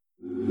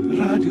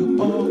Radio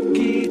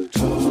Okie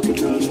Talk,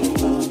 Radio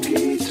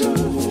Okie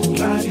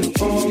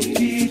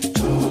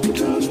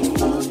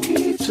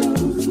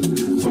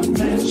Talk, from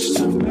mesh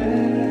to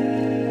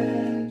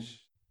mesh.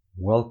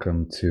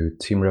 Welcome to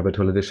Team Rabbit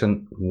Hole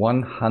Edition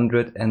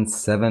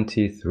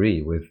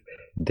 173 with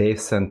Dave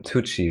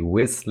Santucci,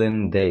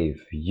 Whistling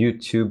Dave,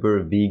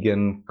 YouTuber,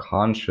 vegan,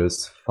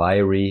 conscious,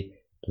 fiery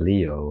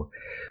Leo.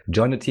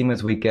 Join the team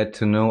as we get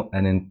to know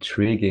an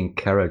intriguing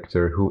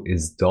character who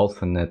is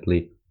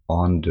dolphinately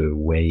on the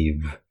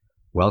wave.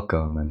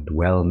 Welcome and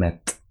well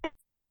met.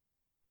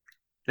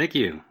 Thank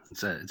you.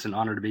 It's an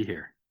honor to be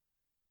here.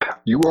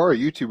 You are a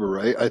YouTuber,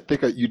 right? I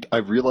think I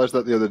realized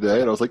that the other day,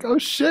 and I was like, "Oh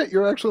shit,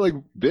 you're actually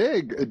like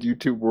big in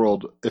YouTube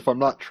world." If I'm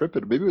not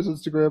tripping, maybe it was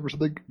Instagram or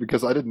something,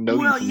 because I didn't know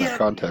you from that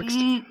context.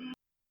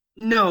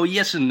 No,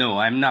 yes and no.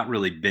 I'm not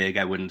really big.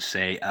 I wouldn't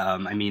say.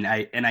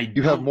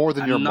 You have more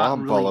than your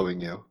mom following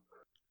you.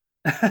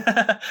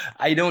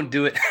 I don't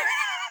do it.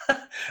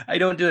 I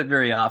don't do it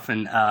very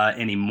often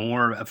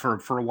anymore.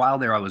 For a while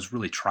there, I was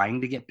really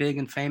trying to get big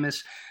and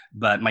famous,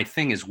 but my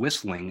thing is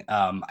whistling.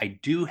 I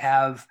do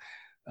have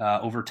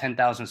over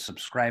 10,000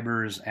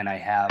 subscribers, and I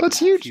have that's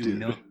huge,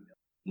 dude.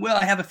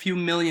 I have a few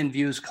million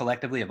views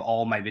collectively of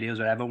all my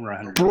videos. I have over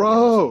 100.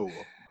 Bro,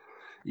 videos.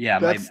 Yeah,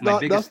 that's my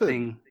biggest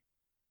nothing.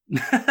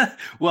 thing.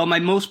 Well, my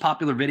most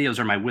popular videos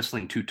are my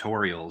whistling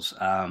tutorials.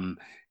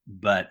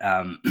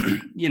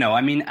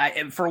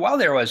 For a while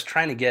there, I was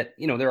trying to get,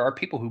 there are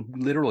people who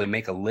literally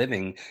make a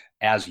living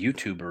as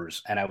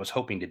YouTubers, and I was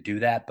hoping to do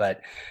that,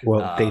 but...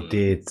 Well, they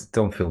did.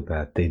 Don't feel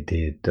bad. They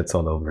did. That's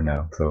all over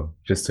now. So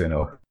just so you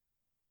know.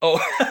 Oh,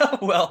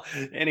 well,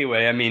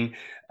 anyway,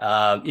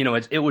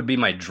 it would be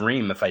my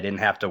dream if I didn't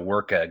have to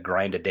work a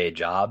grind-a-day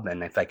job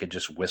and if I could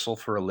just whistle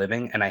for a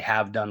living. And I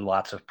have done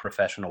lots of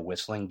professional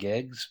whistling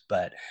gigs,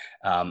 but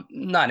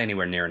not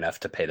anywhere near enough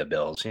to pay the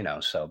bills,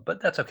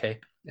 but that's okay.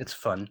 It's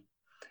fun.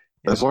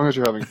 As long as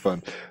you're having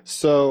fun.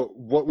 So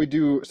what we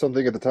do,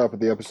 something at the top of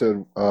the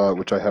episode,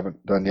 which I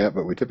haven't done yet,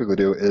 but we typically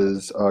do,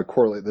 is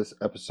correlate this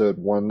episode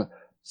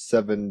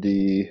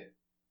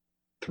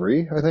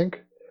 173, I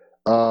think,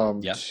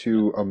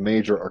 to a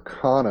major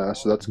arcana.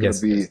 So that's going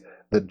to be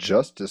the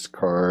Justice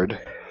card.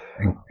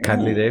 And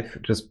kindly, Dave,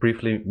 just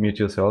briefly mute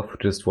yourself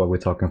just while we're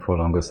talking for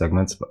longer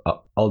segments.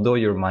 But, although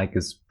your mic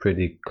is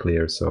pretty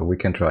clear, so we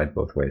can try it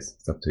both ways.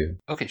 It's up to you.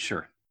 Okay,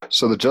 sure.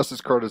 So the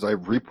Justice card is I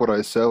reap what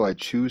I sow. I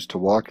choose to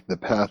walk the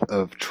path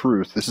of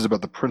truth. This is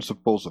about the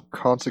principles of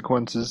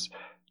consequences.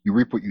 You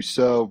reap what you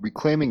sow,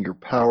 reclaiming your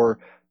power,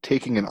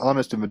 taking an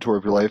honest inventory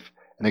of your life,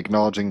 and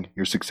acknowledging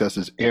your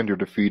successes and your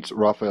defeats.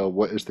 Raphael,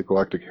 what is the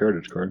Galactic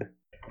Heritage card?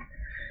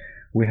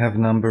 We have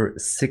number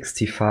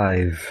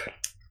 65.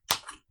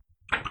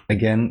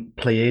 Again,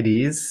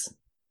 Pleiades,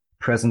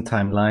 present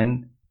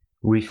timeline,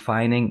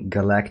 refining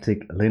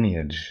galactic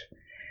lineage.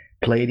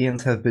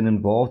 Pleiadians have been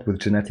involved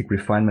with genetic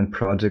refinement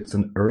projects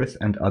on Earth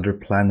and other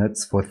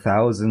planets for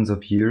thousands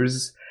of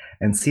years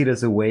and see it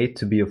as a way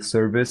to be of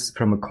service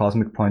from a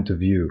cosmic point of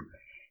view.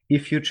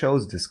 If you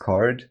chose this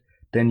card,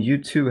 then you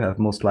too have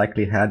most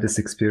likely had this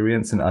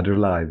experience in other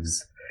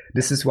lives.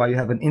 This is why you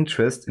have an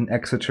interest in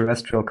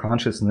extraterrestrial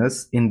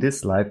consciousness in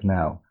this life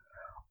now.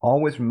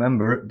 Always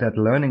remember that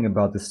learning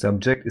about the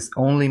subject is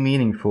only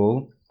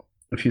meaningful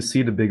if you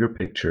see the bigger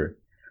picture.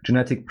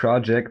 Genetic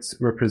projects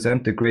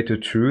represent the greater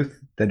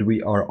truth that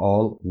we are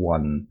all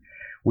one.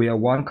 We are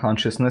one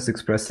consciousness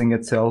expressing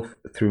itself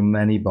through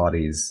many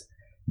bodies.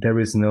 There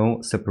is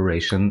no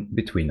separation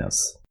between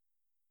us.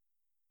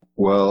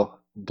 Well,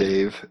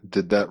 Dave,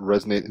 did that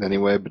resonate in any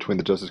way between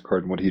the Justice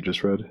card and what he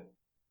just read?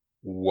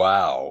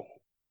 Wow.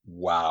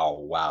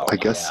 I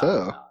guess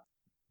so.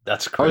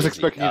 That's crazy. I was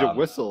expecting you to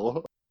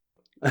whistle.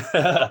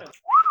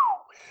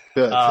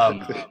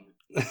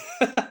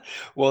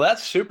 Well,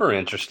 that's super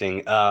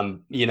interesting.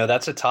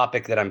 That's a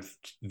topic that I'm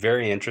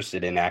very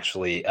interested in,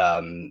 actually,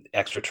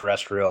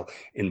 extraterrestrial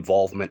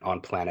involvement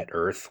on planet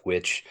Earth,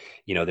 which,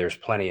 there's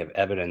plenty of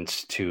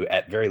evidence to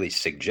at very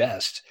least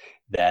suggest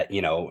that,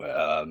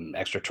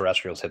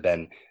 extraterrestrials have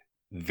been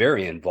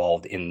very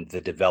involved in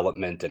the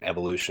development and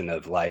evolution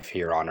of life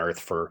here on Earth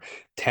for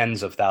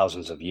tens of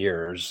thousands of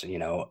years,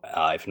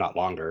 if not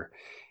longer.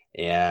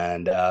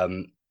 And,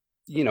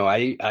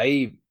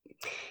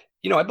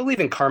 I believe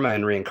in karma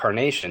and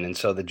reincarnation. And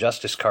so the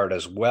Justice card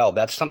as well,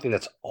 that's something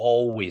that's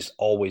always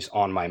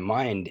on my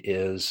mind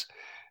is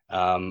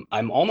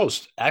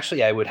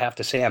I would have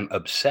to say I'm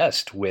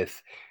obsessed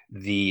with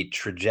the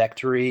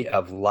trajectory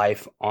of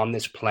life on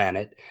this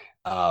planet,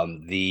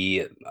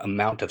 the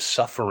amount of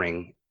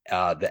suffering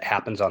that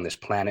happens on this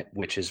planet,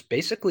 which is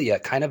basically a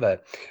kind of a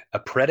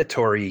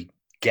predatory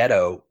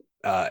ghetto,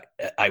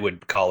 I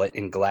would call it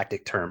in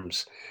galactic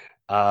terms.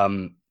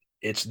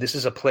 This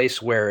is a place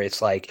where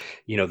it's like,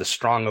 the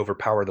strong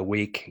overpower the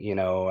weak,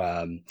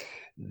 it's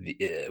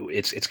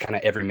kind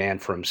of every man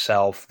for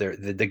himself.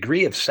 The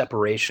degree of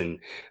separation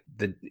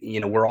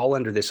we're all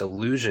under this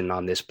illusion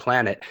on this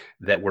planet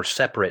that we're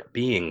separate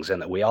beings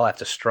and that we all have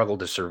to struggle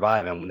to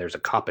survive, and when there's a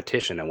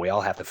competition and we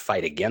all have to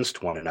fight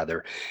against one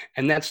another.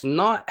 And that's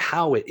not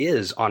how it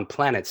is on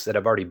planets that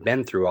have already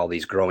been through all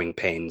these growing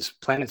pains.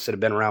 Planets that have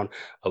been around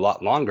a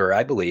lot longer,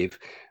 I believe,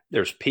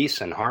 there's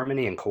peace and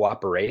harmony and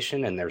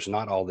cooperation, and there's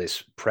not all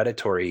this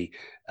predatory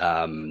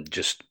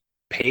just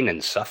pain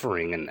and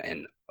suffering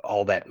and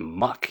all that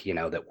muck,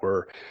 that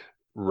we're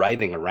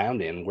writhing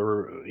around in.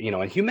 We're,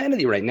 in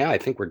humanity right now, I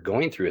think we're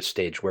going through a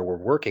stage where we're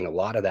working a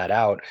lot of that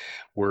out.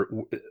 We're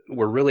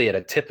really at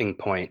a tipping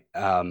point.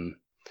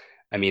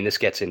 This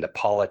gets into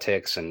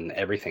politics and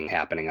everything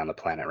happening on the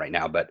planet right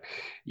now. But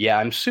yeah,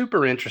 I'm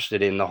super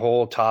interested in the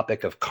whole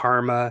topic of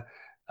karma,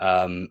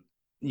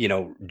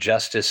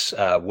 justice,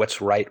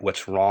 what's right,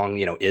 what's wrong.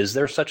 Is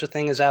there such a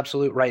thing as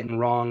absolute right and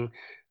wrong?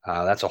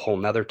 That's a whole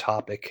nother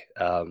topic.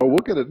 We'll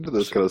get into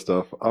this kind of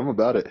stuff. I'm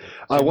about it.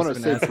 I want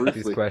to say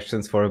briefly these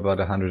questions for about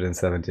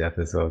 170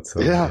 episodes. So.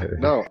 Yeah,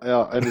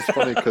 and it's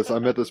funny because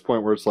I'm at this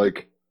point where it's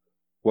like,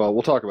 well,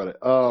 we'll talk about it.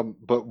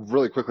 But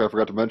really quickly, I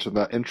forgot to mention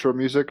that intro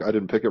music. I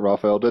didn't pick it.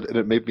 Raphael did, and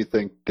it made me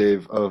think,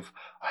 Dave, of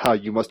how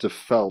you must have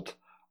felt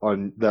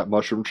on that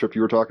mushroom trip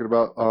you were talking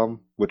about,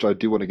 which I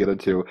do want to get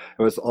into.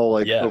 It was all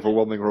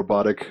overwhelming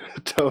robotic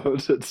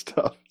tones and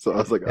stuff. So I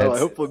was like, I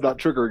hope I'm not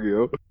triggering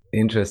you.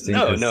 Interesting.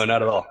 No,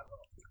 not at all.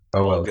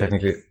 Oh, well,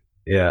 technically,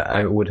 yeah,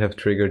 I would have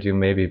triggered you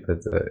maybe, but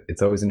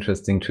it's always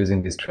interesting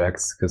choosing these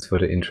tracks because for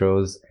the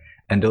intros,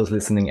 and those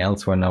listening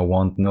elsewhere now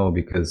won't know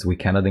because we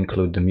cannot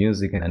include the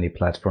music in any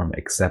platform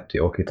except the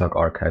OkTalk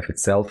archive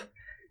itself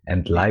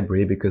and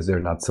library because they're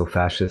not so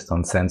fascist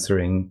on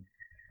censoring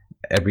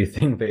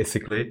everything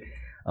basically.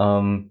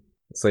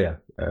 So yeah,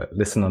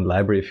 listen on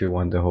library if you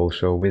want the whole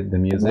show with the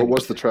music. What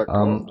was the track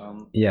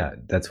called? Yeah,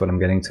 that's what I'm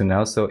getting to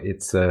now. So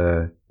it's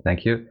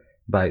thank you,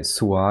 by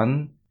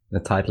Swan. The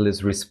title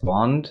is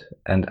Respond,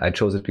 and I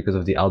chose it because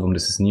of the album.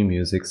 This is new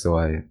music, so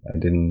I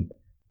didn't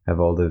have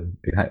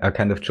I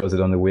kind of chose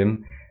it on a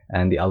whim.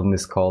 And the album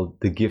is called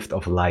The Gift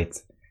of Light,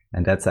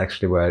 and that's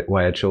actually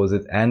why I chose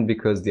it. And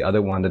because the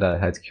other one that I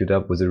had queued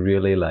up was a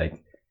really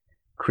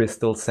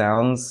crystal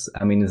sounds.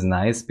 It's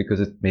nice because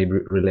it may be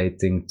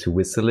relating to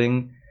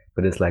whistling,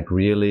 but it's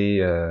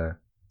really,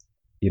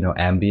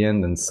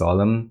 ambient and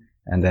solemn.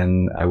 And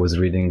then I was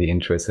reading the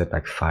intro, it said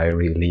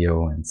fiery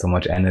Leo and so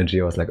much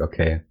energy. I was like,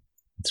 okay,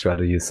 let's try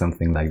to use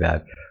something like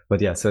that.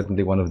 But yeah,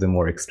 certainly one of the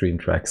more extreme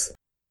tracks.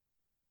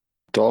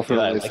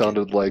 Definitely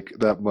sounded like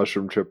that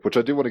mushroom trip, which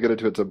I do want to get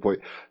into at some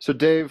point. So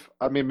Dave,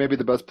 maybe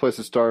the best place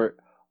to start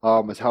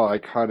is how I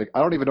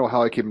don't even know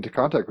how I came into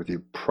contact with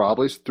you.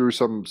 Probably through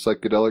some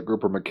psychedelic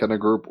group or McKenna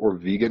group or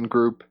vegan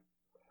group,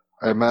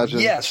 I imagine.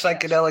 Yeah,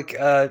 psychedelic.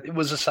 It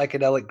was a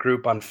psychedelic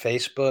group on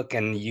Facebook,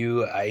 and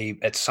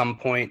at some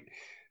point,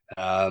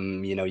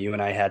 you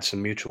and I had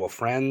some mutual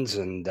friends,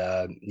 and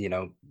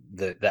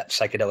that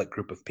psychedelic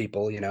group of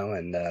people,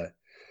 and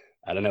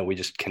I don't know, we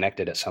just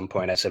connected at some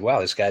point. I said,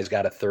 wow, this guy's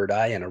got a third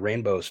eye and a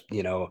rainbow,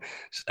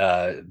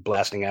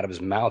 blasting out of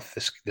his mouth.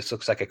 This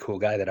looks like a cool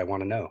guy that I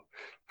want to know.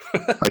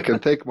 I can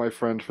thank my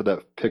friend for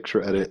that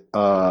picture edit.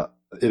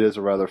 It is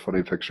a rather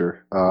funny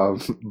picture,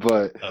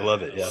 but I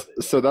love it. Yeah.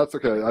 So that's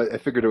okay. I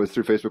figured it was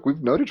through Facebook.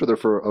 We've known each other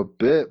for a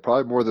bit,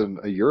 probably more than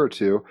a year or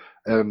two.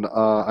 And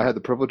I had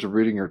the privilege of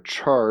reading your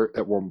chart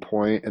at one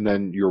point, and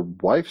then your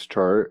wife's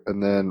chart,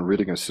 and then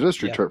reading a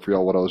synastry chart for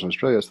y'all when I was in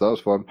Australia. So that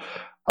was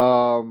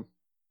fun.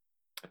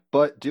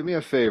 But do me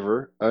a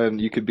favor,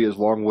 and you could be as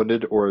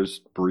long-winded or as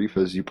brief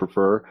as you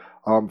prefer.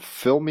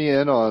 Fill me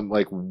in on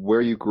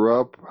where you grew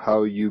up,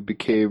 how you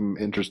became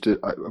interested.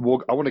 I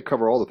want to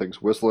cover all the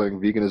things: whistling,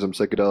 veganism,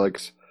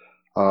 psychedelics,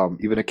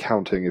 even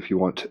accounting, if you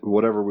want,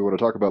 whatever we want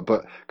to talk about.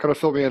 But kind of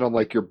fill me in on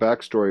your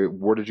backstory.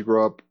 Where did you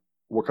grow up?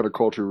 What kind of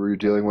culture were you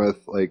dealing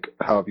with?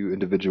 How have you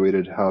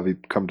individuated? How have you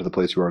come to the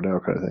place you are now,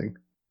 kind of thing?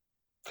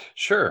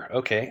 Sure.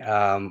 Okay.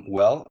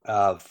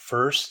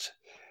 First,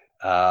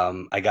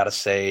 I got to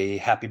say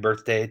happy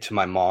birthday to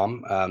my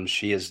mom.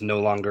 She is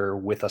no longer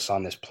with us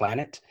on this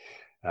planet.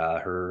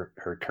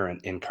 Her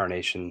current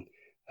incarnation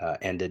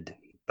ended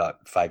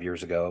about 5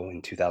 years ago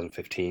in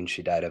 2015.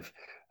 She died of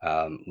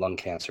lung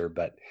cancer,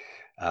 but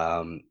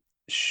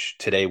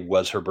today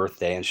was her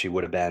birthday, and she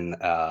would have been,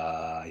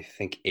 I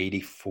think,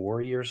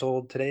 84 years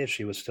old today if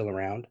she was still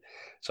around.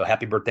 So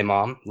happy birthday,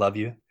 Mom. Love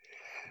you.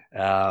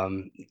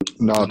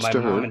 Nods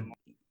to her.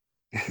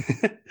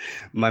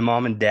 My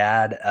mom and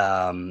dad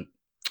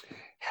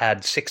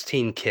had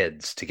 16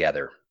 kids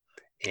together.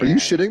 Are you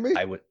shitting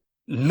me?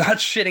 Not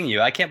shitting you.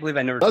 I can't believe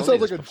I never told you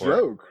this before. That sounds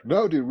like a joke.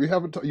 No, dude, we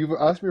haven't. You've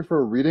asked me for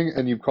a reading,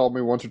 and you've called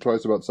me once or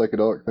twice about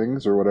psychedelic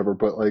things or whatever.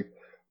 But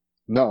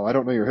no, I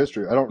don't know your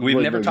history. I don't. We've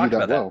really never know talked you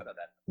about that well.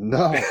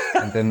 No.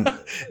 And then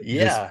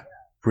yeah.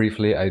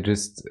 Briefly, I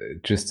just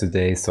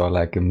today saw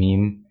a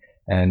meme,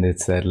 and it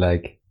said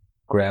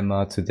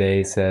Grandma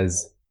today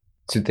says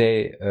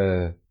today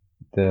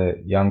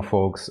the young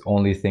folks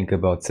only think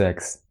about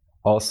sex.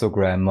 Also,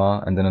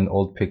 Grandma, and then an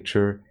old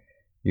picture.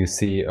 You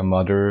see a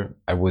mother,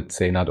 I would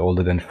say not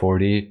older than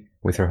 40,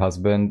 with her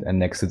husband, and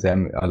next to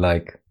them are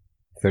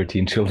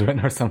 13 children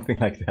or something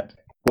like that.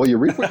 Well, you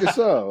reap what you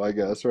sow, I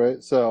guess,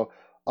 right? So,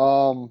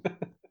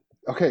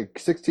 okay,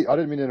 16. I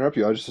didn't mean to interrupt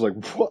you. I was just like,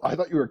 what? I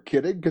thought you were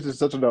kidding because it's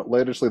such an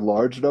outlandishly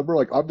large number.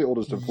 Like, I'm the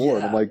oldest of four,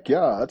 and I'm Yeah. like,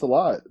 yeah, that's a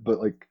lot. But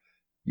like,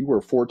 you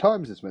were four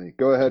times as many.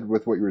 Go ahead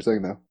with what you were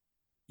saying, though.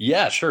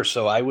 Yeah, sure.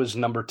 So I was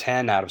number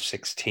 10 out of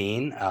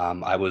 16.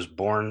 I was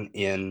born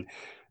in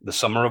the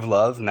summer of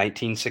love,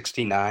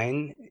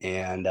 1969,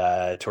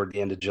 and toward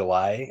the end of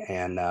July.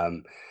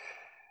 And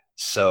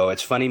so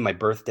it's funny, my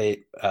birth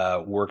date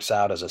works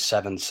out as a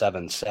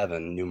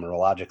 777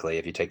 numerologically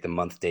if you take the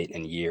month, date,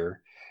 and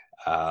year.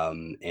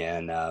 And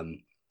I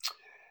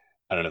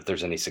don't know if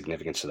there's any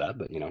significance to that,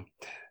 but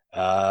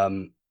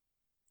Um,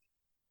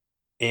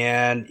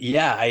 and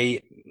yeah,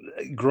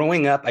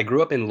 growing up, I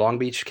grew up in Long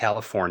Beach,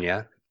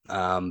 California.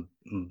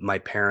 My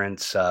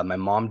parents, my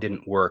mom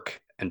didn't work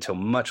until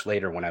much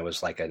later when I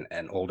was like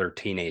an older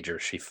teenager.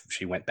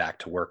 She went back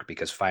to work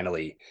because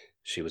finally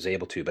she was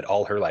able to, but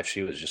all her life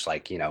she was just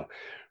like,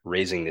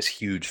 raising this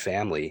huge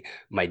family.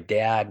 My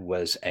dad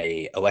was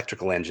a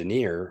electrical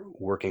engineer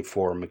working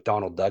for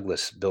McDonnell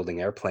Douglas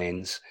building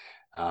airplanes,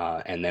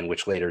 and then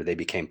which later they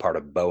became part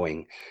of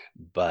Boeing.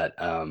 But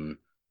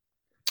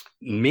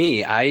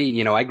me,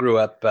 I grew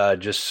up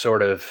just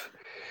sort of,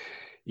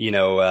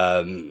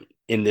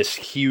 in this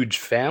huge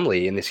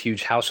family, in this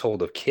huge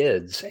household of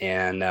kids,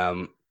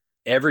 and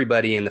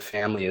everybody in the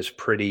family is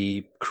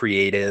pretty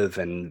creative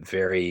and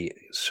very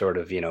sort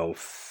of,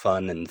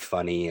 fun and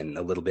funny and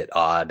a little bit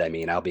odd. I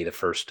mean, I'll be the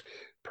first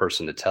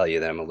person to tell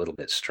you that I'm a little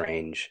bit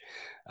strange.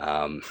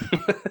 Um,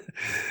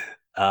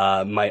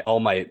 my all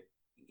my,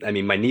 I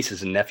mean, my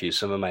nieces and nephews,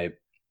 some of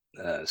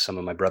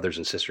my brothers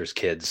and sisters'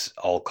 kids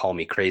all call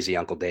me Crazy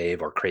Uncle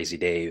Dave or Crazy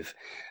Dave,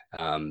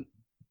 um,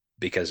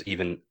 because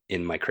even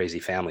in my crazy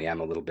family, I'm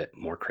a little bit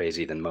more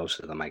crazy than most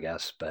of them, I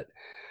guess. But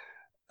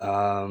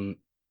um,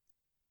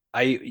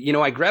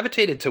 I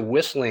gravitated to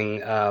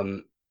whistling.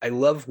 I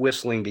love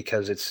whistling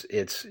because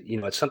it's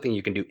something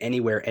you can do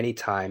anywhere,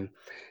 anytime.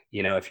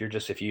 If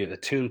the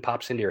tune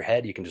pops into your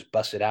head, you can just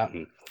bust it out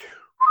and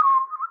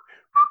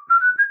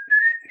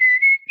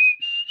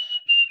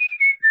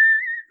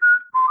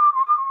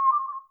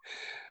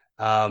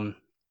um,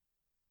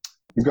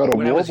 You got a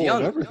when I was warble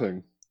and young.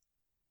 everything.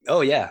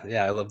 Oh yeah,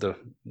 yeah, I love the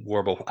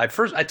warble. I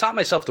taught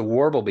myself to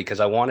warble because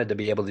I wanted to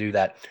be able to do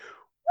that.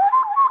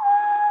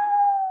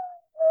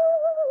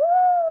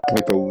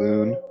 Like the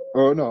loon.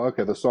 Oh, no,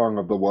 okay, the Song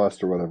of the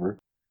West or whatever.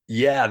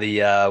 Yeah,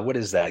 the what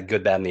is that?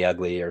 Good, Bad, and the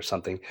Ugly or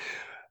something.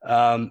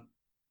 Um,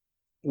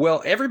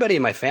 well, everybody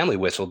in my family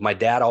whistled. My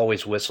dad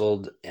always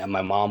whistled, and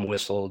my mom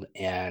whistled.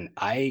 And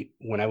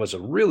when I was a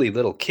really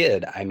little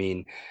kid, I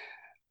mean,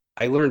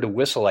 I learned to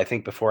whistle, I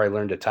think, before I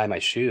learned to tie my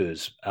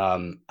shoes.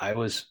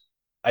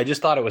 I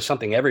just thought it was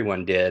something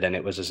everyone did, and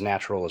it was as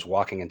natural as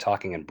walking and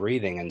talking and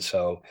breathing. And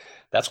so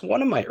that's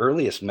one of my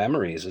earliest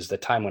memories is the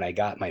time when I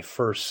got my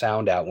first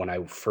sound out, when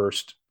I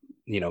first,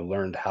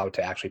 learned how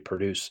to actually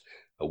produce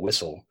a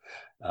whistle.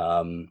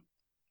 Um,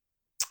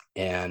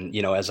 and,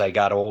 as I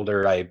got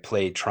older, I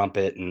played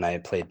trumpet and I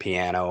played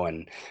piano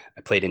and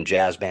I played in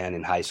jazz band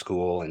in high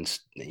school. And,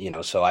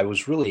 so I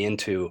was really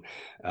into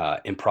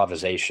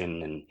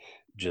improvisation and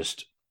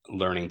just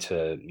learning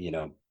to,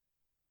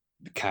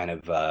 kind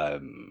of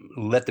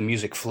let the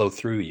music flow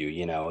through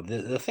you.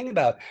 The thing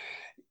about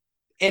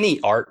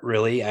any art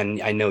really,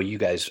 and I know you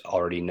guys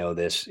already know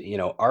this,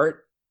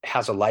 art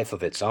has a life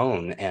of its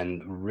own.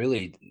 And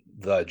really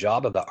the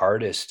job of the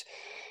artist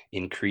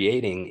in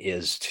creating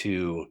is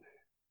to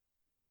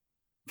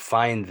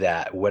find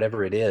that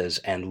whatever it is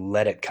and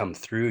let it come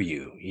through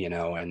you,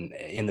 and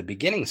in the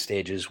beginning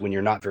stages when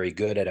you're not very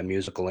good at a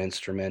musical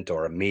instrument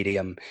or a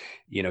medium,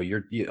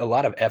 a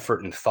lot of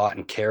effort and thought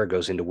and care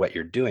goes into what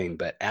you're doing.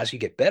 But as you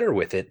get better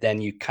with it, then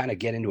you kind of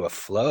get into a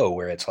flow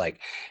where it's like,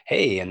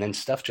 hey, and then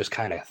stuff just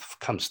kind of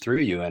comes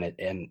through you.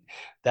 And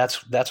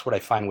that's what I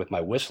find with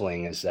my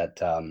whistling is that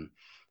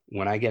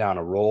when I get on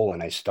a roll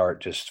and I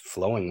start just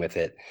flowing with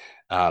it,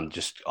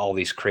 just all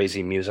these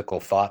crazy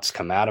musical thoughts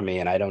come out of me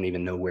and I don't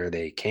even know where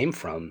they came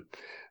from.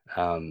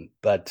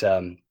 But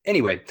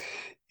anyway,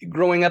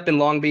 growing up in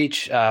Long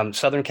Beach,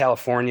 Southern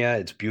California,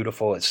 it's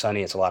beautiful, it's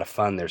sunny, it's a lot of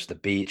fun. There's the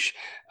beach.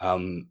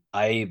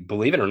 I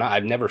believe it or not,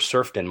 I've never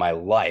surfed in my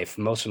life.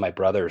 Most of my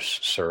brothers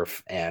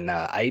surf, and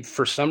I,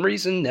 for some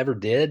reason, never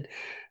did.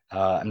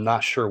 I'm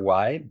not sure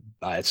why.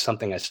 It's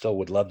something I still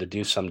would love to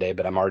do someday,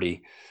 but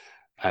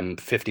I'm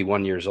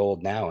 51 years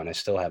old now and I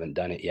still haven't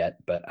done it yet,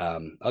 but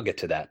I'll get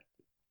to that.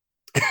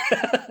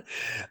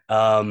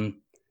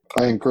 um,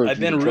 I encourage I've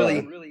you been to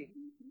really, try.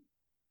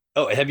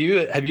 oh, have you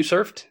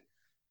surfed?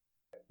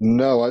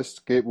 No, I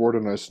skateboard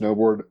and I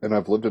snowboard, and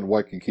I've lived in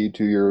Waikiki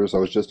 2 years. I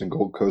was just in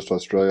Gold Coast,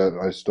 Australia.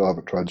 And I still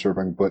haven't tried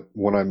surfing, but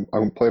when I'm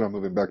planning on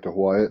moving back to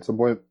Hawaii at some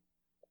point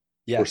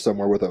Yeah. or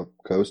somewhere with a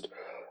coast,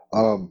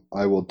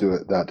 I will do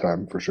it that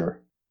time for sure.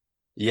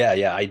 Yeah,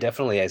 yeah. I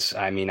definitely,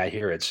 I mean, I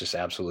hear it's just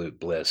absolute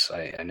bliss.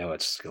 I know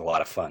it's a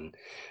lot of fun.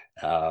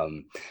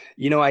 Um,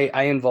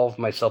 I involved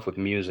myself with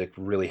music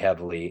really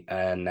heavily,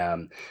 and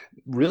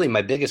really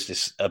my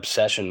biggest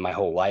obsession my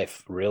whole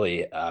life,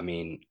 really, I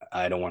mean,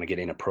 I don't want to get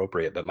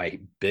inappropriate, but my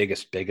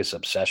biggest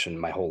obsession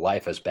my whole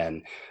life has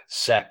been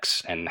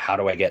sex and how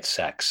do I get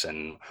sex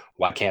and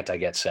why can't I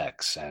get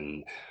sex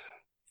and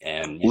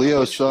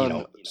Leo which,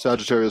 sun,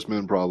 Sagittarius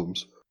moon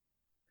problems.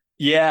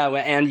 yeah,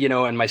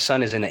 and my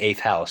son is in the eighth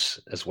house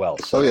as well,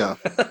 Oh so. yeah,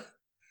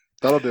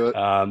 that'll do it.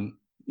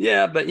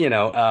 Yeah, but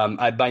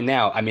I by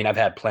now, I mean, I've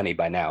had plenty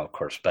by now, of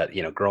course, but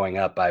growing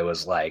up, I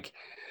was like,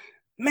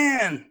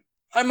 man,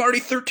 I'm already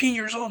 13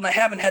 years old and I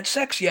haven't had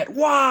sex yet.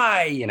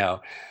 Why?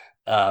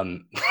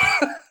 Um,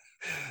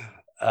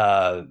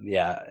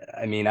 yeah,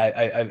 I mean,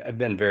 I've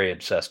been very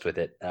obsessed with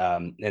it,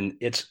 and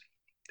it's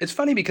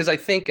funny because I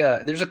think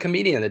there's a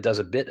comedian that does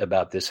a bit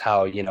about this,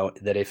 how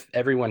that if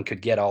everyone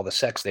could get all the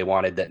sex they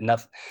wanted, that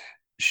nothing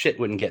shit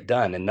wouldn't get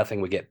done and nothing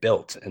would get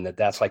built, and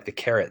that's like the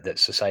carrot that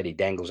society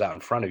dangles out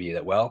in front of you,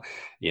 that, well,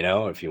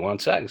 if you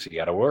want sex, you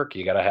got to work,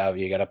 you got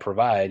to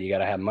provide, you got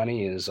to have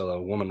money, so a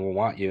woman will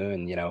want you.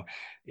 And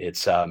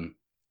it's I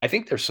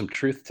think there's some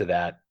truth to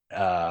that,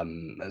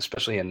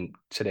 especially in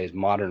today's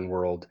modern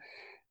world.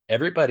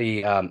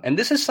 Everybody, and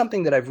this is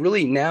something that I've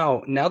really,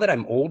 now that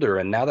I'm older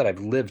and now that I've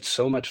lived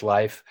so much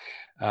life,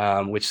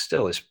 which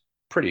still is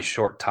pretty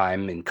short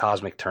time in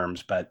cosmic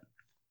terms, but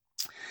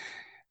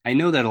I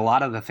know that a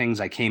lot of the things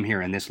I came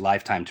here in this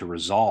lifetime to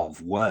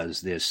resolve was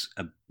this,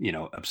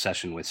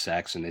 obsession with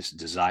sex and this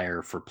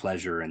desire for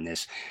pleasure, and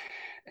this,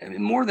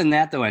 more than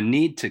that, though, a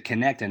need to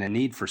connect and a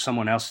need for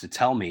someone else to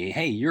tell me,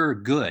 hey, you're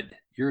a good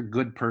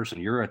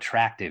person, you're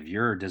attractive,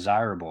 you're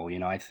desirable.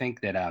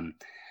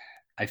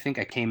 I think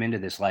I came into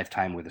this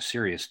lifetime with a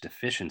serious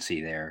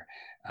deficiency there.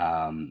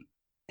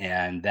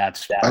 And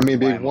that's I mean,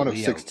 why being I'm a one of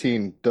Leo.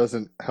 16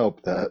 doesn't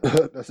help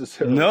that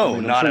necessarily. I No,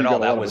 mean, I'm not sure at you all.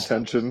 got a lot That of was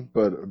attention,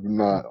 but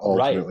not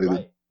right,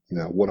 ultimately,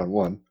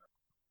 one-on-one.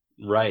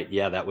 right.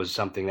 Yeah, that was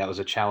something that was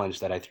a challenge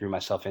that I threw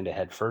myself into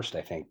head first,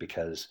 I think,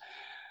 because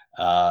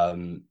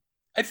um,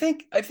 I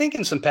think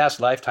in some past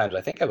lifetimes,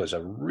 I think I was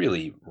a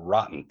really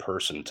rotten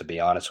person, to be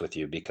honest with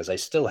you, because I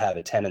still have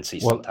a tendency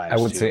Well, I sometimes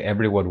would say to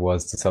everyone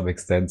was to some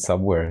extent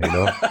somewhere.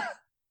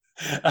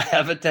 I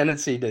have a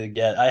tendency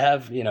to I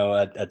have,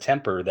 a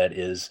temper that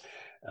is,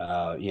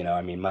 I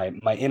mean,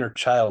 my inner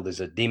child is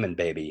a demon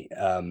baby.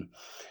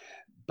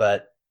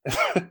 But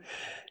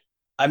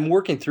I'm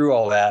working through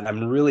all that, and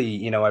I'm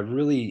really, I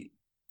really,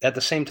 at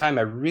the same time,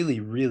 I really,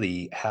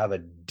 really have a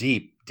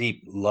deep,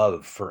 deep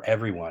love for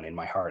everyone in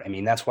my heart. I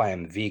mean, that's why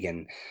I'm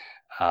vegan.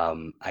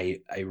 I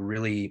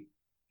really,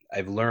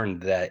 I've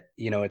learned that,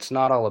 it's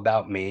not all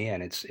about me,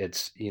 and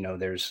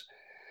there's,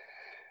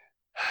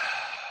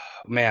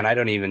 man, I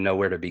don't even know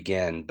where to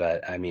begin,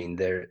 but I mean,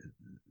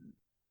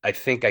 I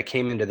think I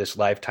came into this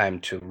lifetime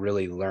to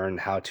really learn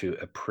how to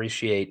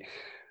appreciate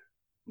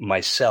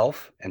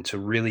myself and to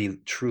really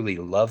truly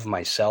love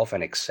myself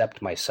and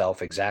accept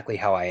myself exactly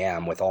how I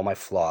am with all my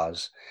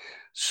flaws,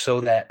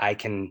 so that I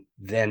can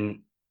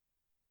then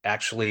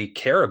actually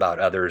care about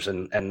others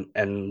and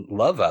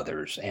love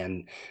others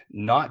and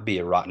not be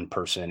a rotten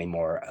person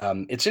anymore.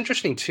 It's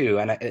interesting too,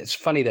 and it's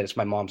funny that it's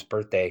my mom's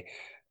birthday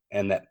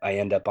and that I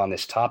end up on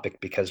this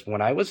topic, because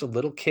when I was a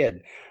little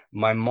kid,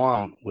 my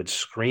mom would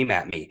scream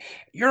at me,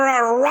 "You're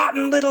a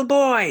rotten little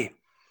boy."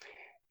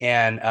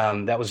 And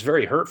that was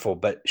very hurtful,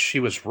 but she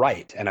was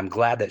right. And I'm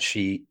glad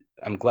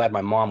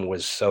my mom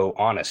was so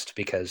honest,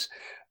 because,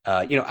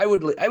 I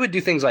would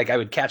do things like I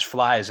would catch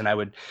flies and I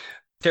would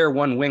tear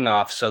one wing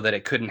off so that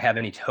it couldn't have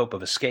any hope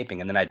of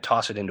escaping. And then I'd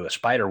toss it into a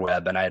spider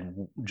web and I'd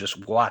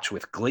just watch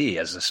with glee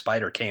as the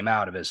spider came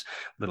out of his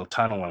little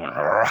tunnel and went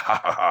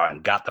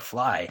and got the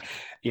fly.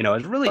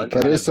 It's really That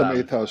kind is of, some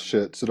eighth house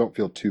shit, so don't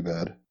feel too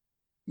bad.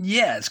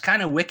 yeah, it's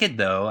kind of wicked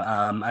though.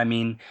 I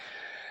mean,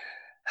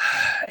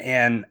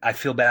 and I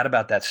feel bad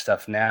about that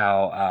stuff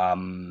now.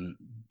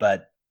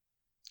 But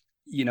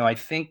I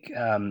think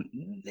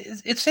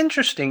it's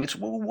interesting.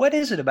 What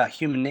is it about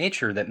human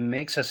nature that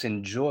makes us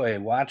enjoy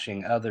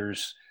watching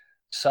others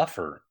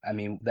suffer? I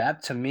mean,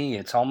 that to me,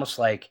 it's almost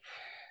like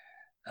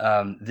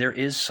there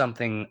is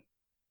something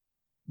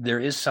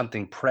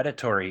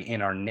predatory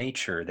in our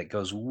nature that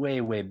goes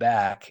way, way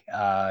back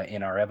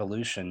in our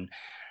evolution.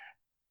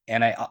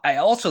 And I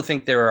also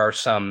think there are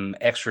some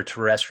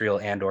extraterrestrial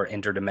and or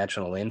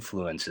interdimensional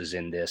influences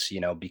in this,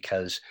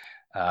 because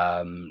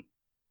um,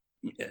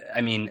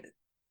 I mean,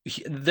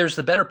 there's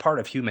the better part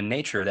of human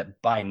nature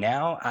that by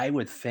now I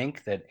would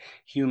think that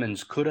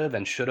humans could have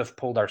and should have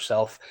pulled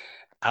ourselves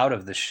out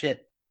of the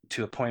shit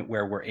to a point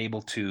where we're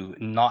able to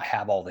not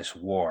have all this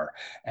war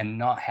and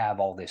not have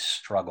all this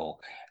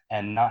struggle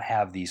and not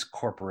have these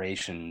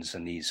corporations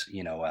and these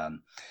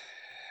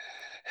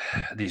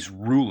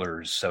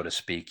rulers, so to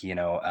speak,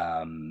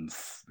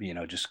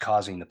 just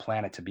causing the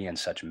planet to be in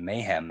such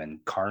mayhem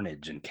and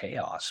carnage and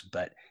chaos.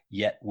 But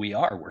yet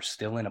we're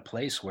still in a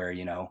place where,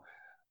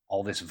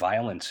 all this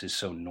violence is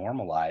so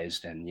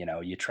normalized. And,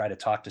 you try to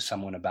talk to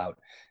someone about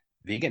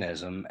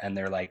veganism and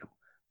they're like,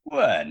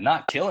 What?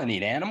 Not kill and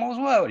eat animals?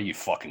 What? Are you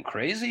fucking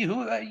crazy?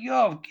 Who?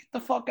 Yo, get the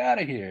fuck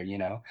out of here!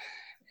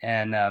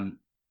 And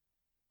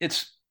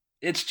it's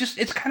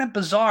it's kind of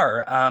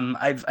bizarre.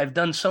 I've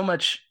done so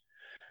much.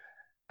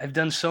 I've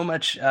done so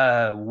much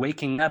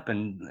waking up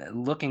and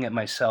looking at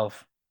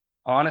myself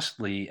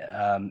honestly,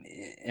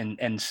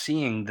 and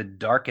seeing the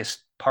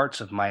darkest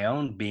parts of my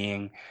own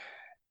being,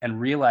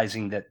 and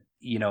realizing that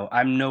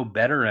I'm no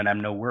better and I'm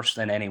no worse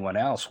than anyone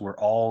else.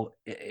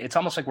 It's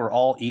almost like we're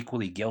all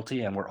equally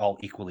guilty and we're all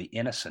equally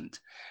innocent,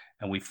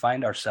 and we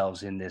find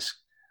ourselves in this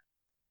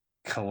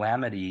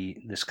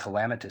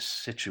calamitous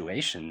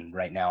situation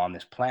right now on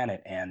this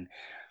planet. And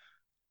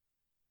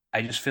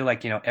I just feel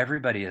like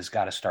everybody has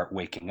got to start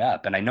waking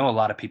up, and I know a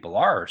lot of people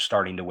are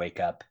starting to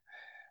wake up.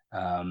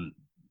 um,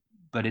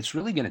 but it's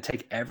really going to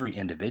take every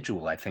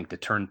individual, I think, to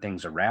turn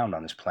things around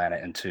on this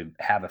planet and to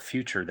have a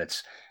future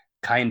that's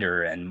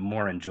kinder and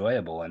more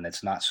enjoyable and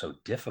that's not so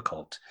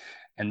difficult.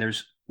 And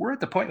we're at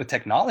the point with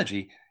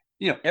technology,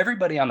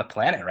 everybody on the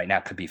planet right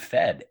now could be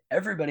fed.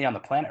 Everybody on the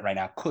planet right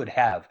now could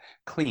have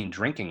clean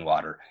drinking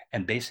water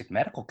and basic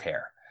medical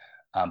care.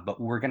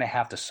 But we're going to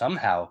have to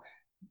somehow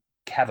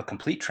have a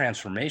complete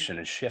transformation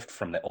and shift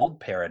from the old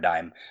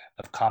paradigm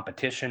of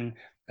competition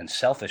and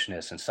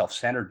selfishness and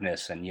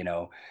self-centeredness and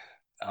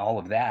all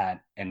of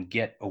that, and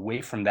get away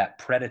from that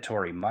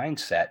predatory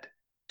mindset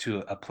to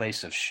a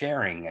place of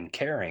sharing and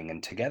caring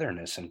and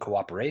togetherness and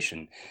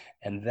cooperation.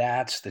 And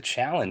that's the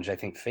challenge, I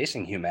think,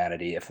 facing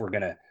humanity if we're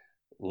going to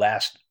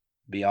last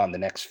beyond the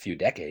next few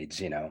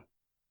decades.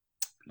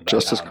 But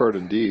Justice card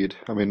indeed.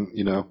 I mean,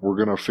 we're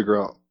gonna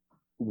figure out,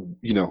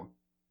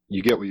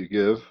 you get what you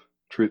give.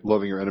 Treat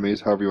loving your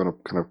enemies, however you want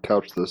to kind of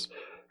couch this.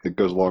 It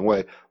goes a long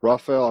way.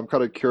 Raphael, I'm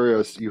kind of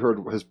curious. You heard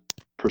his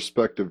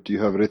perspective. Do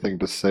you have anything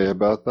to say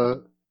about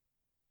that?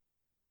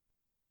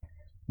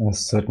 I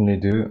certainly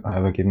do.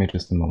 However, give me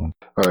just a moment.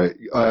 All right.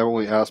 I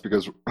only ask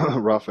because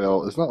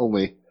Raphael is not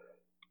only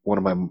one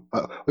of my,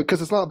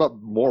 because it's not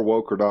about more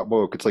woke or not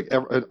woke. It's like,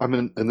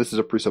 and this is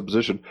a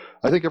presupposition.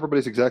 I think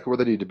everybody's exactly where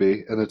they need to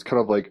be, and it's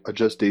kind of like a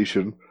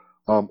gestation.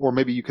 Or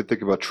maybe you could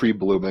think of a tree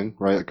blooming,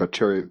 right? Like a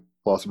cherry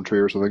blossom tree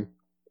or something.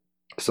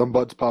 Some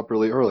buds pop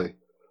really early.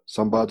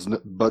 Some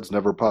buds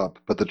never pop,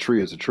 but the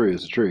tree is a tree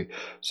is a tree.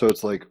 So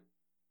it's like,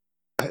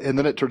 and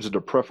then it turns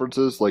into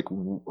preferences. Like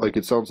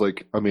it sounds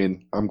like. I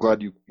mean, I'm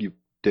glad you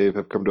Dave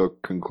have come to a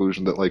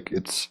conclusion that like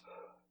it's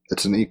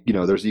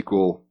there's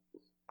equal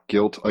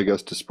guilt, I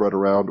guess, to spread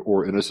around,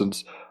 or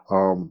innocence.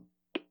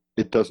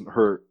 It doesn't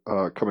hurt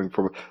coming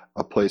from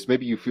a place.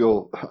 Maybe you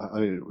feel, I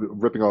mean,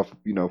 ripping off,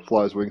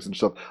 flies' wings and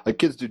stuff. Like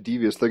kids do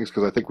devious things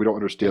because I think we don't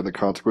understand the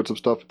consequence of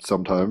stuff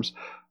sometimes.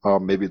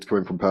 Maybe it's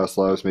coming from past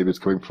lives. Maybe it's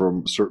coming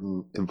from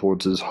certain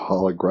influences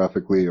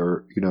holographically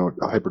or,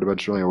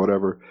 hyperdimensionally or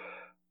whatever.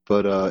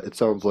 But it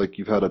sounds like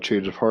you've had a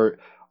change of heart.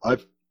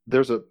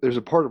 There's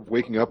a part of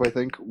waking up, I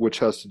think, which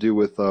has to do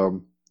with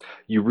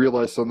you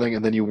realize something,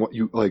 and then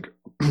you like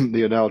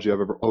the analogy I've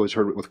always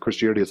heard with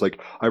Christianity is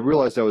like, I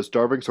realized I was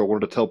starving, so I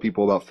wanted to tell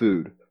people about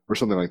food or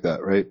something like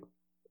that, right?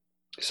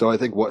 So I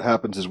think what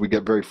happens is we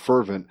get very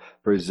fervent,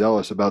 very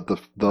zealous about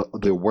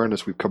the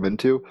awareness we've come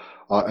into.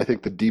 I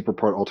think the deeper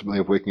part ultimately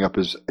of waking up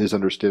is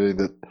understanding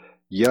that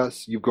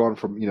yes, you've gone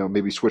from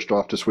maybe switched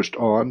off to switched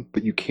on,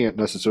 but you can't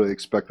necessarily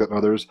expect that in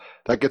others.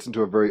 That gets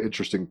into a very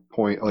interesting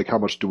point, like how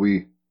much do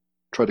we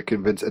try to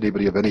convince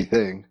anybody of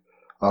anything?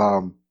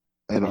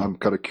 And I'm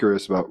kind of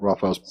curious about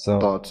Raphael's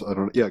thoughts. I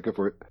don't. Yeah, go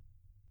for it.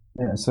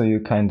 Yeah, so you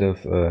kind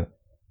of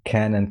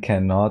can and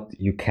cannot.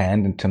 You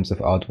can't in terms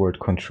of outward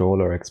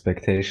control or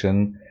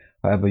expectation.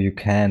 However, you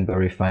can by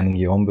refining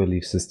your own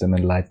belief system,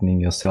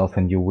 enlightening yourself,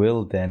 and you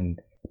will then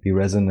be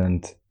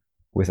resonant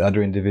with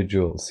other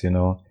individuals.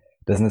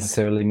 Doesn't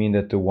necessarily mean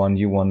that the one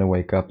you want to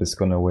wake up is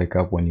going to wake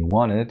up when you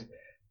want it,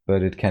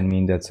 but it can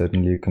mean that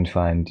certainly you can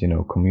find,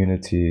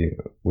 community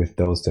with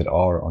those that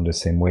are on the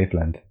same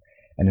wavelength.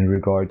 And in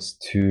regards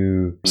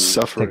to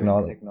suffering,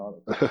 technology,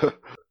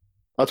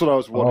 that's what I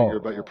was wondering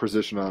about your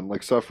position on,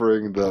 like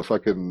suffering, the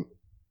fucking,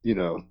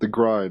 the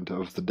grind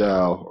of the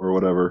Tao or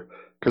whatever.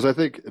 Because I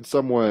think in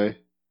some way,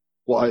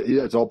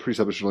 it's all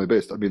presuppositionally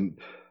based. I mean,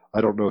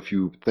 I don't know if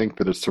you think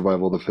that it's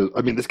survival of the fittest.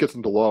 I mean, this gets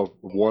into law of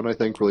one, I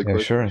think, really quick.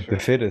 Yeah, sure, the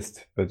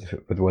fittest. But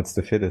what's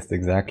the fittest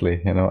exactly?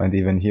 And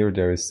even here,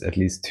 there is at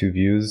least two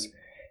views.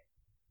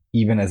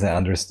 Even as I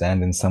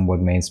understand in somewhat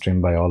mainstream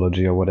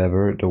biology or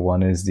whatever, the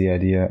one is the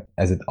idea,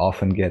 as it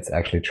often gets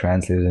actually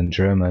translated in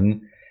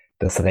German,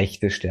 das Recht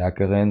des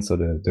Stärkeren, so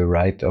the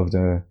right of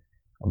the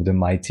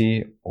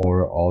mighty,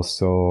 or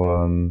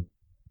also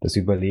das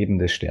Überleben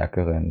des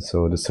Stärkeren,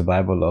 so the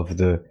survival of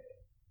the,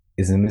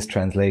 is a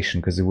mistranslation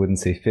because you wouldn't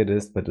say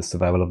fittest, but the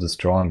survival of the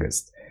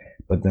strongest.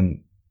 But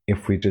then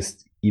if we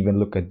just even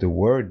look at the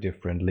word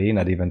differently,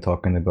 not even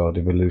talking about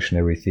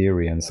evolutionary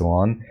theory and so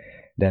on,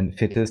 then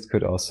fittest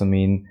could also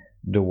mean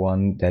the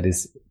one that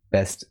is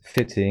best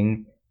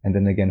fitting, and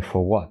then again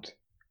for what?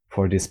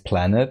 For this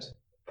planet,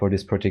 for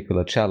this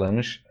particular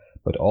challenge,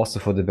 but also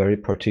for the very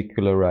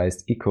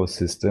particularized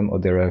ecosystem, or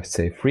dare I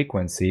say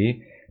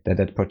frequency,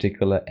 that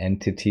particular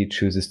entity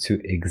chooses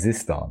to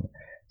exist on.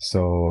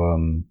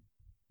 So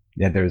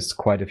yeah, there's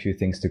quite a few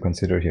things to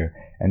consider here.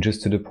 And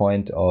just to the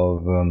point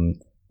of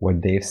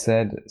what Dave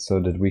said, so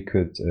that we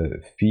could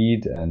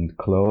feed and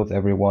clothe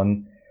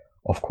everyone.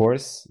 Of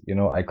course,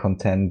 I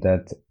contend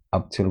that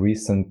up till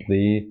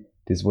recently,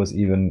 this was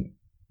even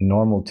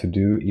normal to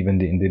do. Even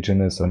the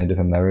indigenous or Native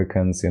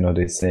Americans,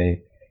 they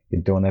say, you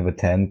don't have a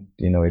tent,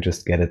 you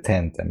just get a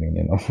tent. I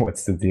mean,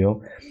 what's the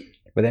deal?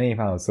 But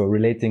anyhow, so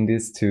relating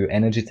this to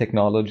energy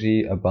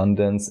technology,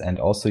 abundance, and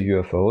also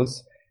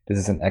UFOs, this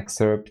is an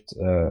excerpt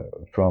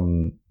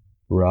from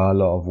Ra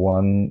Law of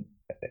One,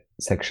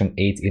 section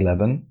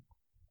 811.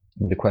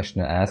 The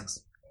questioner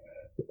asks,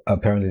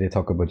 apparently they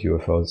talk about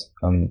UFOs.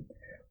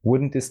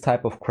 Wouldn't this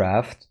type of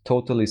craft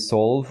totally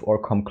solve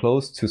or come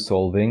close to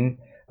solving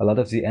a lot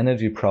of the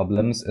energy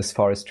problems as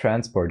far as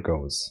transport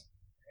goes?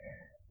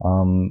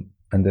 And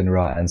then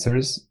Ra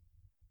answers,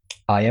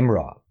 I am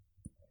Ra.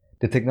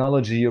 The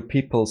technology your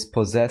peoples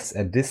possess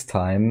at this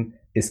time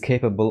is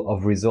capable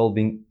of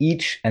resolving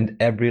each and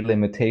every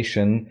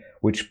limitation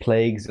which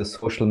plagues the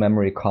social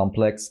memory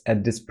complex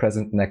at this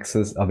present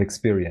nexus of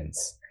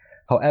experience.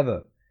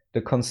 However,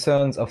 the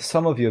concerns of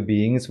some of your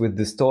beings with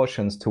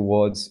distortions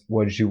towards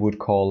what you would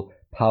call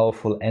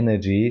powerful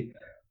energy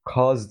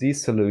cause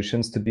these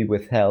solutions to be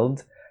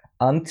withheld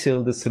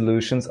until the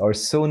solutions are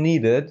so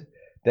needed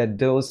that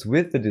those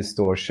with the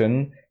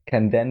distortion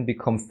can then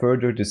become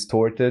further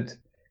distorted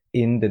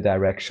in the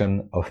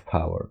direction of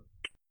power.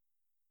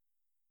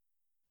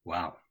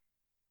 Wow.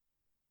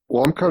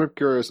 Well, I'm kind of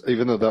curious,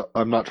 even though that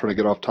I'm not trying to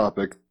get off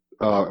topic,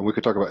 and we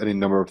could talk about any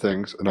number of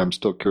things, and I'm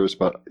still curious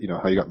about,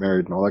 how you got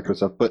married and all that kind of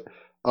stuff. But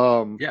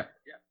Yeah.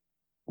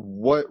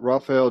 what,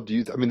 Raphael,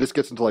 I mean, this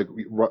gets into like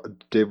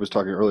Dave was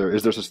talking earlier,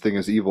 is there such thing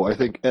as evil? I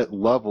think at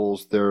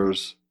levels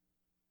there's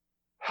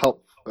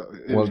help.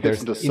 Well, It gets there's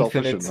into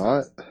selfish and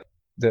not.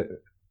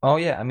 Oh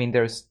yeah, I mean,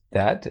 there's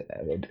that.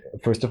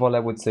 First of all, I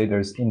would say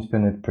there's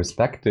infinite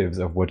perspectives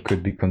of what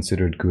could be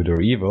considered good or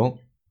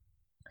evil.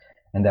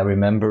 And I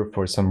remember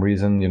for some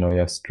reason, you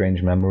have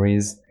strange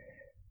memories.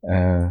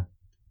 And,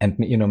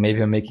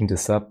 maybe I'm making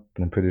this up,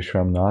 but I'm pretty sure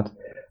I'm not.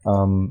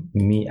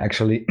 Me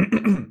actually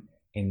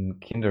in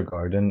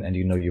kindergarten, and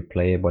you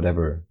play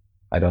whatever,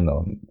 I don't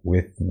know,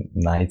 with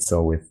knights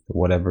or with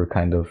whatever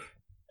kind of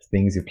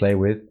things you play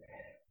with.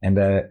 And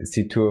I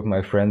see two of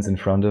my friends in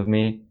front of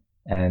me,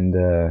 and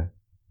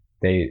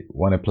they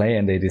want to play,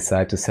 and they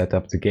decide to set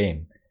up the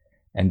game.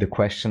 And the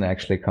question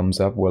actually comes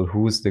up, well,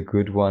 who's the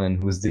good one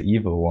and who's the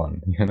evil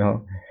one,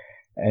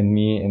 And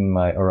me, in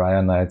my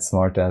Orion Knight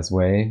smartass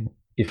way,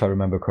 if I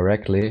remember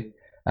correctly,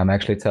 I'm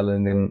actually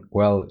telling them,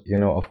 well,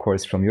 of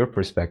course, from your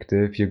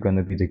perspective, you're going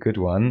to be the good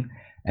one,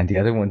 and the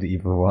other one, the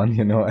evil one,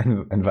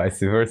 and vice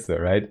versa,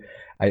 right?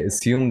 I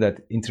assume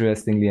that,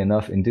 interestingly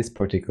enough, in this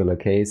particular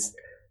case,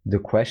 the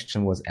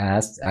question was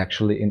asked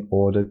actually in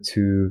order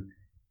to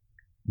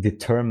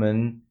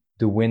determine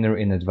the winner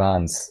in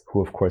advance,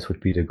 who of course would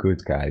be the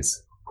good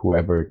guys,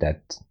 whoever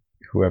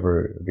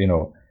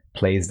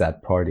plays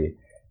that party.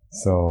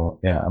 So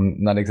yeah,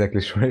 I'm not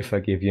exactly sure if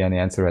I gave you any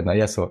answer right now.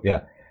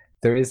 Yeah,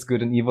 there is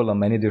good and evil on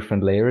many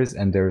different layers,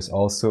 and there's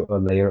also a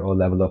layer or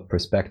level of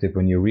perspective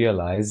when you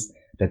realize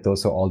that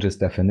those are all just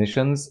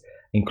definitions,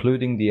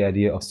 including the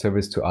idea of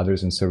service to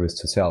others and service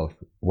to self.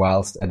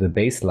 Whilst at the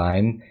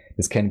baseline,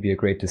 this can be a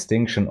great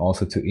distinction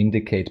also to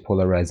indicate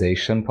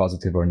polarization,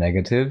 positive or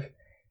negative,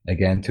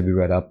 again, to be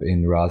read up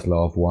in Ra's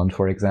Law of One,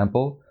 for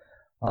example.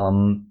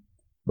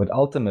 But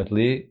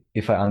ultimately,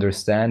 if I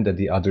understand that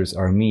the others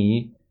are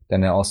me,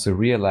 then I also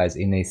realize,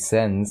 in a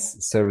sense,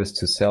 service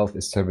to self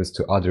is service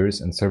to others,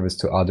 and service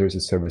to others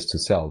is service to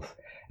self.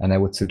 And I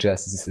would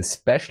suggest this is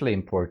especially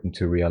important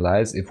to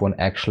realize if one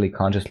actually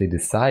consciously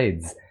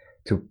decides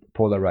to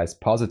polarize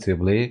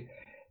positively,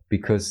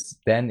 because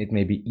then it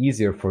may be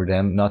easier for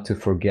them not to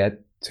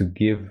forget to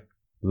give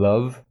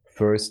love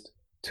first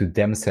to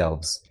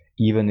themselves,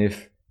 even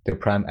if the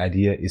prime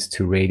idea is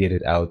to radiate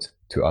it out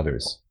to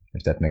others,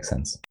 if that makes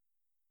sense.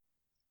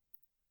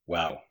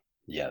 Wow.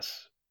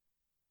 Yes.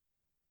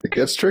 It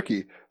gets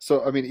tricky.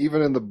 So, I mean,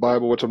 even in the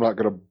Bible, which I'm not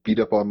going to beat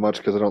up on much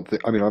because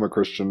I'm a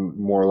Christian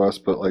more or less,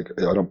 but like,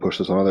 I don't push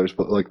this on others,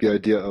 but like the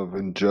idea of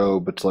in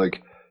Job, it's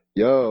like,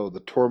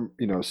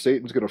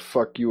 Satan's going to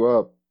fuck you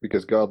up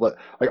because God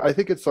I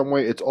think in some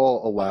way it's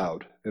all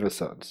allowed in a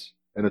sense,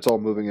 and it's all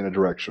moving in a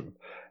direction.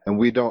 And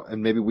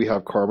maybe we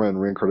have karma and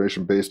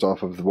reincarnation based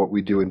off of what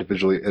we do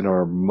individually in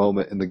our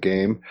moment in the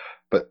game,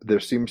 but there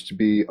seems to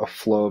be a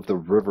flow of the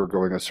river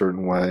going a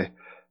certain way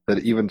that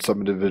even some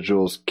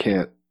individuals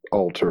can't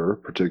alter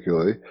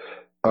particularly,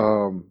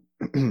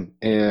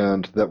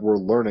 and that we're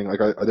learning.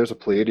 There's a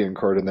Pleiadian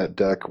card in that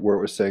deck where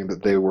it was saying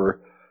that they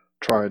were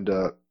trying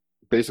to,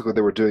 basically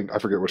they were doing, I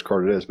forget which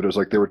card it is, but it was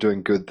like they were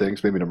doing good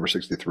things, maybe number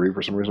 63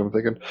 for some reason I'm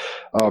thinking.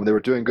 They were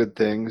doing good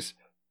things,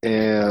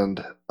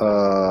 and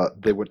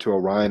they went to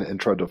Orion and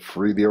tried to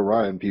free the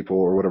Orion people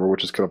or whatever,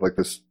 which is kind of like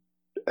this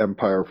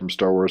empire from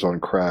Star Wars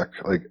on crack,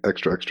 like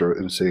extra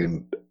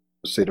insane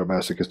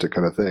sadomasochistic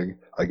kind of thing,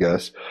 I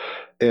guess.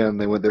 And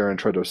they went there and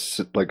tried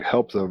to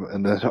help them,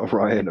 and then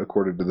Orion,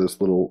 according to this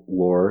little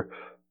lore,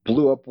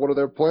 blew up one of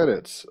their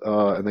planets,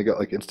 and they got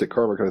like instant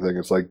karma kind of thing.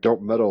 It's like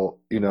don't meddle,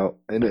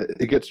 and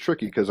it gets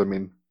tricky because I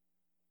mean,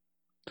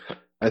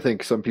 I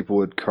think some people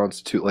would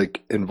constitute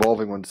like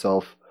involving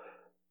oneself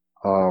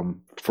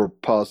for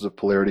positive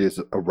polarity is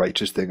a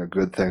righteous thing, a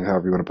good thing,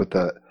 however you want to put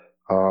that.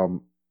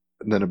 And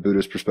then a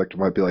Buddhist perspective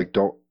might be like,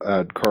 don't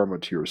add karma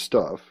to your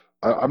stuff.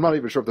 I'm not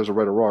even sure if there's a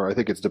right or wrong. I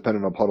think it's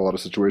dependent upon a lot of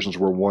situations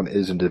where one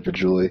is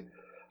individually.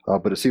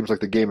 But it seems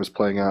like the game is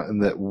playing out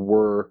and that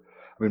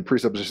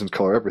presuppositions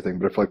color everything,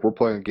 but if like we're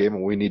playing a game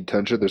and we need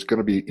tension, there's going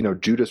to be,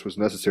 Judas was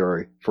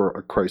necessary for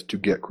a Christ to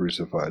get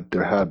crucified.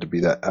 There had to be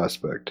that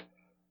aspect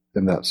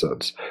in that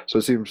sense. So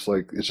it seems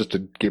like it's just a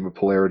game of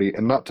polarity,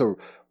 and not to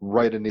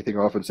write anything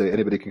off and say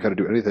anybody can kind of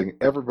do anything.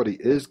 Everybody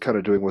is kind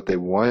of doing what they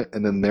want,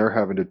 and then they're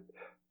having to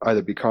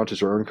either be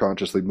conscious or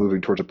unconsciously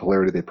moving towards a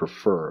polarity they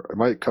prefer.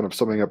 Am I kind of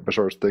summing up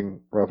Bashar's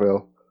thing,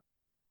 Raphael?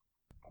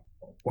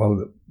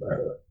 Well,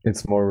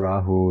 it's more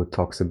Ra who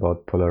talks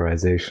about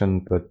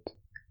polarization, but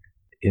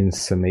in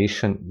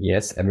summation,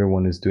 yes,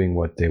 everyone is doing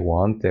what they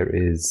want. There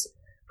is,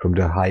 from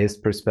the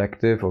highest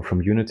perspective or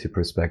from unity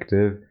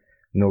perspective,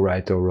 no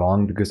right or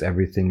wrong, because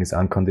everything is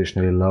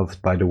unconditionally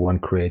loved by the one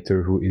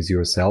creator who is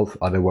yourself.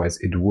 Otherwise,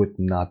 it would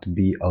not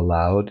be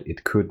allowed.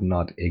 It could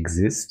not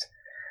exist.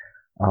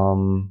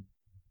 And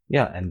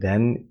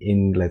then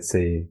in, let's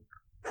say,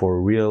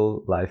 for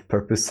real life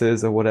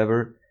purposes or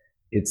whatever,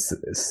 it's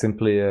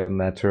simply a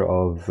matter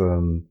of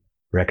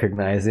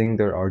recognizing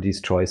there are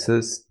these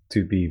choices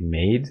to be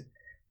made.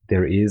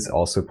 There is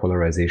also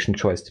polarization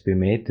choice to be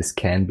made. This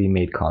can be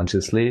made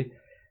consciously.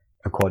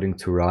 According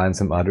to Ra and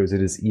some others,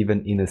 it is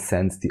even in a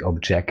sense the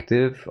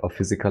objective of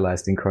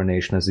physicalized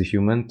incarnation as a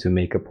human to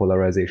make a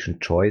polarization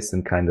choice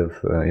and kind of,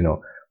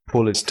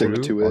 pull it Stick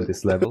through to on it.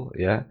 this level.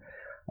 Yeah.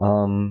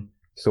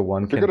 So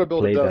one If you're can gonna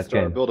build play a Death that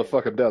Star, game. build a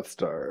fucking Death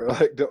Star.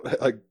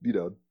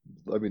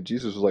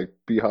 Jesus was like,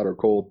 be hot or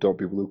cold, don't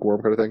be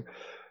lukewarm kind of thing.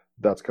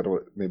 That's kind of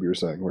what maybe you're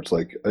saying, where it's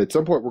like, at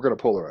some point we're going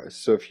to polarize.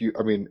 So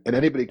and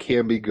anybody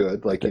can be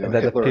good, like,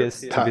 That Hitler.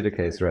 appears to be the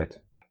case, right?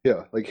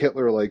 Yeah, like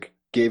Hitler, like,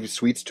 gave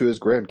sweets to his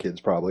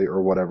grandkids probably,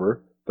 or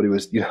whatever, but he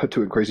was,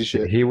 doing crazy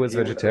shit. He was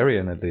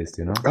vegetarian at least,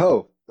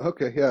 Oh,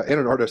 okay, yeah, and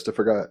an artist, I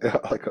forgot,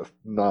 like a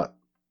not,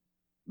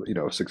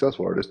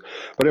 successful artist.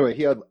 But anyway,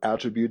 he had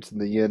attributes in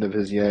the yin of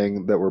his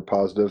yang that were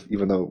positive,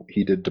 even though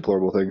he did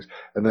deplorable things.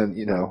 And then,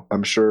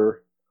 I'm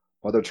sure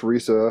Mother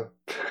Teresa,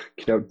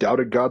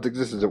 doubted God's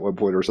existence at one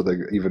point or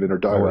something, even in her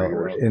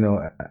diary.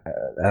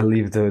 I'll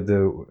leave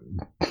the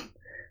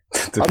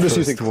I'm just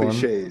using first one.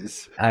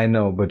 cliches. I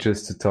know, but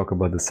just to talk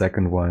about the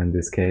second one in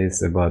this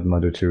case, about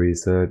Mother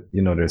Teresa,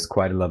 there's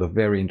quite a lot of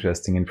very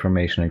interesting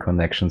information and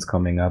connections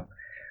coming up,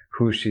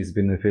 who she's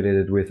been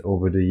affiliated with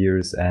over the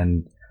years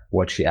and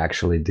what she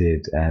actually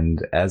did.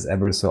 And as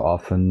ever so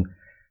often,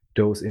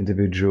 those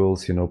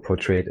individuals,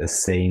 portrayed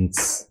as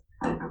saints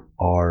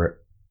are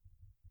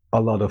a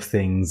lot of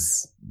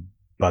things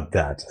but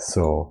that.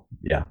 So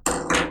yeah,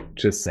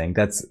 just saying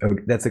that's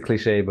a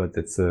cliche, but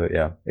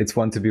it's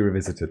one to be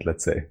revisited,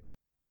 let's say.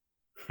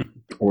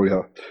 Oh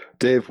yeah,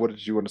 Dave, what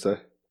did you want to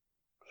say?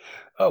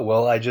 Oh,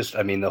 well,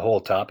 the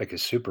whole topic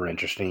is super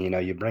interesting.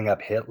 You bring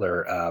up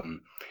Hitler,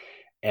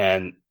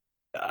 and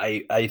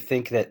I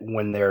think that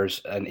when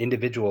there's an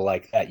individual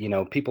like that,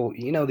 people,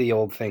 the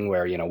old thing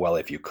where, well,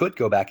 if you could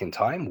go back in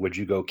time, would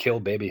you go kill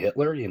baby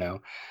Hitler?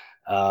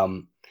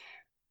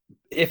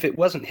 If it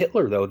wasn't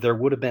Hitler, though, there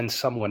would have been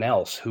someone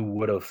else who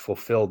would have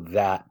fulfilled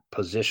that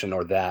position,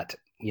 or that,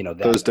 that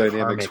Those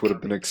dynamics karmic... would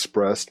have been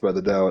expressed by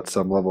the Tao at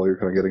some level. You're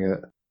kind of getting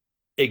at.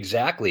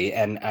 Exactly.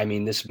 And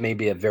this may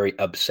be a very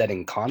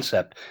upsetting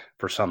concept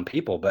for some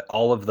people, but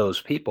all of those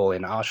people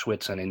in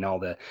Auschwitz and in all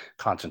the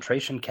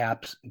concentration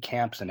camps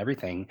and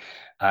everything,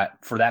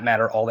 for that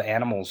matter, all the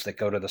animals that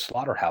go to the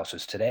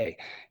slaughterhouses today,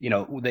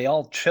 they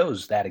all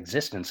chose that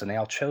existence and they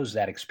all chose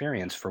that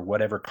experience for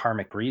whatever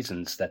karmic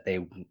reasons that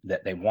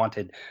they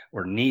wanted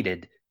or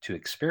needed to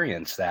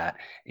experience that,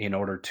 in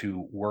order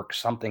to work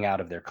something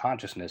out of their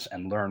consciousness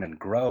and learn and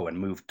grow and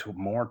move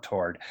more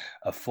toward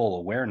a full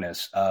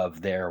awareness of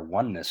their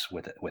oneness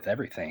with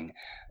everything.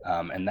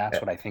 And that's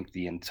what I think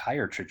the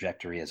entire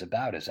trajectory is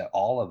about, is that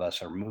all of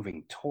us are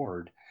moving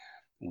toward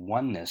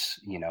oneness.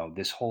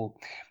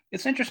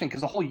 It's interesting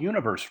because the whole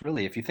universe,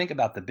 really, if you think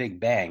about the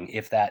Big Bang,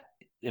 if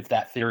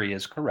that theory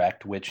is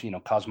correct, which,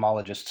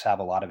 cosmologists have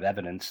a lot of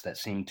evidence that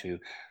seem to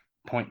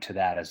point to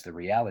that as the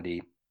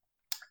reality.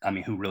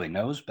 Who really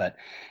knows? But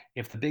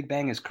if the Big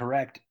Bang is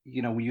correct,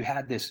 you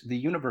had the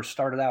universe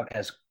started out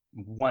as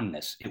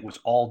oneness. It was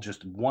all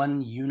just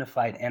one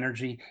unified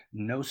energy,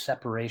 no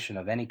separation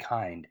of any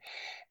kind.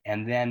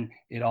 And then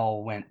it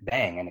all went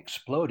bang and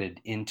exploded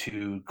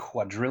into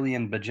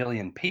quadrillion,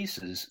 bajillion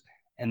pieces.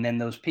 And then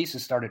those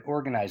pieces started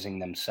organizing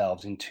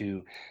themselves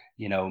into,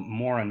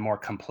 more and more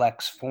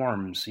complex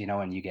forms,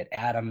 and you get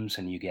atoms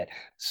and you get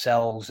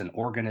cells and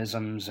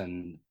organisms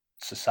and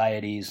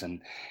societies and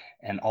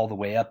all the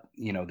way up,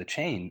 the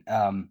chain.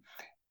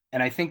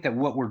 And I think that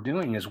what we're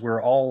doing is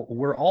we're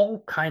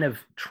all kind of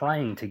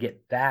trying to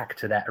get back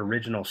to that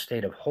original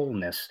state of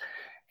wholeness.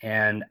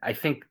 And I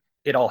think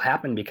it all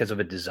happened because of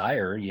a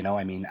desire, you know.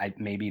 I mean,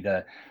 maybe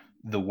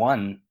the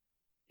one,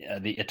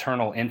 the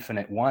eternal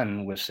infinite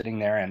one was sitting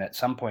there and at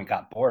some point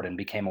got bored and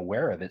became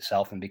aware of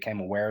itself and became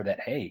aware that,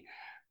 hey,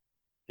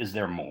 is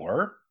there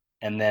more?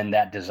 And then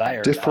that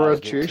desire caused it to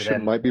Differentiation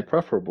then, might be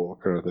preferable,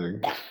 kind of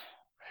thing.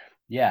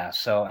 yeah.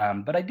 So,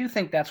 but I do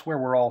think that's where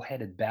we're all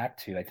headed back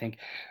to. I think,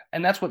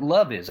 and that's what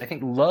love is. I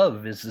think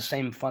love is the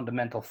same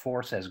fundamental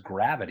force as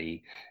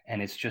gravity,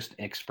 and it's just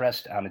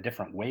expressed on a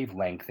different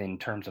wavelength in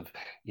terms of,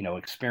 you know,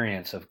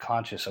 experience of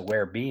conscious,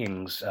 aware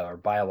beings or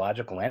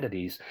biological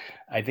entities.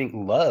 I think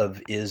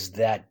love is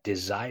that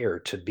desire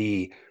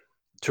to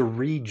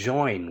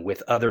rejoin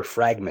with other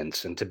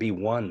fragments and to be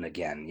one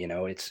again. You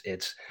know, it's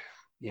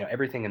you know,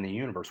 everything in the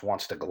universe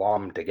wants to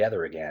glom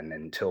together again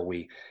until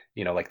we,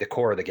 you know, like the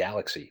core of the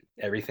galaxy,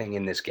 everything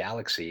in this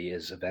galaxy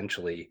is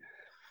eventually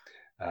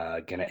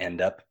going to end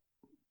up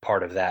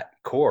part of that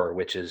core,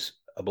 which is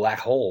a black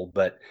hole.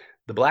 But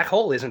the black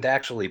hole isn't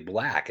actually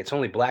black. It's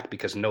only black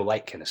because no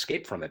light can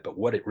escape from it. But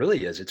what it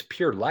really is, it's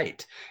pure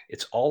light.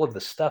 It's all of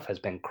the stuff has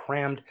been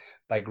crammed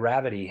by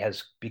gravity,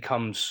 has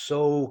become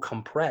so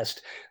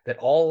compressed that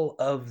all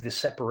of the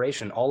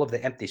separation, all of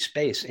the empty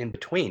space in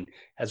between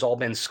has all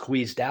been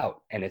squeezed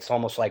out. And it's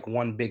almost like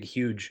one big,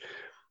 huge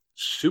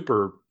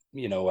super,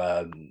 you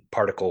know,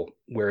 particle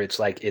where it's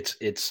like,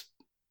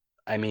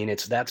 I mean,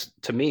 that's,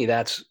 to me,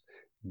 that's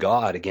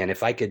God again.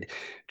 If I could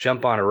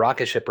jump on a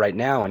rocket ship right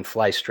now and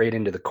fly straight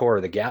into the core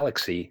of the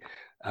galaxy,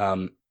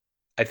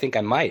 I think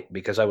I might,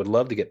 because I would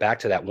love to get back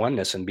to that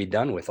oneness and be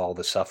done with all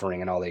the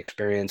suffering and all the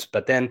experience.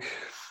 But then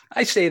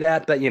I say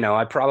that, but you know,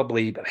 I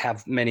probably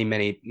have many,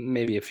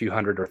 maybe a few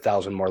hundred or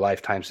thousand more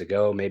lifetimes to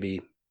go,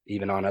 maybe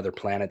even on other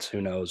planets,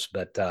 who knows?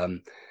 But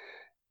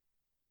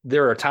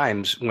there are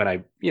times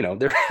when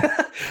there,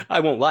 I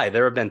won't lie.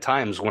 There have been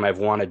times when I've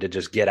wanted to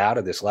just get out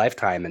of this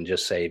lifetime and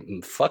just say,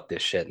 fuck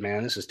this shit,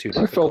 man. This is too I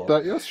felt difficult.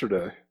 that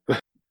yesterday.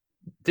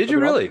 Did you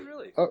really?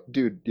 Oh,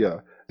 dude, yeah.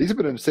 These have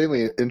been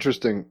insanely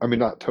interesting. I mean,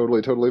 not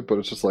totally, but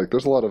it's just like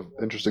there's a lot of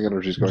interesting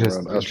energies going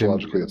around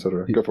astrologically,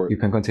 etc. Go for it. You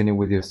can continue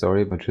with your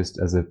story, but just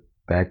as a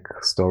back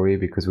story,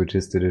 because we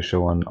just did a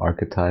show on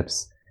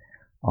archetypes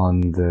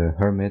on the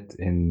Hermit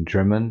in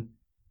German,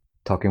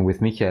 talking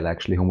with Michael,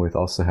 actually, whom we've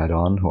also had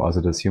on, who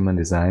also does human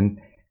design.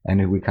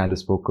 And we kind of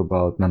spoke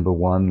about number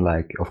one,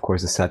 like, of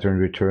course, the Saturn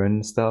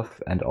return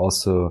stuff, and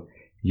also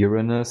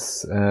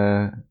Uranus,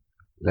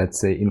 let's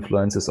say,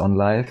 influences on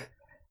life.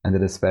 And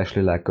then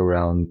especially like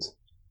around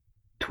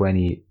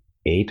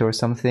 28 or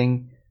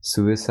something,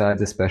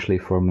 suicides, especially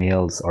for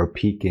males, are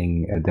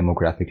peaking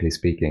demographically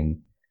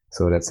speaking.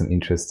 So that's an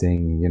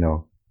interesting, you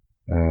know,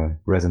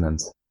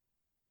 resonance.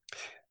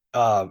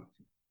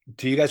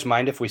 Do you guys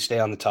mind if we stay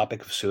on the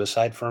topic of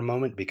suicide for a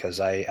moment? Because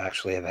I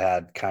actually have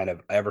had kind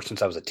of, ever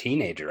since I was a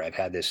teenager, I've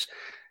had this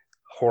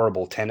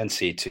horrible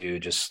tendency to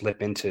just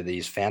slip into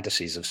these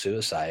fantasies of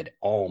suicide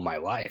all my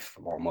life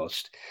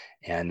almost.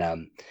 And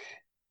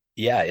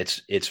yeah,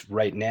 it's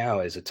right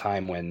now is a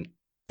time when,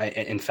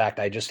 in fact,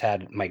 I just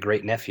had my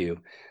great nephew,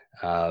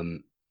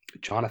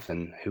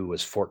 Jonathan, who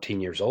was 14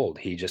 years old.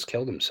 He just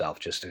killed himself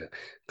just a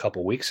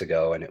couple weeks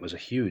ago, and it was a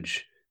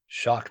huge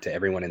shock to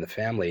everyone in the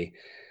family.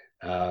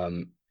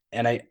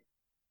 And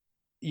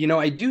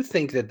I do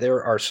think that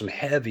there are some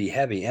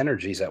heavy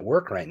energies at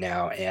work right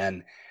now,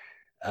 and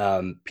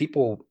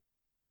people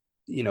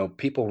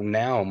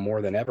now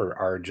more than ever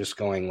are just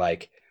going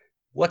like,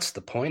 what's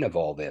the point of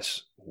all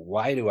this?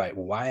 Why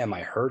am I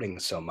hurting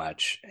so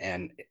much?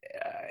 And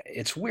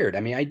it's weird.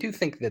 I mean, I do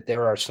think that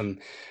there are some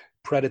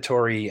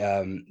predatory,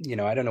 I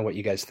don't know what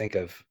you guys think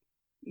of,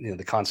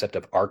 the concept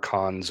of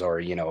archons or,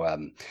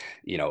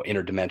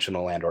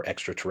 interdimensional and or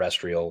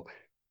extraterrestrial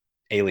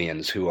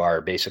aliens who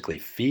are basically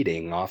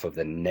feeding off of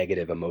the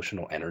negative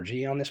emotional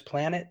energy on this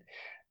planet.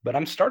 But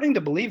I'm starting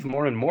to believe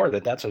more and more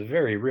that that's a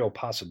very real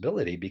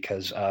possibility,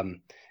 because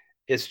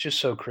it's just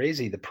so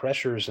crazy, the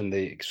pressures and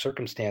the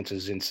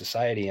circumstances in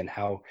society, and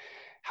how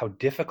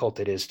difficult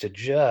it is to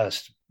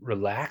just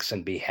relax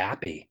and be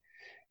happy.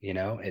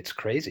 It's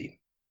crazy.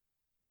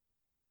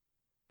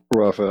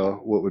 Raphael,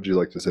 what would you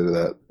like to say to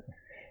that?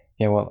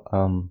 Yeah,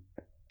 well,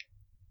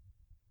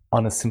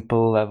 on a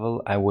simple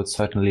level, I would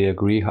certainly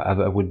agree.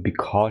 However, I would be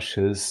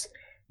cautious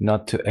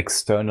not to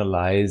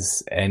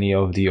externalize any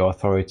of the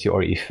authority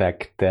or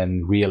effect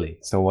then really.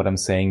 So what I'm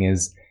saying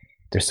is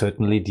there's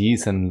certainly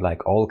these and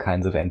like all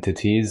kinds of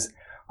entities.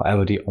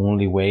 However, the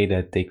only way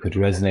that they could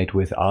resonate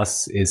with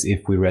us is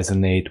if we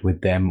resonate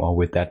with them or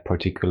with that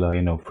particular,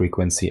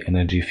 frequency,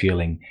 energy,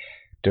 feeling.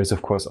 There's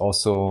of course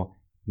also,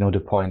 the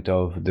point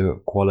of the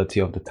quality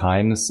of the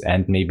times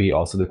and maybe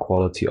also the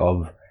quality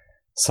of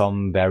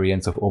some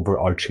variants of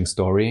overarching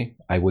story.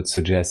 I would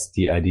suggest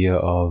the idea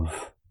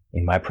of,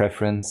 in my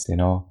preference,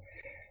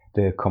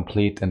 the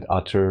complete and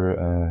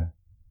utter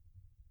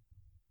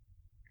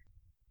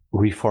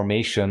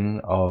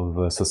reformation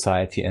of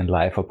society and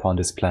life upon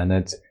this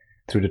planet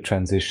through the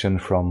transition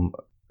from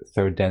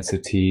third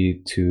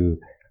density to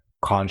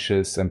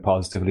conscious and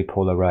positively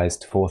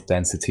polarized fourth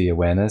density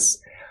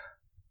awareness,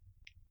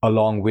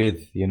 along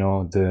with,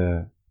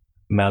 the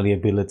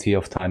malleability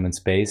of time and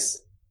space,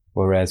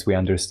 whereas we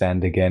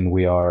understand, again,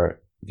 we are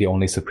the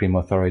only supreme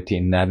authority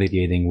in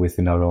navigating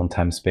within our own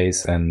time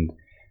space and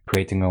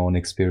creating our own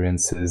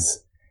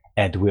experiences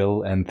at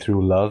will and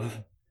through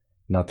love,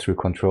 not through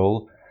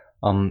control.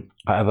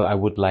 However, I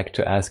would like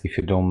to ask if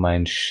you don't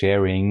mind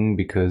sharing,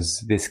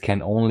 because this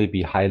can only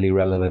be highly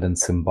relevant and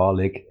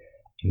symbolic,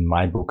 in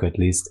my book at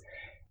least,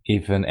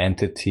 if an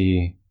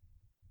entity,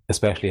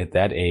 especially at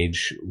that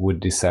age, would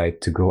decide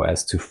to go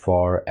as too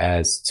far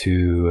as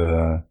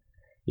to,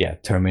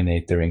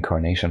 terminate their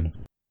incarnation.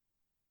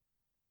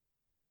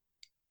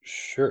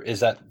 Sure.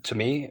 Is that to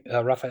me,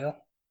 Raphael?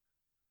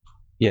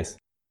 Yes.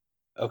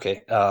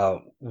 Okay.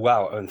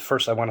 Wow. And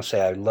first, I want to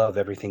say I love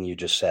everything you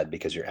just said,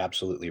 because you're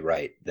absolutely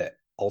right that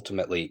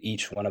ultimately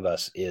each one of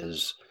us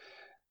is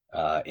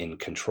in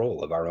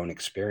control of our own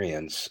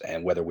experience.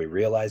 And whether we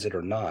realize it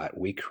or not,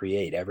 we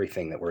create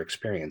everything that we're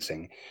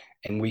experiencing.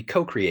 And we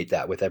co-create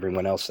that with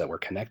everyone else that we're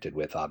connected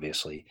with,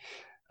 obviously.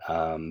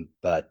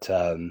 But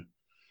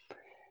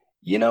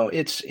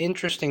it's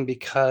interesting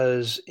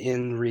because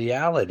in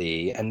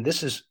reality, and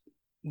this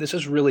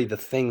is really the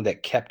thing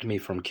that kept me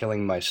from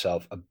killing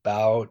myself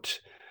about,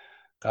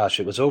 gosh,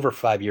 it was over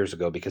 5 years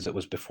ago, because it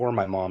was before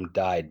my mom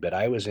died, but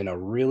I was in a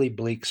really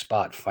bleak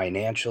spot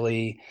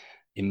financially,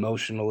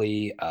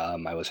 emotionally.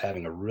 I was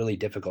having a really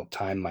difficult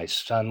time. My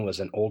son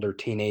was an older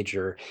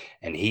teenager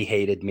and he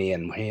hated me,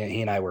 and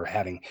he and I were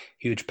having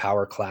huge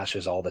power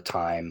clashes all the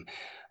time.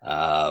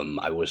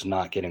 I was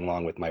not getting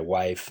along with my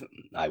wife.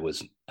 I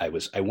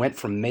went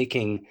from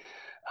making,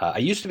 I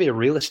used to be a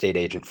real estate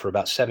agent for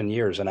about 7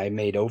 years, and I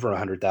made over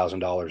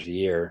 $100,000 a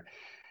year.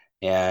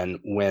 And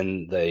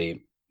when the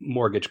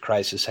mortgage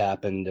crisis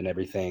happened and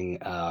everything,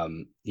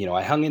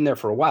 I hung in there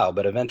for a while,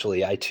 but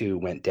eventually I too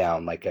went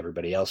down like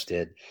everybody else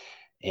did.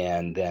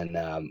 And then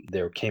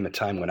there came a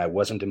time when I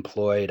wasn't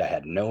employed. I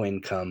had no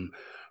income.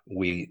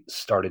 We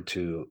started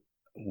to,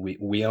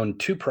 we owned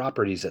two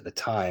properties at the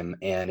time.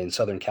 And in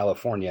Southern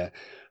California,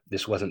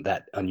 this wasn't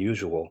that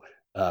unusual.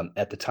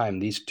 At the time,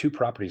 these two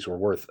properties were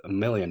worth $1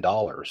 million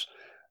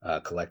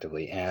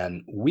collectively.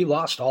 And we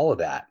lost all of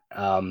that.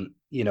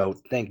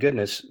 Thank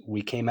goodness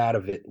we came out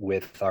of it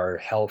with our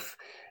health,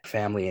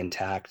 family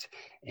intact.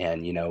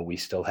 And, we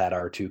still had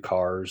our two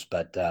cars,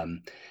 but,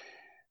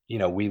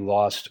 we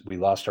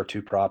lost our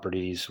two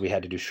properties. We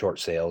had to do short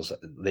sales.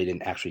 They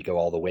didn't actually go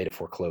all the way to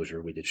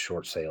foreclosure. We did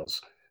short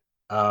sales.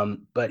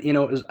 But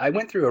I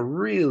went through a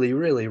really,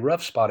 really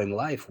rough spot in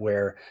life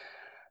where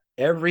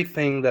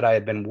everything that I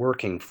had been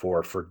working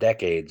for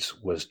decades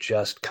was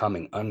just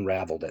coming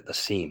unraveled at the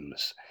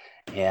seams.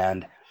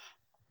 And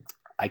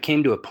I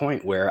came to a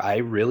point where I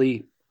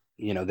really,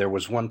 there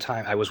was one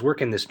time I was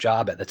working this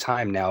job at the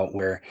time now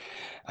where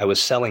I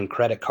was selling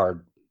credit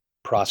card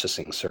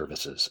processing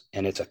services,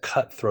 and it's a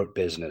cutthroat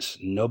business.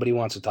 Nobody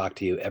wants to talk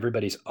to you.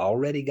 Everybody's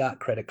already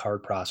got credit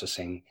card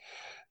processing.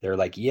 They're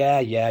like, yeah,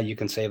 you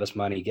can save us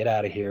money. Get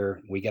out of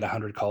here. We get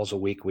 100 calls a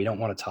week. We don't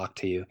want to talk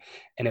to you.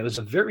 And it was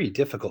a very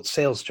difficult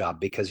sales job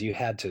because you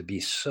had to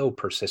be so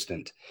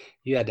persistent.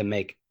 You had to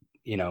make,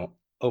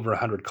 over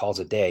 100 calls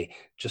a day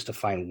just to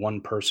find one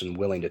person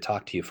willing to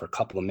talk to you for a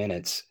couple of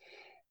minutes.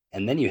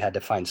 And then you had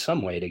to find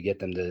some way to get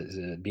them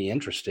to be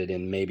interested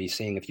in maybe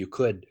seeing if you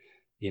could,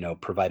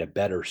 provide a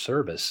better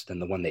service than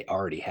the one they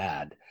already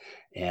had.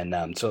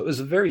 And so it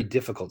was a very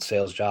difficult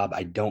sales job.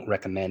 I don't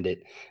recommend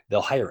it.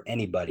 They'll hire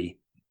anybody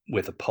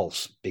with a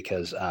pulse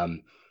because,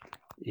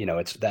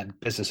 it's that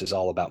business is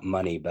all about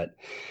money. But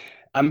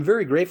I'm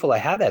very grateful I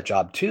had that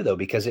job too, though,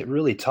 because it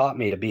really taught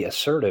me to be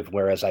assertive,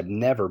 whereas I've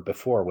never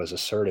before was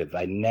assertive.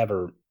 I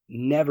never,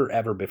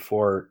 ever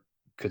before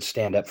could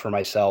stand up for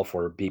myself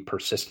or be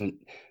persistent.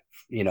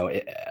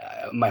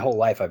 My whole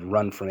life I've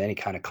run from any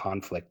kind of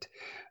conflict.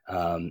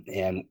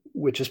 And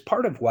which is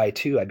part of why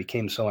too I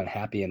became so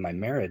unhappy in my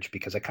marriage,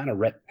 because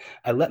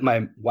I let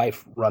my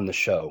wife run the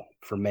show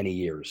for many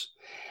years.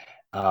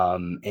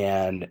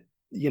 And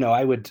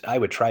I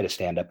would try to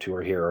stand up to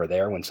her here or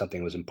there when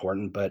something was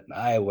important, but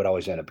I would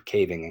always end up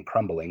caving and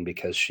crumbling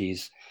because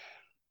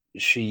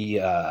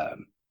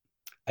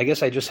I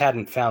guess I just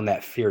hadn't found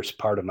that fierce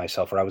part of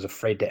myself, or I was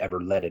afraid to ever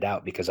let it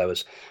out because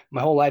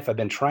my whole life I've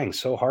been trying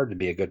so hard to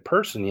be a good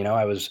person.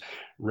 I was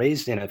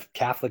raised in a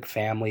Catholic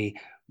family.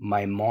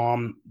 My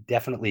mom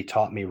definitely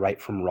taught me right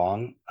from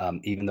wrong,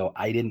 even though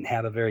I didn't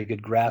have a very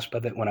good grasp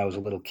of it when I was a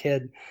little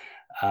kid.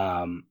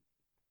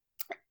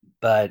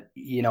 But,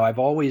 I've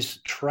always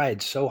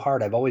tried so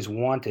hard. I've always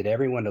wanted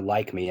everyone to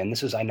like me. And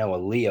this is, I know, a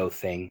Leo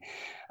thing.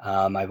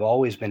 I've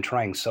always been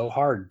trying so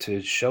hard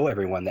to show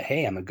everyone that,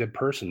 hey, I'm a good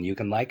person. You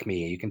can like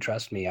me. You can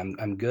trust me.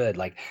 I'm good.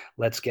 Like,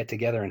 let's get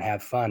together and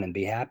have fun and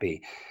be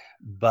happy.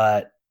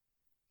 But,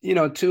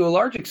 to a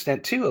large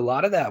extent, too, a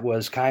lot of that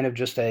was kind of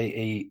just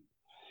a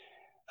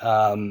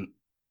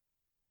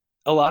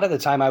lot of the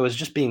time I was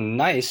just being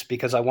nice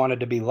because I wanted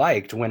to be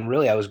liked, when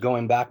really I was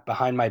going back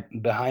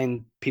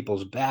behind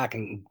people's back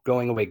and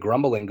going away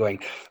grumbling, going,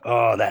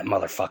 oh, that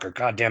motherfucker,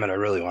 God damn it, I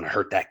really want to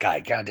hurt that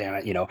guy, God damn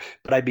it,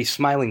 but I'd be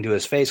smiling to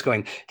his face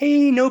going,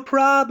 hey, no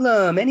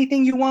problem,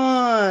 anything you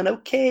want,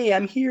 okay,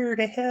 I'm here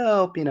to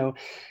help,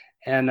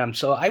 And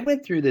so I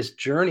went through this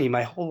journey.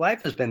 My whole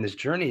life has been this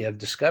journey of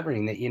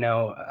discovering that,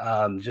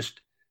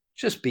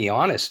 just be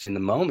honest in the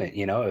moment.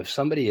 If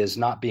somebody is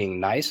not being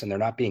nice and they're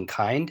not being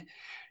kind,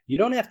 you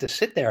don't have to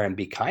sit there and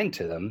be kind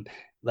to them.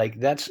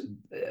 Like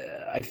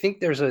I think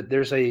there's an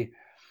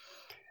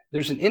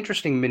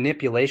interesting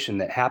manipulation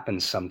that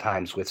happens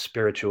sometimes with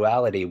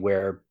spirituality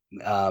where,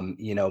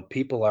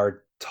 people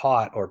are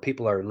taught or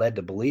people are led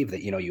to believe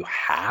that, you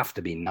have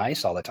to be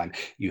nice all the time.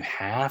 You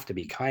have to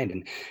be kind.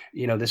 And,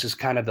 this is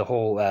kind of the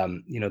whole,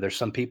 there's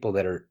some people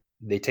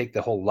they take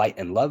the whole light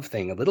and love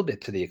thing a little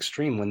bit to the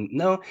extreme when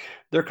no,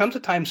 there comes a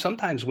time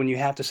sometimes when you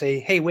have to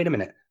say, hey, wait a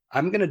minute,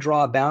 I'm going to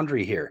draw a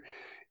boundary here.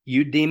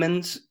 You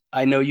demons,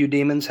 I know you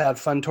demons have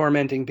fun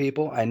tormenting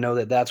people. I know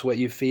that that's what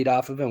you feed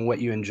off of and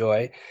what you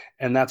enjoy.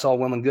 And that's all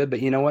well and good.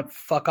 But you know what?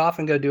 Fuck off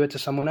and go do it to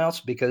someone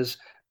else because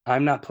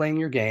I'm not playing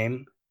your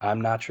game.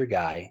 I'm not your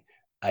guy.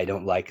 I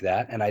don't like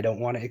that. And I don't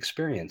want to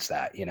experience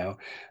that,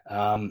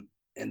 And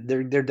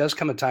there does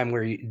come a time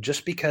where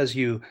just because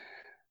you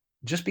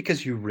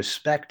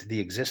respect the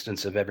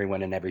existence of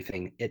everyone and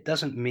everything, it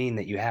doesn't mean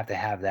that you have to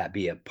have that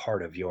be a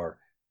part of your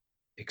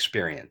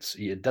experience.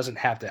 It doesn't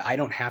have to, I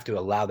don't have to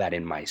allow that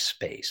in my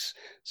space,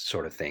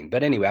 sort of thing.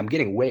 But anyway,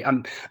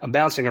 I'm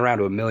bouncing around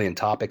to a million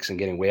topics and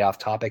getting way off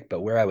topic,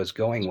 but where I was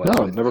going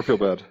was never feel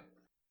bad.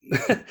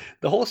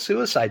 The whole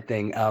suicide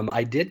thing.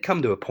 I did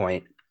come to a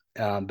point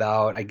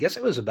I guess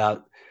it was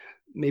about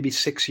maybe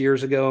 6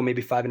 years ago,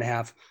 maybe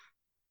 5.5.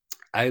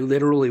 I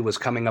literally was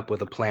coming up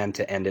with a plan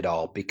to end it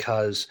all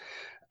because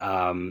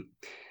I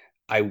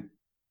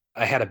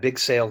had a big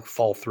sale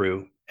fall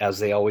through, as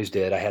they always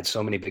did. I had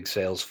so many big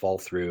sales fall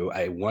through.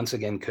 I once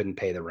again couldn't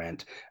pay the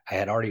rent. I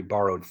had already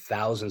borrowed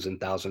thousands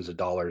and thousands of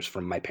dollars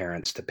from my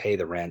parents to pay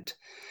the rent,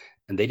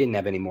 and they didn't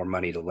have any more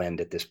money to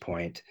lend at this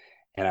point.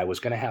 And I was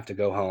going to have to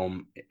go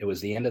home. It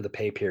was the end of the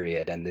pay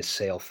period, and this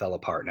sale fell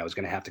apart. And I was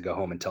going to have to go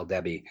home and tell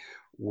Debbie,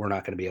 we're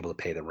not going to be able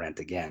to pay the rent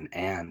again,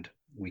 and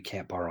we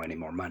can't borrow any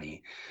more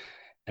money.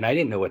 And I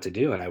didn't know what to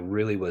do. And I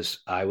was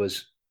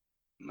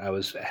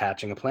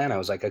hatching a plan. I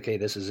was like, okay,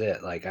 this is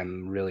it. Like,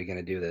 I'm really going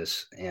to do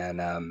this.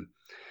 And I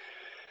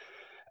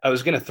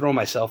was going to throw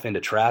myself into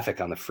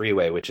traffic on the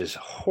freeway, which is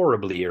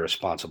horribly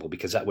irresponsible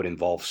because that would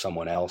involve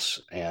someone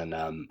else. And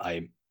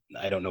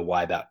I don't know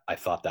why I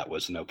thought that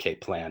was an okay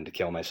plan to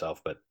kill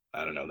myself, but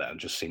I don't know. That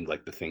just seemed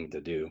like the thing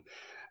to do.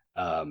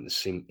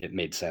 It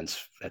made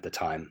sense at the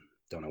time.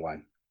 Don't know why.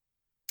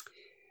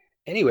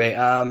 Anyway,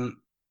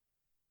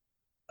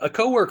 a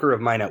coworker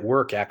of mine at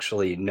work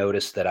actually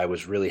noticed that I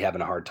was really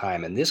having a hard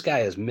time. And this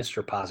guy is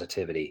Mr.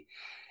 Positivity.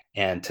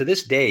 And to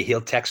this day,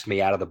 he'll text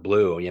me out of the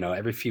blue.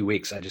 Every few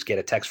weeks, I just get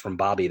a text from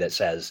Bobby that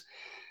says,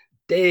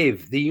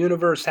 Dave, the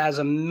universe has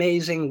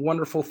amazing,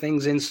 wonderful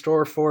things in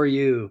store for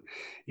you.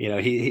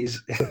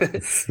 He's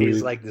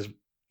he's like this.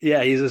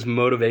 Yeah, he's this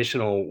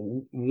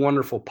motivational,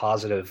 wonderful,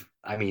 positive.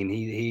 I mean,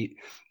 he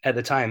at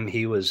the time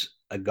he was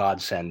a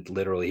godsend.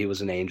 Literally, he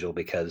was an angel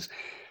because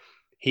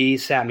he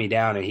sat me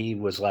down and he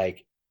was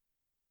like,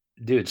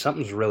 dude,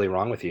 something's really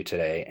wrong with you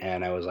today.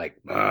 And I was like,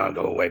 oh,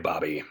 go away,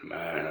 Bobby.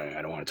 I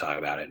don't want to talk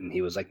about it. And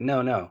he was like,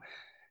 no,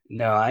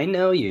 I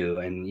know you.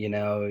 And,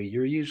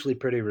 you're usually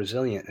pretty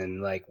resilient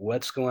and like,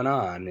 what's going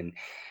on? And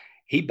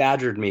he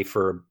badgered me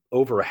for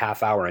over a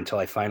half hour until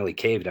I finally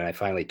caved. And I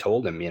finally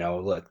told him,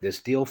 look,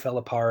 this deal fell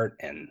apart.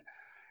 And,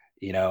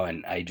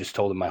 and I just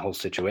told him my whole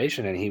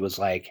situation. And he was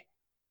like,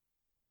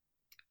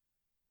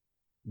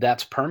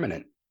 that's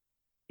permanent.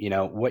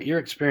 What you're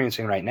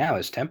experiencing right now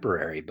is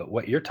temporary, but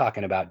what you're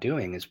talking about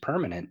doing is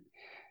permanent.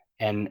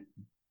 And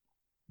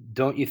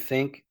don't you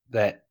think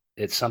that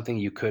it's something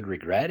you could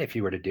regret if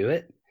you were to do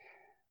it?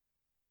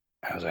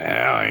 I was like,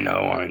 yeah, I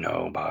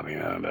know, Bobby.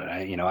 But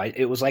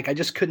it was like, I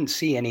just couldn't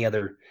see any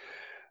other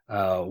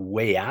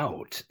way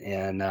out.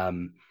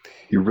 And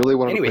you really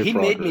want anyway, to he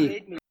made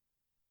me,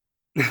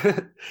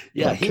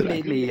 yeah, he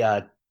made me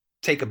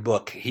take a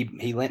book.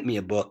 He lent me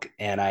a book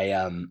and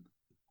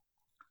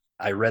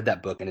I read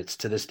that book, and it's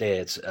to this day,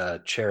 it's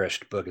a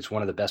cherished book. It's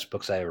one of the best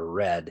books I ever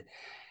read,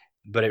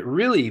 but it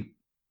really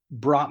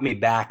brought me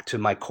back to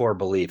my core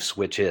beliefs,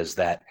 which is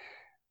that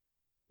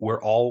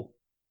we're all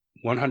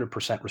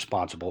 100%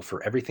 responsible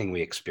for everything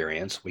we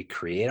experience. We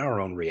create our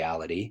own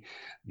reality.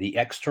 The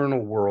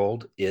external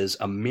world is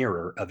a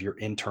mirror of your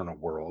internal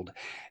world.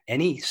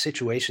 Any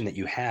situation that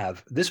you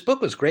have, this book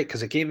was great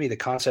because it gave me the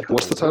concept of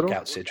a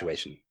workout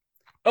situation.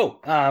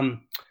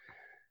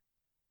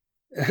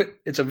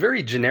 It's a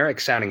very generic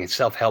sounding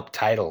self-help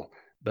title,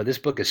 but this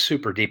book is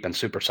super deep and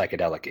super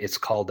psychedelic. It's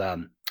called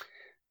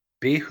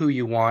Be Who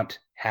You Want,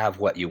 Have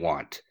What You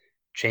Want.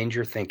 Change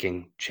Your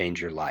Thinking,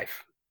 Change Your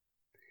Life.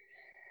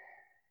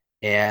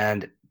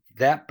 And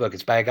that book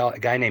is by a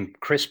guy named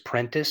Chris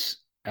Prentice,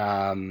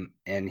 and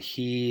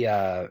he's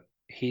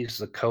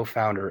the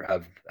co-founder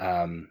of,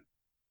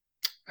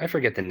 I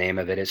forget the name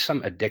of it. It's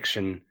some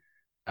addiction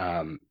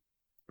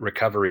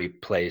recovery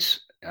place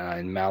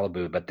in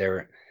Malibu, but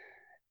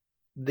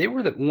they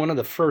were one of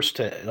the first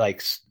to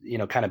like,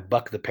 kind of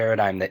buck the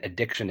paradigm that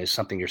addiction is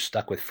something you're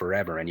stuck with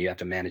forever and you have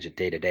to manage it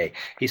day to day.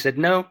 He said,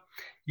 no,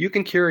 you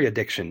can cure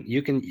addiction.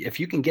 You can, if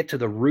you can get to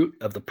the root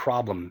of the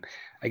problem.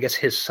 I guess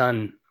his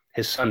son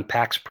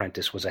Pax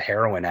Prentice was a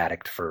heroin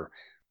addict for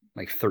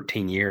like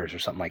 13 years or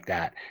something like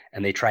that.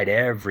 And they tried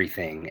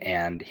everything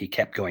and he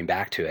kept going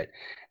back to it.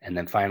 And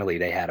then finally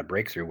they had a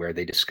breakthrough where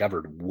they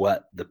discovered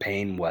what the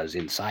pain was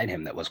inside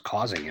him that was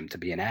causing him to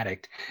be an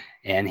addict.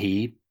 And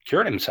he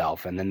cured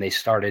himself. And then they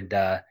started,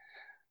 I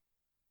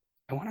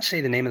want to say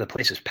the name of the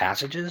place is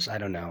Passages. I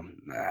don't know.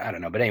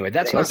 But anyway,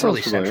 that's That not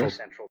really sounds familiar.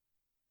 central.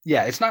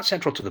 Yeah, it's not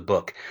central to the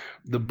book.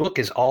 The book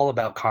is all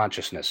about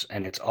consciousness,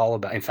 and it's all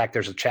about, in fact,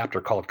 there's a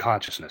chapter called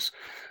Consciousness.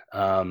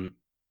 Um,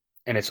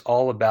 and it's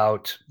all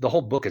about, the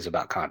whole book is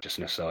about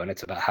consciousness, and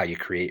it's about how you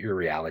create your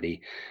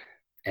reality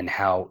and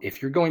how,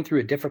 if you're going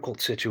through a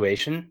difficult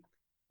situation,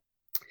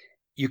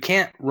 you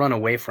can't run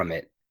away from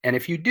it. And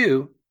if you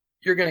do,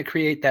 you're going to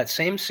create that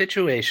same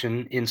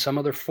situation in some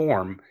other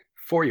form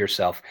for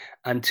yourself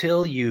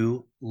until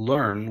you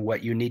learn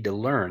what you need to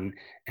learn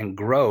and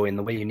grow in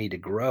the way you need to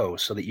grow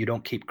so that you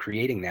don't keep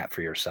creating that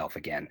for yourself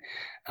again.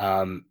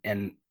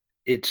 And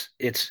it's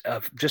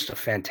just a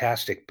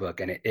fantastic book,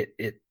 and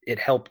it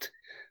helped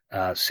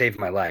save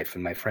my life.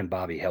 And my friend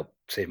Bobby helped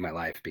save my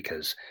life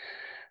because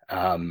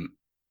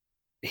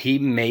he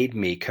made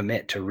me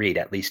commit to read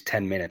at least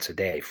 10 minutes a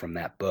day from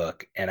that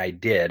book. And I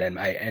did. And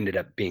I ended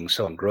up being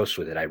so engrossed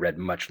with it. I read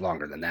much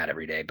longer than that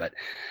every day. But,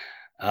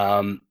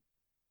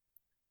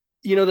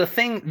 the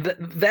thing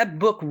that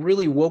book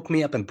really woke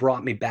me up and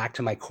brought me back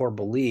to my core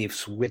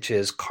beliefs, which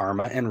is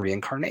karma and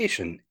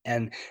reincarnation.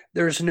 And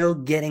there's no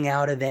getting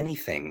out of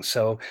anything.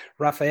 So,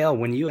 Raphael,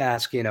 when you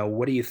ask,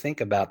 what do you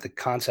think about the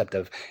concept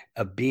of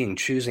a being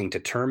choosing to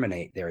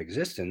terminate their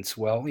existence?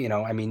 Well,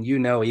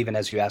 even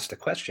as you asked the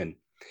question,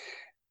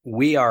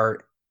 we are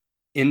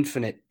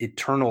infinite,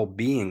 eternal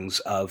beings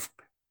of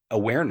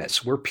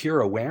awareness. We're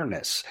pure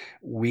awareness.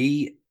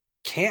 We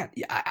can't.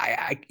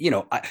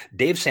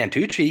 Dave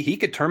Santucci, he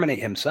could terminate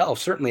himself.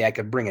 Certainly, I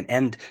could bring an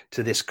end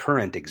to this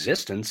current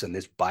existence and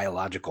this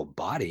biological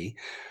body,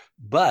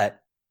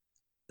 but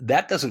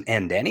that doesn't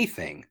end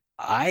anything.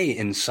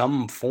 In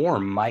some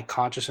form, my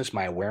consciousness,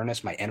 my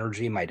awareness, my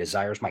energy, my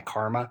desires, my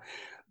karma,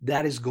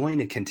 that is going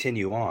to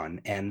continue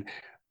on. And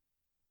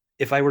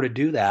if I were to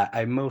do that,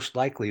 I most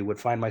likely would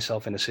find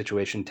myself in a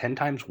situation 10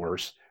 times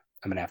worse.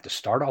 I'm going to have to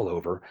start all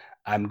over.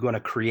 I'm going to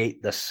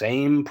create the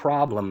same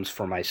problems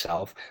for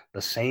myself,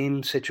 the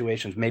same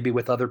situations, maybe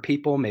with other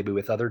people, maybe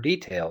with other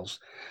details.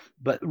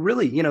 But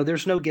really,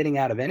 there's no getting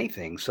out of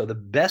anything. So the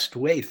best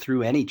way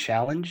through any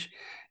challenge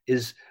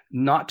is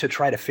not to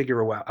try to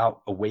figure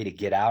out a way to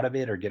get out of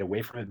it or get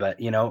away from it. But,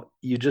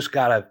 you just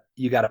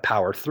you gotta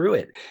power through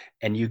it,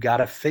 and you got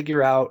to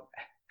figure out,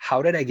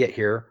 how did I get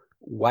here?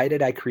 Why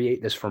did I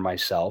create this for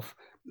myself?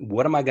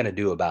 What am I going to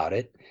do about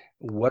it?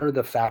 What are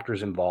the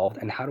factors involved?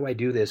 And how do I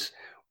do this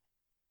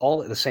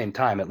all at the same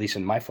time, at least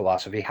in my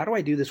philosophy? How do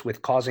I do this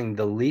with causing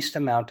the least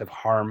amount of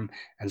harm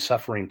and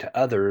suffering to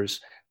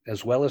others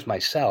as well as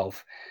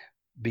myself?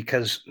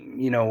 Because,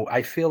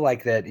 I feel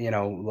like that,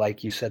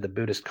 like you said, the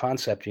Buddhist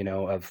concept,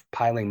 of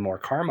piling more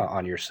karma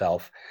on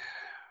yourself.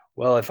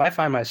 Well, if I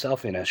find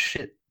myself in a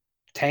shit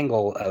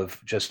tangle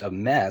of just a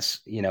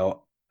mess,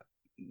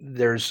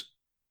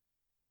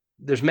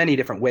 there's many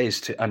different ways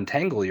to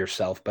untangle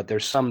yourself, but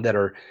there's some that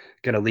are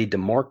going to lead to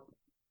more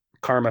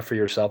karma for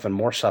yourself and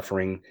more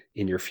suffering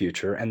in your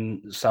future,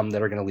 and some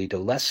that are going to lead to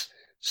less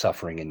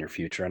suffering in your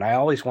future. And I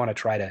always want to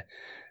try to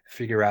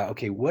figure out,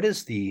 okay, what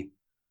is there's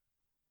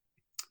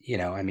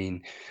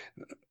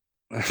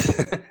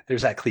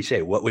that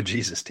cliche, what would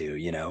Jesus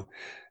do,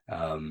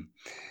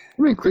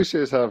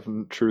 Cliches have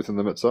truth in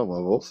them at some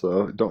level,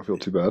 so don't feel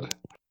too bad.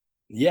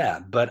 Yeah,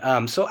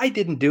 but so I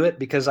didn't do it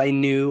because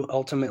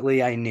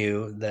ultimately I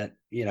knew that,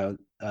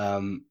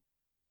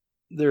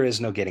 there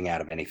is no getting out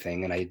of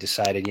anything. And I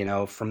decided,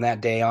 from that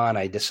day on,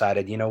 I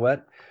decided, you know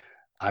what?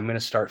 I'm going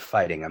to start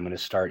fighting. I'm going to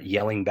start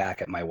yelling back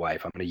at my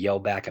wife. I'm going to yell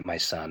back at my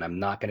son. I'm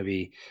not going to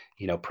be,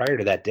 prior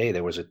to that day,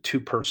 there was a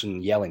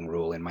 2-person yelling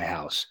rule in my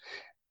house.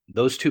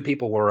 Those 2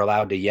 people were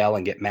allowed to yell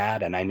and get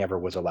mad, and I never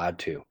was allowed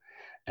to.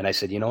 And I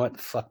said, you know what?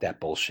 Fuck that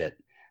bullshit.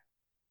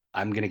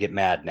 I'm going to get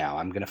mad now.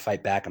 I'm going to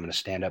fight back. I'm going to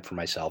stand up for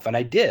myself. And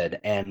I did,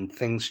 and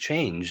things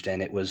changed.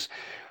 And it was,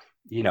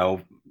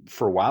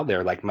 for a while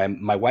there, like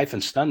my wife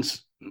and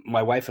sons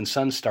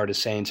started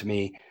saying to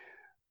me,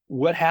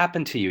 what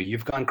happened to you?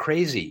 You've gone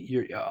crazy.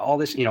 You're all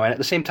this, and at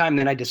the same time,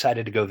 then I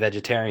decided to go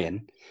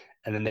vegetarian.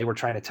 And then they were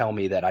trying to tell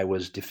me that I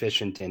was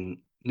deficient in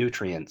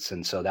nutrients.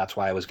 And so that's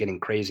why I was getting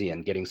crazy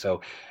and getting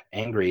so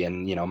angry.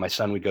 And, my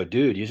son would go,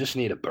 dude, you just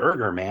need a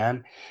burger,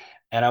 man.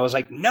 And I was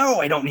like, no,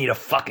 I don't need a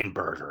fucking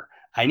burger.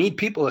 I need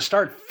people to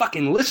start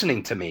fucking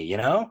listening to me,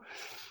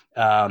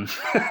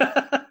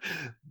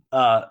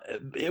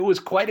 It was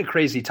quite a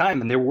crazy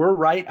time. And they were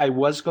right. I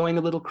was going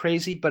a little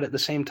crazy, but at the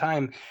same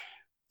time,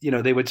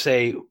 they would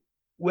say,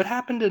 what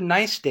happened to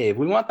nice Dave?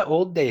 We want the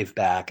old Dave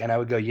back. And I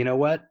would go, you know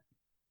what?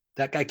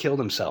 That guy killed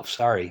himself.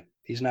 Sorry.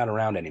 He's not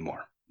around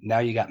anymore. Now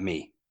you got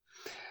me.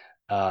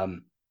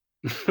 Um,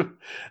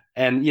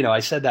 and I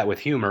said that with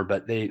humor,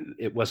 but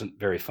it wasn't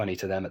very funny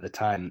to them at the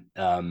time.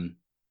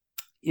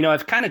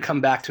 I've kind of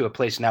come back to a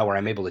place now where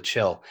I'm able to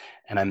chill,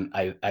 and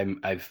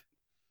I've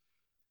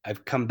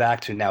come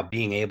back to now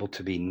being able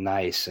to be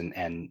nice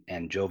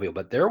and jovial.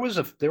 But there was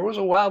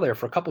a while there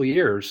for a couple of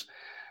years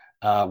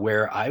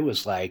where I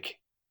was like,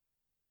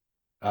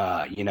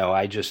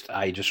 I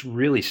just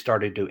really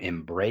started to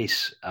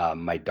embrace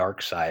my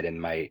dark side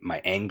and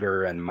my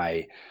anger and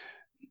my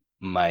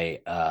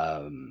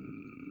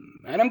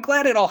and I'm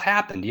glad it all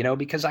happened,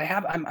 because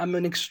I'm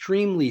an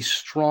extremely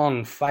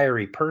strong,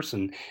 fiery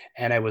person,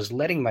 and I was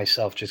letting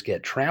myself just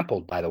get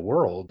trampled by the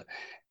world,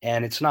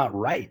 and it's not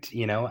right.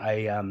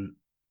 I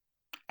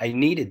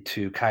needed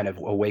to kind of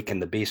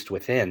awaken the beast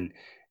within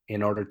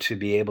in order to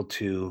be able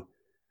to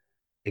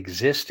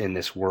exist in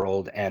this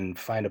world and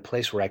find a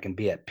place where I can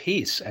be at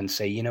peace and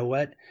say, you know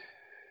what?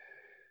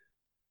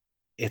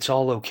 It's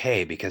all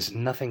okay because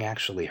nothing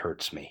actually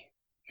hurts me.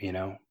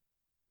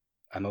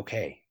 I'm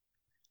okay.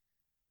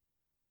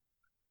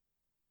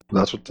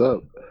 That's what's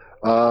up.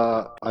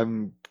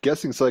 I'm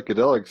guessing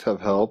psychedelics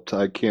have helped.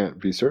 I can't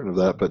be certain of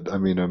that, but I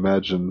mean, I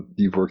imagine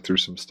you've worked through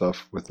some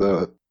stuff with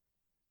that.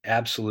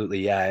 Absolutely.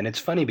 Yeah. And it's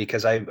funny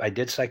because I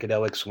did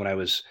psychedelics when I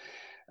was,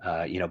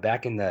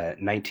 back in the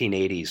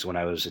 1980s when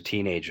I was a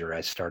teenager,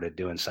 I started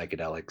doing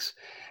psychedelics.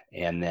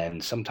 And then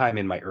sometime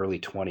in my early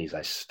 20s,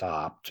 I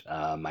stopped.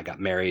 I got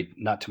married,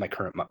 not to my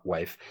current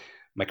wife.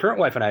 My current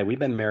wife and I, we've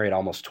been married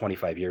almost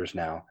 25 years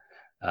now.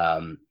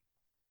 Um,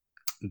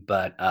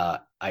 but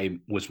I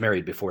was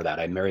married before that.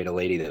 I married a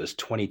lady that was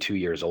 22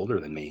 years older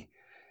than me,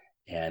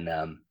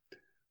 and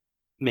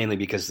mainly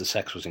because the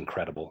sex was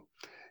incredible.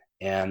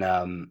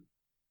 And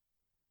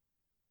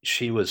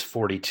she was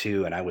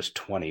 42 and I was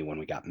 20 when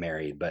we got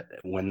married. But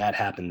when that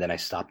happened, then I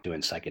stopped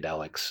doing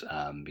psychedelics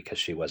because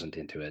she wasn't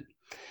into it.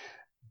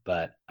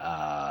 But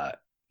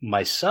when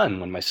my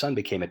son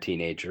became a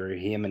teenager,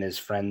 him and his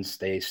friends,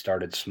 they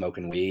started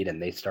smoking weed and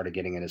they started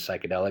getting into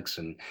psychedelics.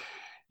 And,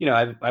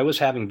 I was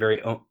having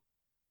very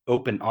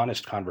open,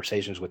 honest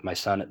conversations with my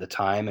son at the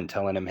time and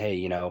telling him,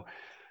 hey,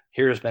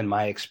 here's been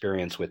my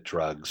experience with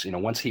drugs.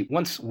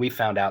 Once we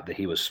found out that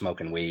he was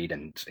smoking weed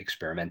and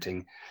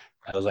experimenting,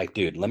 I was like,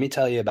 dude, let me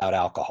tell you about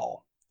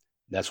alcohol.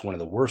 That's one of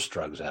the worst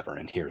drugs ever,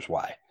 and here's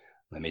why.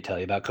 Let me tell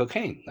you about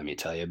cocaine. Let me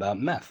tell you about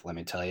meth. Let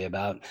me tell you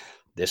about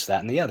this,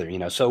 that, and the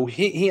other. So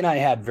he and I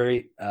had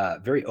very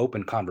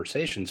open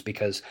conversations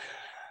because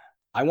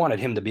I wanted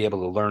him to be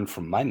able to learn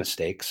from my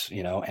mistakes,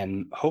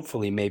 and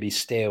hopefully maybe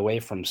stay away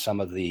from some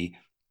of the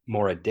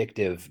more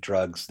addictive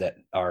drugs that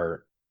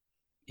are,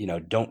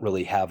 don't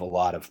really have a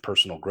lot of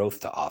personal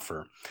growth to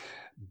offer.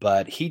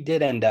 But he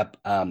did end up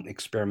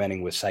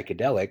experimenting with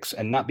psychedelics,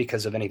 and not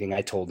because of anything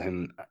I told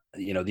him.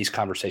 These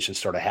conversations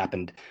sort of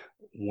happened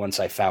once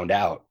I found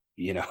out,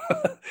 and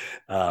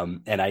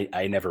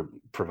I never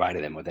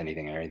provided him with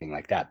anything or anything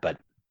like that. But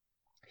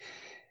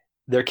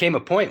there came a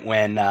point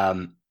when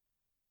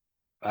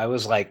I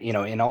was like,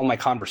 in all my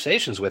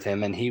conversations with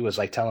him, and he was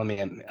like telling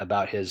me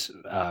about his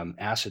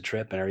acid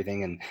trip and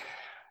everything,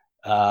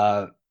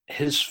 and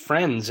his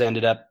friends I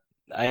ended up,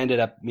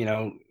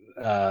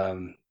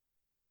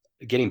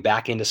 getting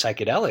back into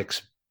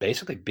psychedelics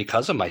basically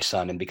because of my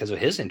son and because of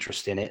his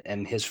interest in it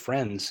and his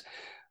friends.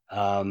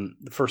 The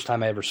first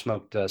time I ever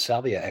smoked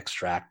salvia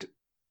extract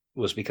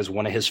was because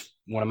one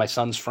of my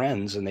son's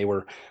friends, and they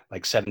were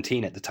like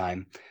 17 at the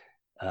time.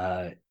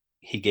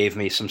 He gave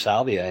me some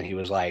salvia and he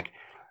was like,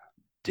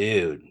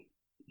 dude,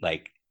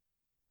 like,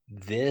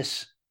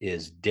 this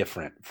is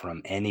different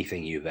from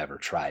anything you've ever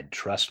tried.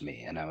 Trust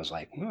me. And I was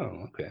like,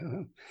 oh, okay.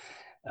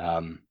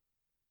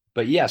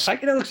 But yeah,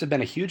 psychedelics have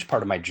been a huge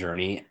part of my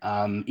journey.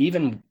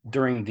 Even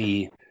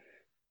during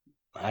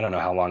I don't know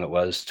how long it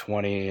was,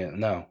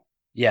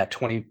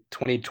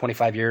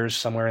 25 years,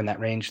 somewhere in that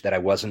range that I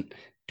wasn't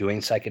doing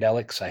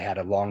psychedelics. I had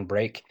a long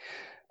break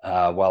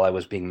while I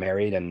was being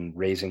married and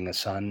raising a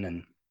son.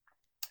 And,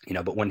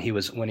 but when he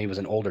was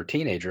an older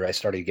teenager, I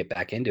started to get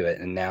back into it.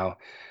 And now,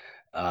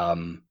 I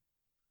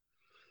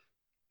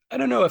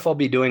don't know if I'll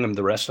be doing them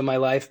the rest of my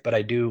life, but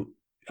I do.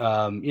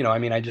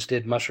 I just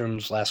did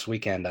mushrooms last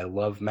weekend. I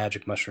love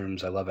magic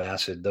mushrooms. I love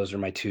acid. Those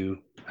are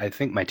I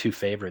think my two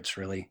favorites,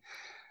 really.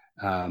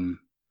 Do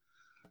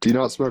you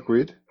not smoke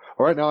weed?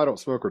 All right, now I don't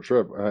smoke or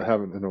trip. I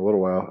haven't in a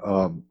little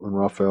while. When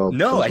Raphael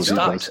No, I does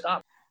what he does.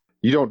 stopped.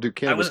 You don't do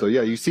cannabis though.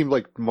 Yeah, you seem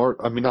like more.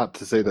 I mean, not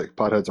to say that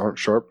potheads aren't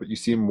sharp, but you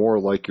seem more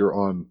like you're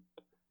on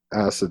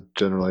acid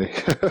generally.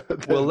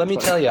 Well, let me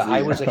tell you,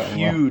 I was a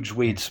Yeah. huge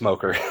weed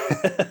smoker.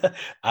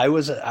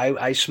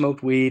 I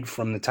smoked weed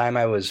from the time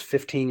I was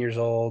 15 years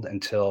old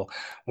until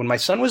when my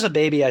son was a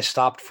baby. I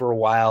stopped for a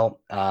while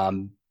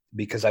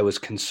because I was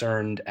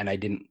concerned, and I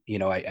didn't,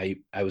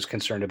 I was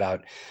concerned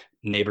about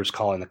neighbors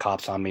calling the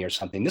cops on me or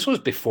something. This was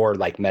before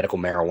like medical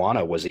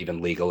marijuana was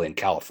even legal in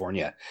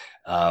California,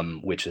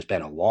 which has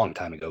been a long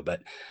time ago.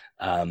 But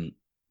I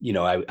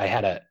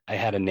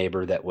had a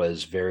neighbor that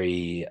was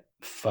very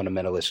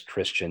fundamentalist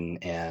Christian,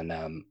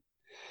 and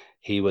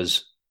he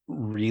was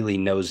really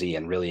nosy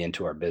and really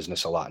into our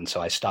business a lot. And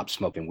so I stopped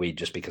smoking weed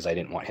just because I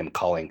didn't want him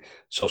calling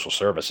social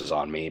services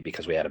on me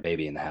because we had a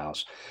baby in the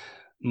house.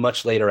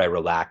 Much later, I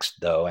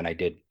relaxed though, and I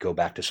did go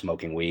back to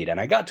smoking weed. And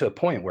I got to a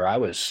point where I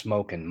was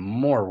smoking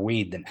more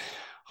weed than,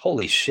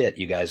 holy shit,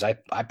 you guys, I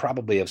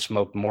probably have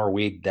smoked more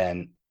weed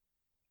than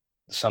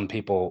some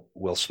people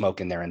will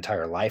smoke in their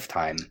entire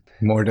lifetime.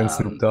 More than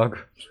Snoop Dogg.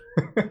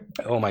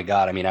 Oh my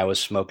God. I mean, I was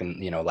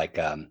smoking,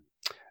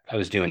 I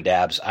was doing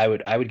dabs. I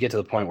would get to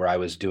the point where I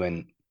was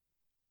doing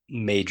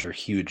major,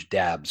 huge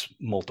dabs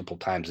multiple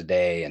times a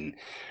day. And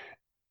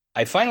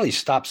I finally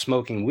stopped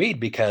smoking weed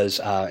because,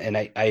 and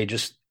I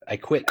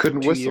quit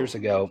Couldn't 2 years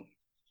ago.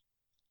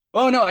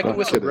 Oh no, I can I'm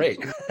whistle kidding. great.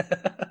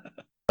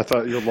 I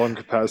thought your lung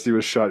capacity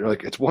was shot. You're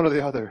like, it's one or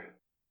the other.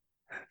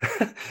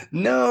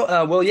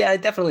 No, well, yeah,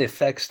 it definitely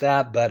affects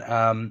that. But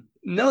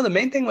no, the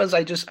main thing was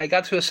I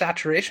got to a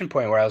saturation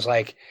point where I was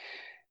like,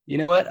 you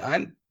know what?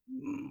 I'm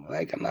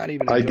not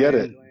even I get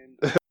it. enjoying.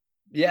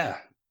 Yeah.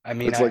 I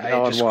mean, It's like I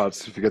Alan just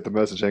Watts. If you get the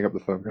message, hang up the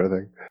phone kind of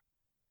thing.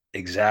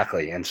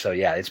 exactly. And so,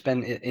 yeah, it's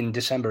been in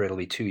December, it'll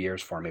be 2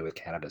 years for me with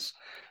cannabis.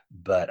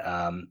 But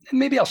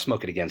maybe I'll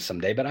smoke it again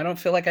someday, but I don't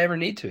feel like I ever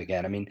need to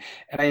again. I mean,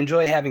 and I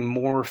enjoy having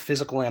more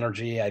physical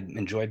energy. I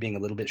enjoy being a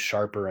little bit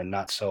sharper and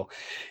not so,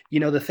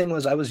 the thing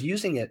was I was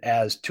using it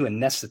as to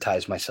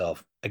anesthetize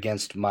myself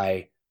against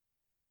my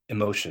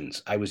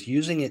emotions. I was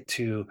using it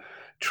to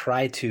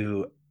try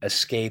to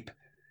escape,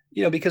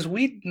 because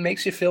weed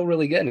makes you feel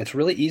really good. And it's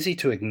really easy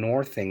to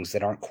ignore things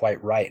that aren't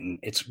quite right. And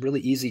it's really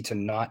easy to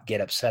not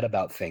get upset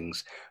about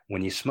things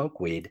when you smoke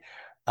weed.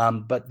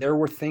 But there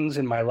were things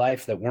in my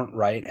life that weren't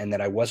right and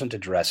that I wasn't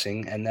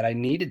addressing and that I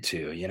needed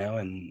to,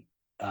 and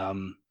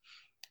um,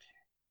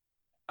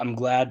 I'm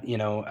glad,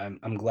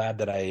 I'm glad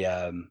that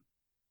I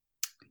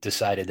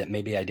decided that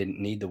maybe I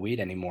didn't need the weed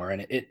anymore.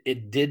 And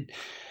it did.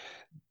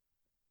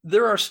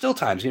 There are still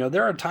times,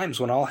 there are times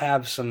when I'll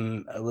have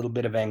a little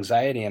bit of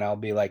anxiety and I'll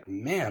be like,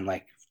 man,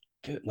 like,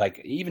 dude, like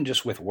even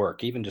just with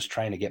work, even just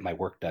trying to get my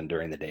work done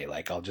during the day,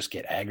 like I'll just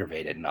get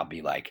aggravated and I'll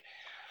be like,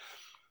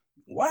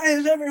 why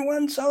is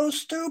everyone so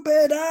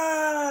stupid?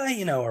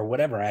 Or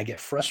whatever. I get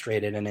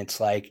frustrated and it's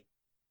like,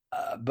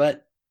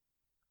 but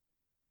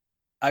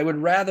I would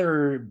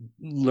rather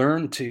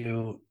learn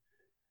to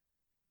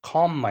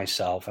calm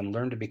myself and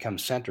learn to become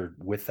centered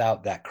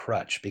without that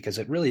crutch because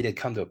it really did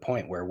come to a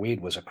point where weed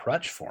was a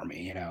crutch for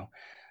me.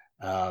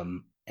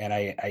 And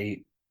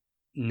I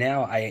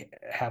now I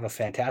have a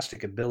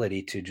fantastic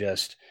ability to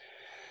just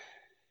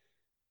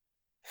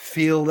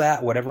feel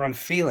that whatever I'm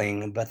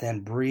feeling, but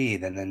then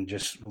breathe and then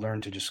just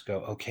learn to just go,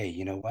 okay,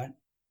 you know what?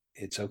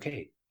 It's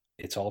okay.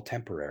 It's all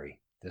temporary.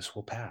 This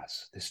will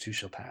pass. This too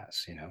shall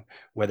pass,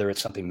 whether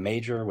it's something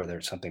major, whether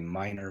it's something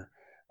minor.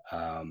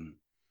 Um,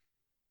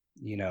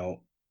 you know,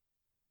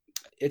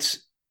 it's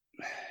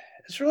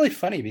it's really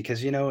funny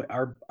because,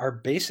 our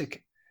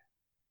basic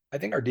I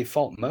think our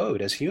default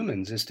mode as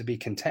humans is to be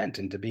content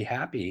and to be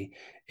happy.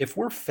 If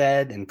we're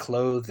fed and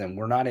clothed and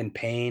we're not in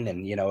pain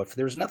and, if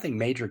there's nothing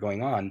major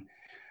going on,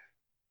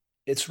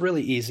 it's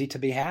really easy to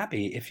be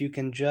happy if you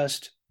can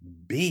just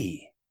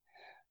be.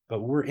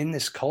 But we're in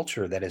this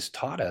culture that has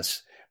taught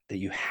us that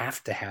you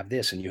have to have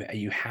this and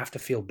you have to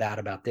feel bad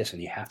about this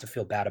and you have to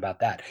feel bad about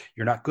that.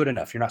 You're not good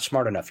enough. You're not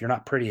smart enough. You're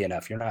not pretty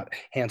enough. You're not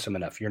handsome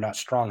enough. You're not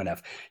strong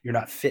enough. You're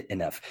not fit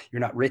enough. You're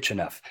not rich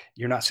enough.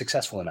 You're not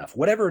successful enough.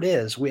 Whatever it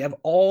is, we have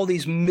all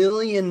these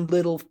million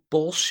little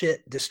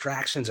bullshit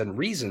distractions and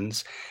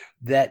reasons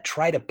that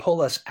try to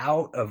pull us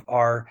out of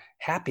our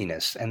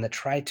happiness and that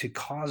try to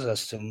cause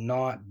us to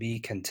not be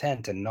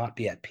content and not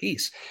be at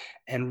peace.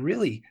 And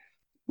really,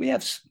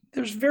 there's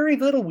very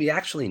little we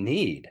actually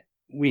need.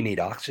 We need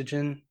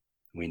oxygen,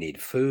 we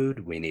need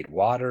food, we need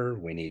water,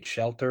 we need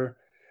shelter,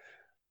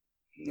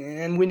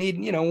 and we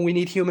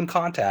need human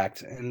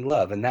contact and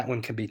love. And that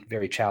one can be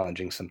very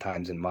challenging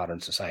sometimes in modern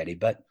society.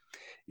 But,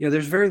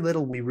 there's very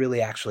little we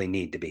really actually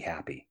need to be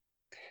happy.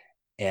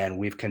 And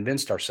we've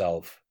convinced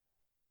ourselves,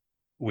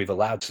 we've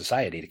allowed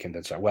society to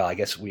convince well, I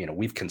guess,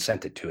 we've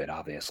consented to it,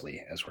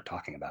 obviously, as we're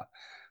talking about.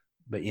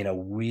 But,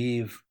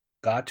 we've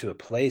got to a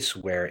place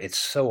where it's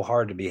so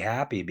hard to be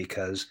happy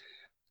because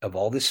of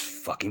all this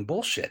fucking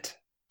bullshit.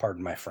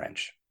 Pardon my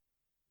French.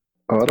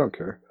 Oh, I don't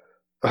care.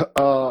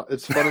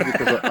 It's funny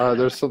because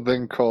there's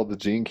something called the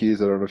Gene Keys.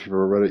 I don't know if you've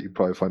ever read it. You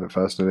probably find it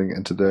fascinating.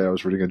 And today I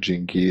was reading a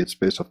Gene Key. It's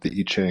based off the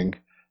I Ching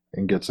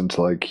and gets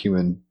into like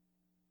human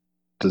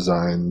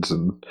designs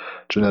and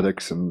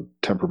genetics and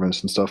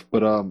temperaments and stuff.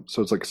 But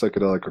so it's like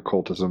psychedelic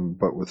occultism,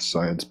 but with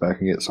science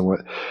backing it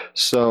somewhat.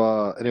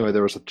 So anyway,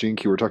 there was a Gene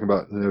Key we're talking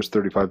about, and there's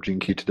 35 Gene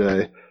Key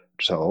today,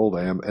 which is how old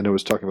I am, and it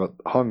was talking about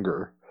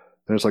hunger.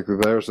 And it's like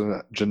there's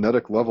a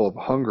genetic level of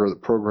hunger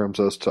that programs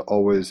us to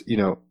always,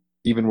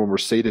 even when we're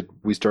sated,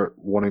 we start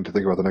wanting to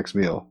think about the next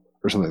meal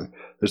or something.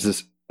 There's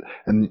this,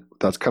 and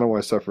that's kind of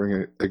why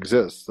suffering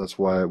exists. That's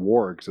why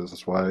war exists.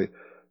 That's why,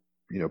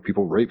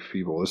 people rape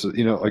people. This is,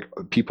 like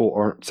people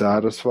aren't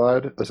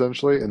satisfied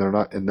essentially, and they're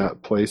not in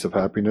that place of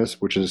happiness,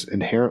 which is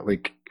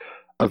inherently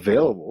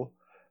available.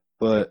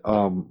 But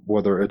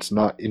whether it's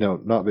not,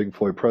 not being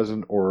fully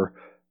present or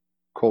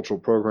cultural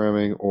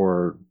programming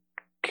or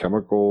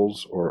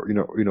chemicals or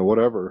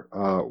whatever,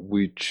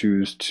 we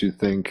choose to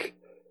think,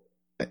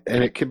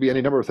 and it can be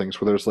any number of things,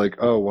 whether it's like,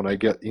 oh, when I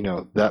get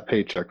that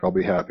paycheck, I'll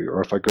be happy,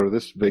 or if I go to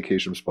this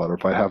vacation spot, or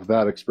if I have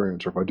that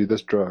experience, or if I do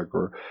this drug,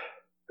 or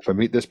if I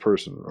meet this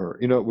person, or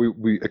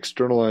we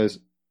externalize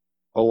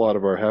a lot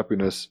of our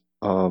happiness,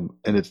 and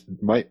it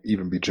might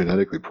even be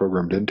genetically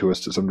programmed into us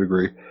to some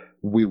degree.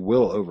 We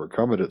will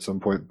overcome it at some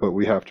point, but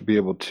we have to be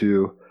able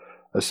to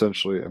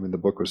essentially, I mean, the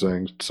book was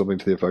saying something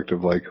to the effect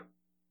of like,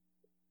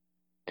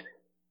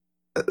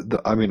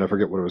 I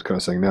forget what it was kind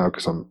of saying now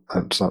because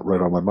it's not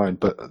right on my mind,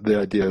 but the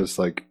idea is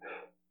like,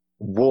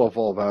 we'll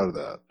evolve out of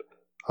that.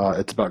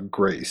 It's about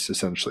grace,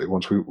 essentially.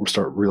 Once we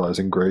start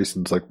realizing grace,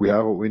 and it's like we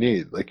have what we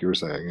need, like you were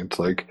saying. It's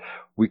like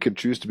we could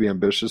choose to be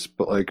ambitious,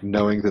 but like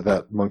knowing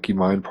that monkey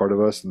mind part of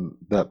us and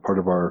that part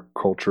of our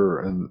culture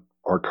and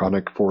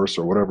archonic force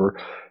or whatever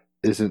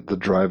isn't the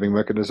driving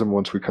mechanism.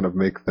 Once we kind of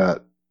make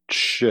that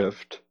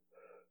shift,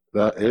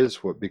 that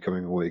is what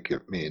becoming awake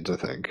it means, I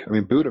think. I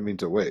mean, Buddha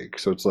means awake,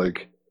 so it's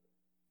like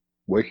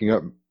waking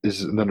up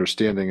is an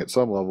understanding at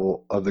some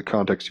level of the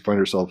context you find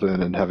yourself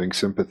in and having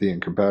sympathy and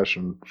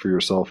compassion for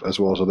yourself as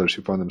well as others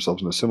who find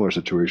themselves in a similar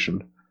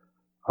situation.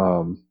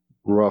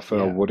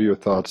 Raphael, what are your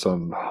thoughts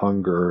on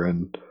hunger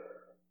and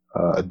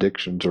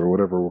addictions or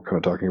whatever we're kind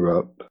of talking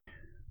about?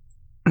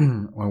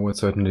 Well,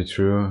 what's certainly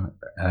true,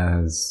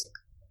 as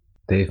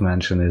Dave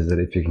mentioned, is that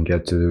if you can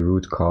get to the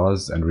root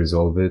cause and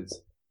resolve it,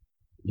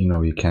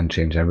 you can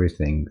change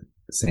everything.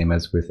 Same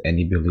as with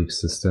any belief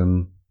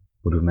system,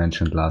 what we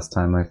mentioned last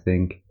time, I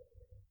think.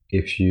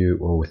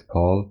 Or with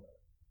Paul,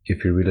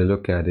 if you really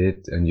look at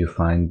it and you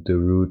find the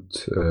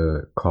root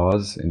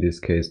cause, in this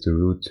case, the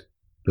root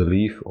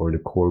belief or the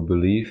core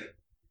belief,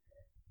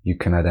 you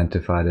can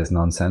identify it as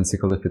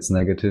nonsensical if it's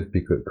negative,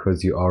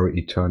 because you are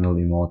eternal,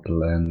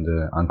 immortal, and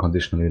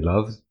unconditionally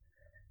loved.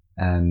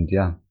 And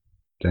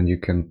then you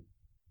can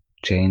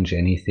change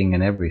anything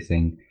and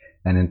everything.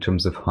 And in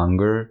terms of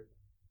hunger,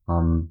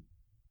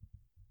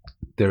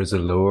 there's a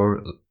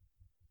lower,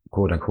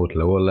 quote unquote,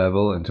 lower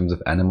level in terms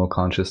of animal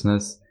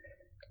consciousness.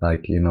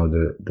 Like,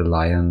 the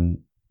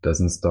lion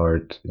doesn't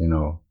start,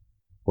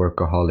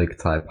 workaholic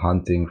type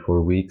hunting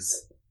for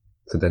weeks.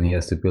 So then he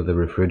has to build a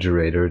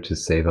refrigerator to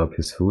save up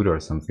his food or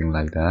something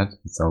like that.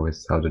 It's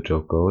always how the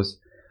joke goes.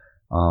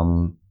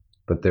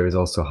 But there is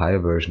also a higher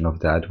version of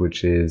that,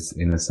 which is,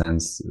 in a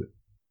sense,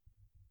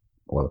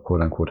 well,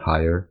 quote unquote,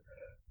 higher,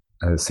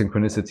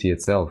 synchronicity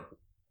itself.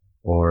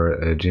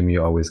 Or Jim,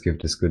 you always give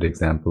this good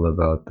example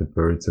about the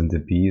birds and the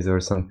bees or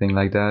something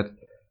like that.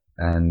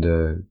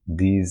 And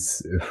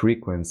these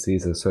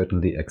frequencies are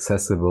certainly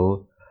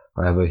accessible.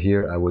 However,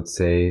 here I would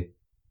say,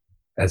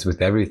 as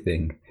with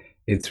everything,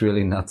 it's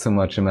really not so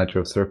much a matter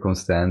of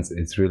circumstance.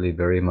 It's really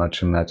very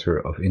much a matter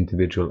of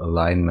individual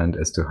alignment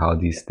as to how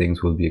these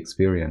things will be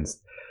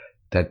experienced.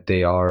 That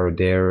they are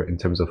there in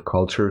terms of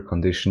culture,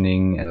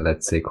 conditioning, and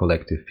let's say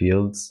collective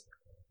fields,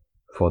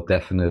 for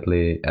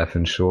definitely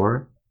effing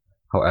sure.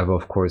 However,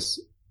 of course,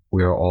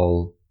 we are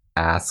all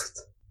asked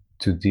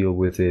to deal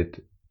with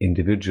it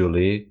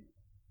individually,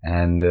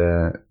 and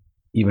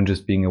even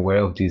just being aware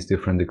of these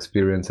different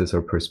experiences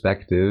or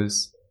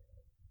perspectives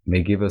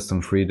may give us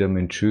some freedom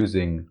in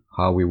choosing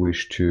how we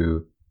wish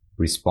to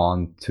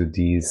respond to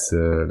these,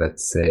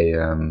 let's say,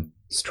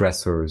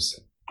 stressors.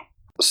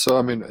 So,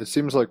 it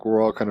seems like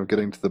we're all kind of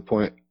getting to the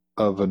point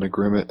of an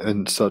agreement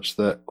and such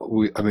that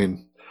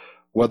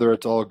whether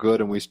it's all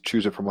good and we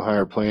choose it from a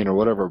higher plane or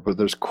whatever, but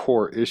there's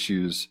core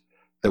issues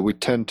that we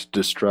tend to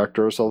distract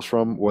ourselves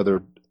from,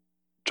 whether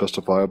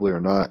justifiably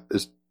or not,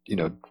 is,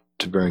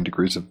 to varying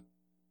degrees of,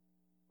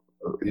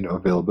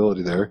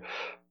 availability there.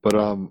 But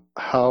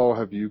how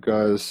have you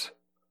guys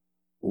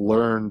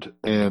learned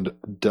and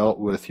dealt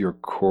with your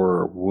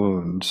core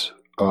wounds?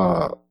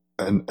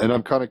 And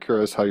I'm kind of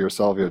curious how your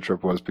salvia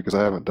trip was, because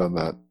I haven't done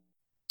that.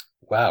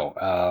 Wow.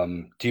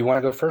 Do you want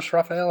to go first,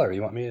 Raphael, or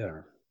you want me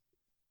to?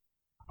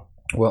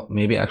 Well,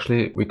 maybe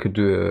actually we could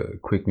do a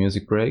quick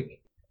music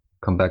break,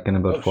 come back in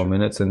about 4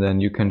 minutes, and then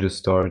you can just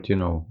start,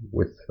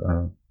 with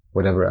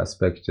whatever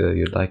aspect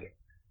you'd like.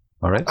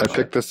 All right? I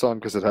picked this song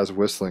because it has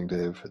whistling,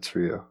 Dave. It's for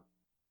you.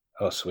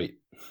 Oh, sweet.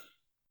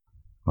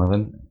 Well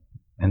then,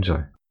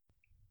 enjoy.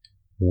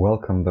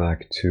 Welcome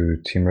back to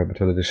Team Rabbit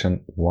Hole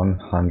Edition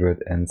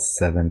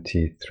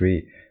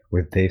 173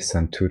 with Dave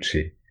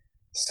Santucci.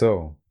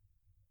 So,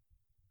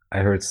 I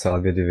heard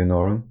Salvia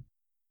Divinorum.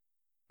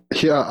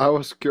 Yeah, I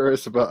was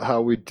curious about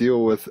how we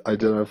deal with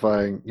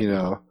identifying,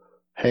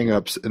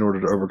 hang-ups in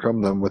order to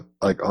overcome them with,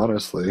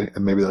 honestly,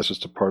 and maybe that's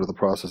just a part of the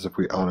process. If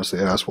we honestly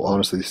ask, we'll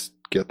honestly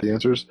get the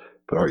answers,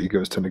 but our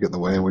egos tend to get in the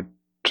way and we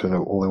tend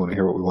to only want to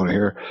hear what we want to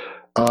hear.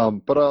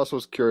 But I also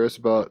was curious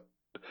about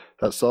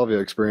that salvia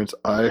experience.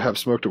 I have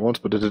smoked it once,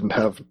 but it didn't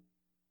have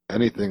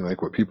anything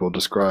like what people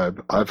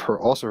describe. I've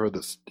also heard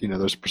that,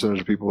 there's a percentage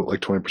of people,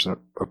 like 20%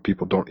 of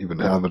people don't even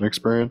have an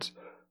experience.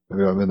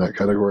 Maybe I'm in that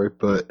category,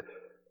 but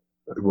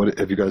what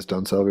have you guys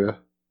done, salvia?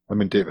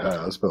 Dave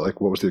has, but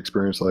what was the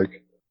experience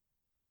like?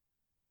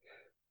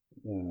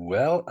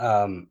 Well,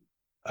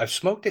 I've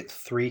smoked it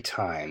 3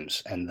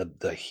 times, and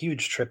the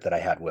huge trip that I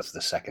had was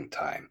the second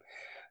time.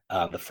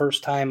 The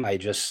first time I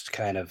just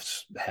kind of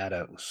had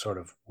a sort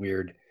of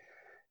weird,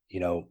 you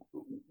know,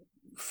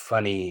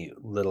 funny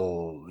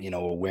little,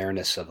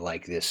 awareness of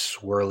like this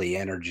swirly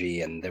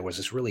energy, and there was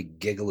this really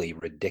giggly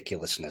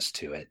ridiculousness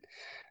to it.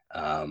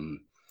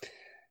 Um,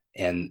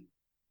 and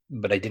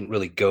but I didn't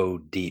really go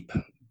deep.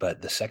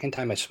 But the second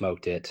time I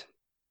smoked it,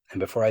 and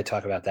before I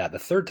talk about that, the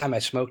third time I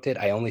smoked it,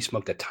 I only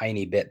smoked a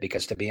tiny bit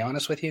because, to be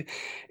honest with you,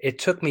 it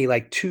took me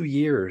like 2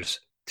 years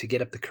to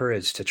get up the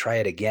courage to try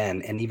it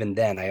again. And even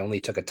then, I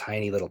only took a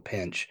tiny little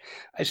pinch.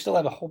 I still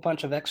have a whole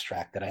bunch of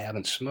extract that I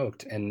haven't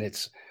smoked. And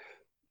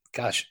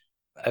gosh,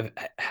 I've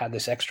had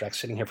this extract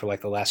sitting here for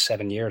like the last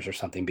 7 years or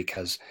something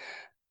because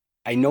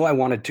I know I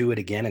want to do it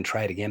again and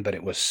try it again, but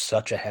it was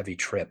such a heavy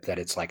trip that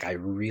it's like I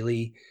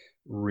really,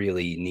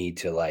 really need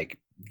to like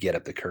get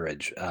up the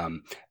courage.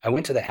 I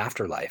went to the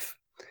afterlife.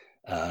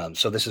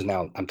 So this is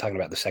now, I'm talking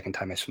about the second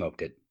time I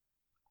smoked it.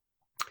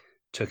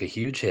 Took a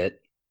huge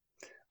hit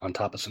on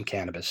top of some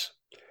cannabis,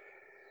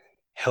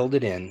 held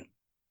it in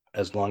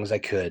as long as I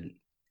could.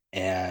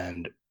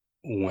 And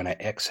when I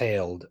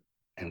exhaled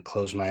and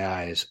closed my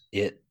eyes,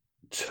 it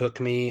took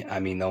me, I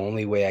mean, the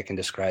only way I can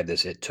describe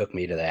this, it took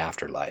me to the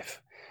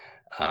afterlife.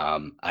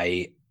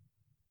 I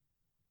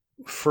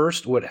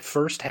what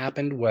first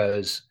happened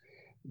was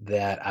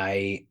that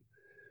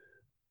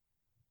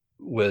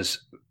was,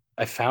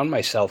 I found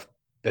myself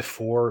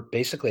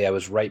basically, I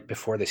was right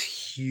before this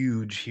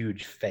huge,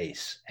 huge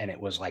face, and it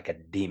was like a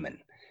demon.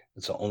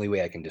 That's the only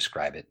way I can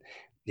describe it.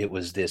 It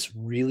was this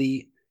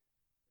really,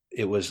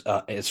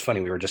 it's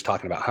funny. We were just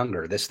talking about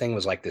hunger. This thing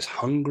was like this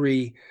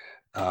hungry,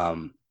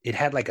 it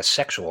had like a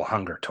sexual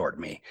hunger toward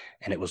me,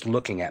 and it was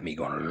looking at me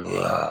going,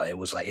 ugh. It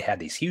was like, it had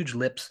these huge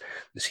lips,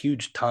 this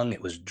huge tongue.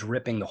 It was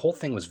dripping. The whole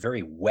thing was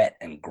very wet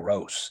and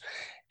gross.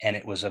 And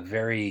it was a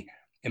very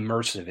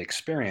immersive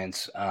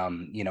experience.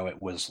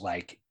 It was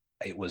like,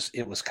 it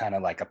was kind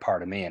of like a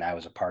part of me, and I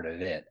was a part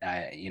of it.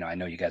 I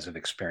know you guys have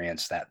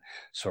experienced that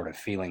sort of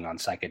feeling on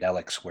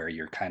psychedelics where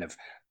you're kind of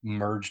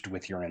merged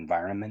with your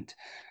environment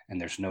and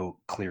there's no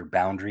clear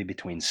boundary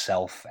between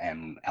self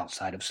and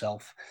outside of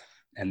self.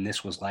 And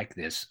this was like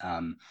this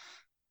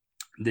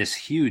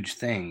huge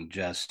thing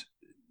just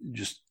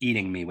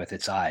eating me with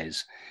its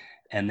eyes,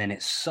 and then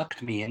it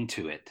sucked me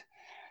into it,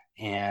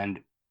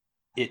 and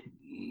it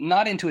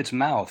not into its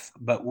mouth,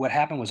 but what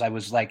happened was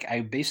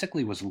I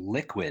basically was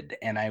liquid,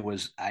 and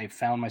I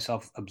found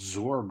myself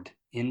absorbed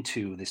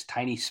into this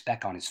tiny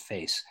speck on his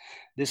face.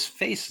 This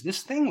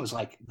thing was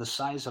like the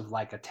size of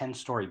like a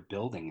 10-story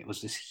building. It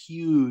was this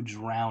huge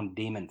round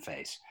demon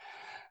face.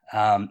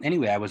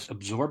 Anyway, I was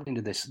absorbed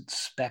into this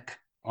speck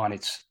on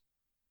its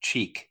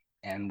cheek,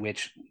 and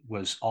which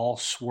was all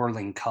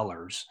swirling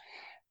colors.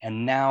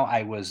 And now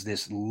I was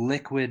this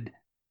liquid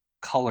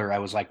color. I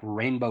was like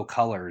rainbow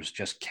colors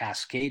just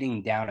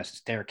cascading down a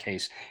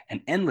staircase,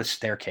 an endless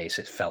staircase,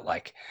 it felt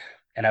like.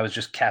 And I was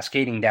just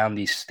cascading down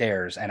these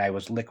stairs, and I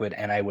was liquid,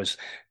 and I was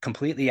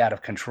completely out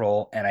of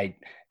control. And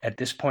at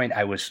this point,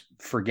 I was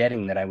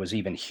forgetting that I was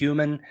even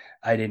human.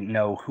 I didn't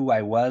know who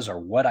I was or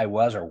what I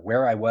was or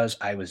where I was.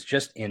 I was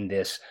just in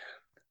this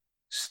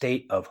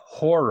state of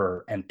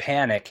horror and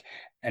panic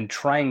and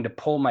trying to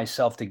pull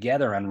myself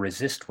together and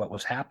resist what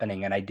was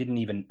happening. And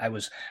I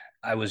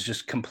was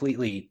just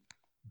completely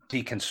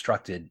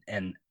deconstructed,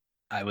 and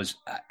I was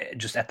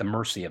just at the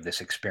mercy of this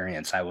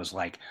experience. I was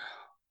like,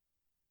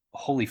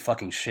 holy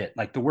fucking shit.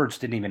 Like the words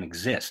didn't even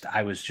exist.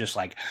 I was just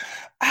like,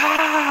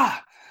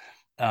 ah,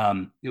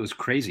 it was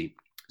crazy.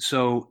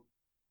 So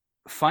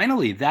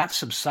finally that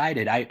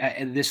subsided.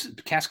 This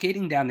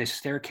cascading down this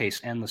staircase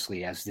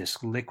endlessly as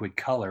this liquid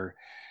color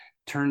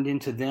turned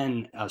into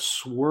then a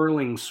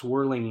swirling,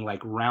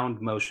 like round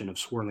motion of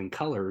swirling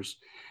colors.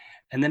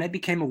 And then I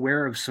became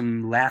aware of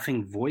some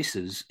laughing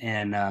voices.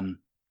 And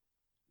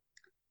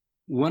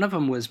one of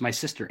them was my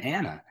sister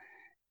Anna.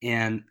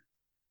 And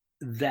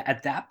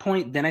at that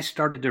point, then I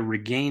started to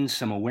regain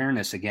some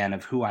awareness again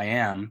of who I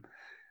am.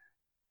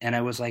 And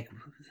I was like,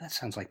 that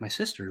sounds like my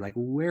sister. Like,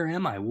 where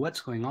am I? What's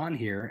going on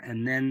here?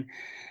 And then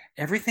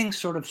everything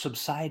sort of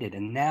subsided.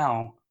 And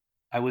now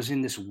I was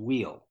in this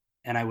wheel,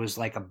 and I was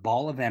like a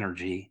ball of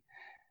energy.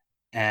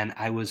 And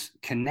I was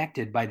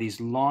connected by these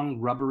long,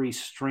 rubbery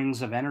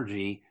strings of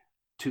energy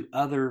to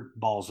other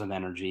balls of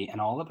energy. And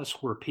all of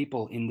us were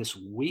people in this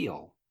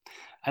wheel.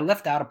 I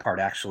left out a part,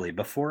 actually.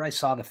 Before I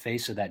saw the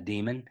face of that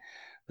demon,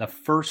 the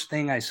first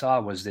thing I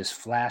saw was this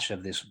flash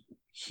of this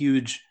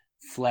huge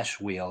flesh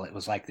wheel. It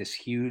was like this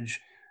huge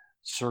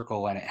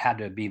circle, and it had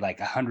to be like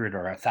 100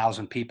 or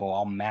 1,000 people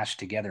all mashed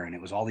together. And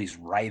it was all these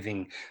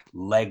writhing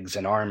legs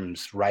and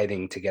arms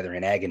writhing together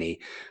in agony.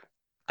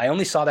 I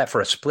only saw that for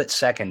a split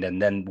second,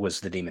 and then was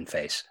the demon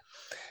face.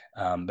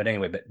 But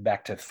anyway,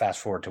 back to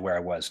fast forward to where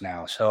I was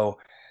now. So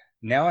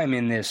now I'm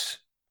in this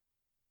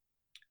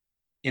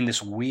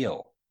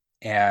wheel.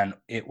 And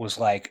it was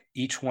like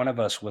each one of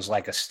us was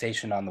like a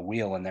station on the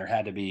wheel, and there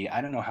had to be, I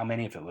don't know how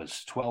many, if it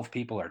was 12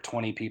 people or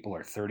 20 people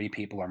or 30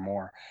 people or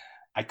more.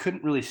 I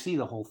couldn't really see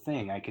the whole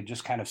thing. I could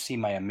just kind of see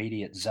my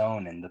immediate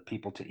zone and the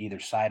people to either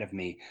side of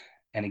me.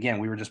 And again,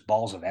 we were just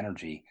balls of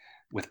energy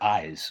with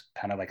eyes,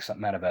 kind of like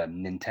something out of a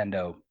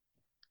Nintendo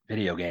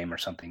video game or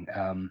something.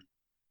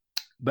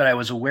 But I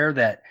was aware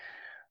that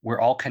we're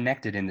all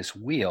connected in this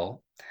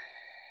wheel.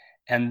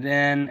 And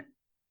then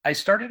I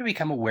started to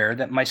become aware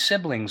that my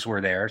siblings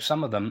were there,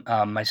 some of them,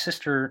 my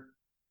sister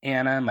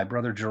Anna, my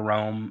brother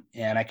Jerome,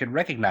 and I could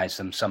recognize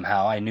them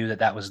somehow. I knew that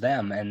that was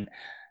them. And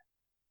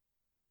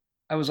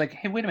I was like,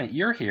 hey, wait a minute,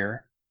 you're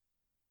here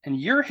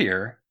and you're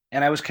here.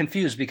 And I was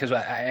confused because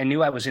I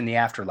knew I was in the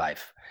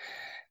afterlife.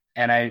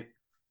 And I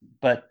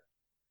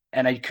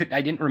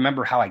didn't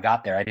remember how I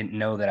got there. I didn't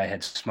know that I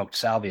had smoked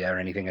salvia or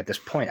anything at this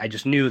point. I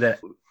just knew that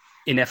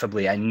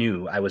ineffably I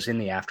knew I was in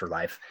the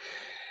afterlife.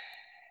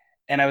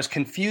 And I was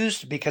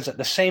confused because at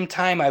the same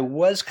time, I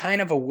was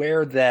kind of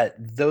aware that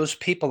those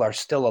people are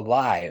still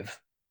alive.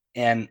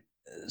 And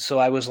so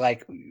I was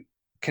like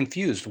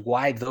confused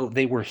why though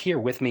they were here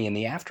with me in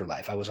the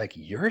afterlife. I was like,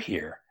 you're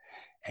here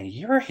and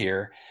you're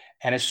here.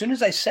 And as soon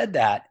as I said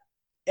that,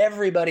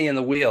 everybody in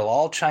the wheel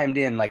all chimed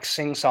in like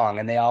sing song,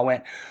 and they all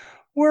went,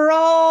 we're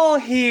all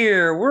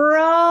here. We're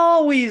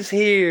always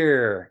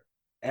here.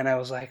 And I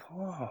was like,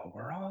 oh,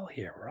 we're all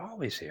here. We're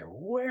always here.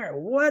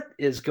 What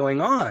is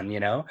going on?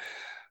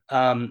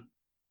 And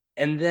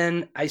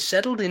then I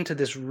settled into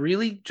this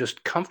really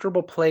just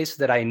comfortable place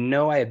that I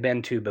know I had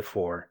been to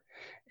before.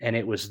 And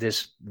it was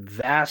this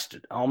vast,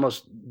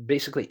 almost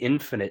basically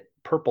infinite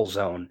purple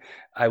zone.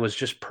 I was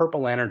just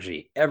purple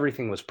energy.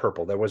 Everything was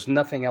purple. There was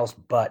nothing else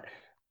but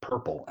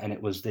purple. And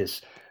it was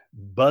this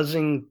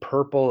buzzing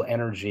purple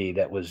energy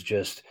that was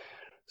just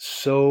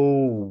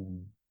so,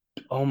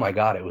 oh my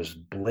God, it was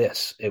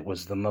bliss. It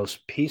was the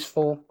most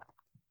peaceful,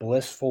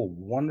 blissful,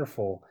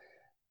 wonderful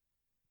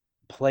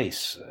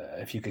place,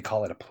 if you could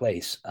call it a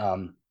place.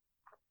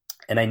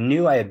 And I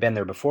knew I had been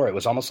there before. It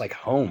was almost like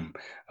home.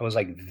 I was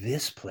like,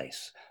 this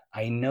place,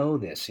 I know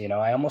this.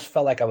 I almost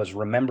felt like I was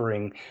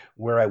remembering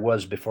where I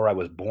was before I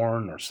was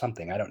born or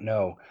something. I don't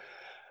know.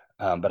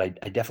 But I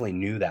definitely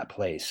knew that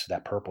place,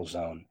 that purple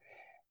zone.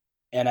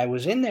 And I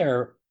was in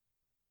there.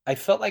 I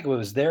felt like it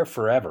was there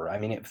forever. I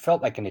mean, it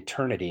felt like an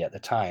eternity at the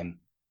time.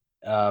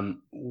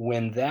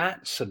 When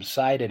that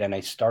subsided and I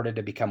started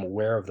to become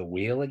aware of the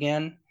wheel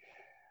again,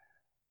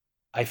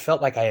 I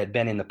felt like I had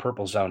been in the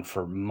purple zone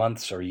for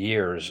months or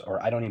years, or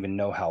I don't even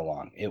know how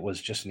long. It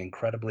was just an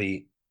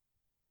incredibly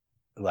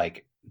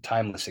like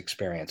timeless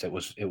experience. It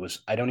was,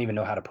 I don't even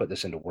know how to put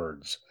this into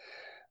words.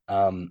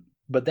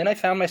 But then I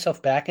found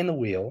myself back in the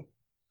wheel,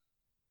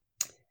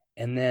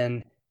 and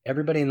then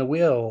everybody in the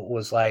wheel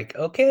was like,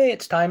 okay,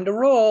 it's time to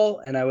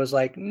roll. And I was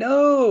like,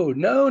 no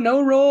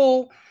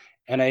roll.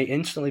 And I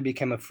instantly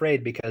became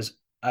afraid because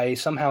I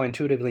somehow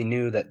intuitively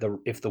knew that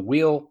if the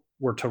wheel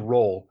were to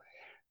roll,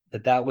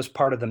 that was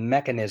part of the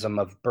mechanism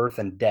of birth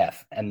and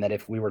death. And that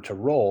if we were to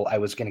roll, I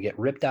was going to get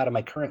ripped out of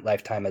my current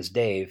lifetime as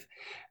Dave,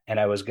 and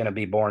I was going to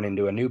be born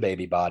into a new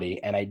baby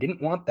body. And I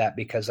didn't want that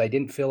because I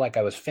didn't feel like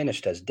I was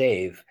finished as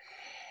Dave.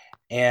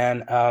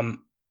 And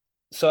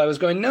so I was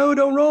going, no,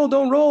 don't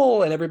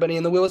roll. And everybody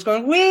in the wheel was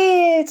going,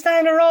 wee, it's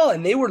time to roll.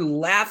 And they were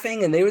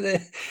laughing, and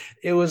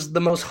it was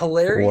the most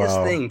hilarious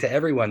thing to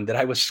everyone that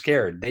I was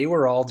scared. They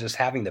were all just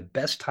having the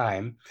best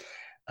time.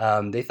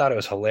 They thought it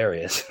was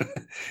hilarious.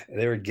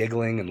 They were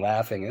giggling and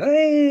laughing, and,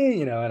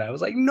 hey, and I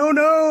was like, no.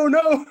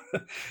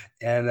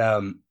 And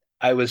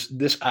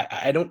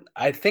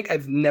I think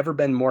I've never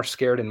been more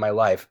scared in my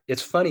life.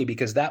 It's funny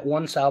because that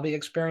one salvia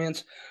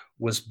experience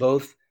was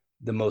both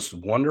the most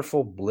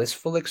wonderful,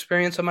 blissful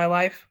experience of my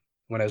life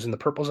when I was in the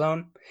purple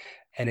zone.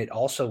 And it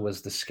also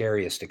was the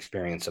scariest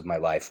experience of my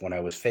life when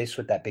I was faced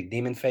with that big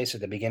demon face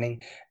at the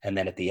beginning. And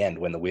then at the end,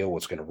 when the wheel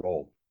was going to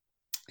roll.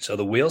 So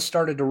the wheel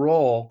started to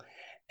roll,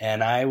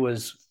 and I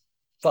was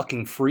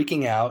fucking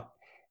freaking out,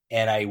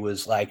 and I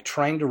was like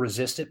trying to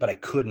resist it, but I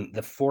couldn't.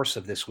 The force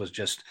of this was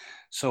just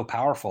so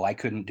powerful. I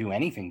couldn't do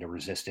anything to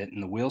resist it.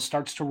 And the wheel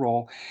starts to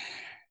roll.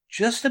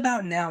 Just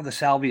about now, the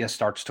salvia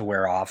starts to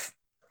wear off,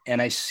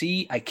 and I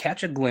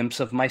catch a glimpse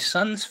of my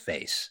son's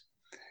face.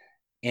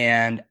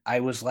 And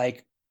I was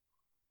like,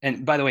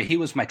 and by the way, he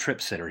was my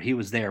trip sitter. He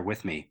was there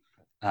with me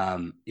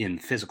in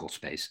physical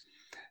space.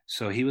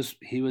 So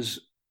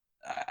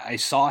I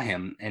saw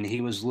him, and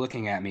he was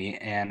looking at me,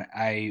 and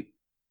I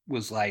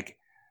was like,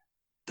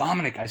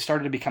 Dominic, I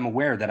started to become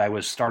aware that I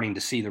was starting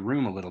to see the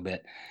room a little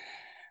bit.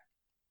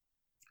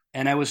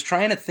 And I was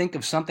trying to think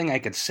of something I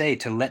could say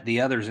to let the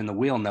others in the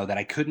wheel know that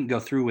I couldn't go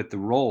through with the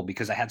roll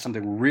because I had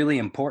something really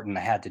important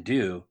I had to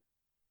do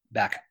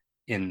back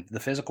in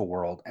the physical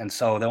world. And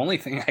so the only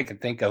thing I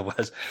could think of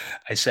was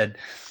I said,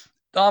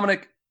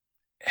 Dominic,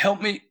 help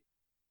me.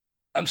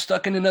 I'm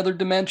stuck in another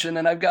dimension,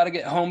 and I've got to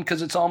get home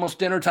because it's almost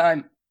dinner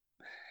time.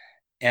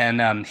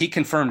 And he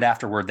confirmed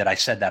afterward that I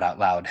said that out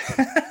loud,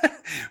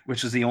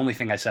 which is the only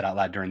thing I said out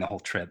loud during the whole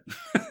trip.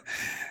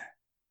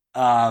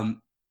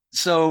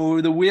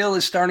 So the wheel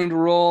is starting to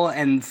roll,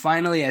 and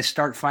finally I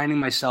start finding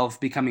myself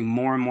becoming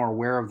more and more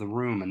aware of the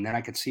room, and then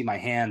I could see my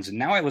hands, and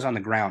now I was on the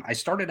ground. I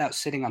started out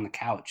sitting on the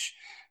couch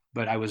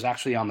but I was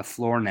actually on the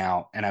floor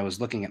now, and I was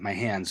looking at my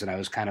hands, and I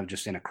was kind of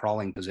just in a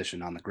crawling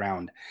position on the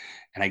ground.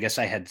 And I guess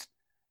I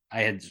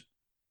had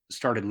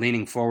started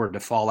leaning forward to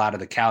fall out of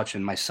the couch,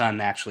 and my son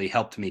actually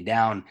helped me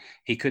down.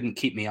 He couldn't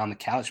keep me on the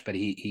couch, but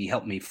he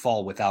helped me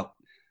fall without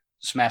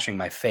smashing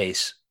my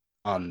face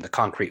on the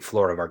concrete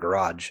floor of our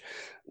garage,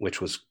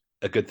 which was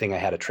a good thing I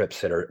had a trip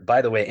sitter.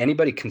 By the way,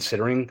 anybody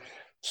considering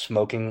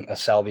smoking a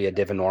Salvia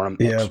divinorum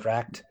Yeah.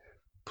 extract,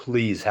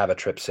 please have a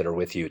trip sitter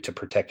with you to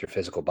protect your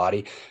physical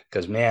body.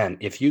 Because, man,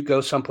 if you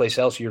go someplace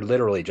else, you're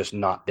literally just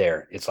not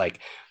there. It's like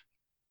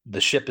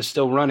the ship is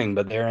still running,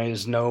 but there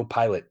is no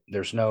pilot.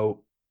 There's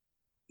no,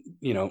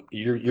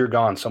 you're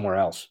gone somewhere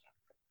else.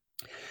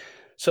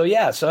 So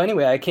yeah. So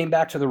anyway, I came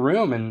back to the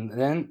room, and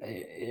then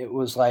it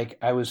was like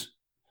I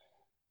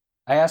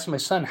asked my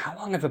son, "How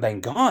long have I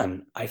been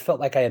gone?" I felt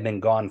like I had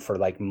been gone for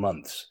like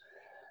months.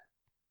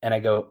 And I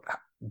go,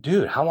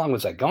 "Dude, how long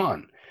was I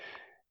gone?"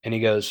 And he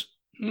goes,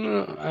 I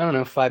don't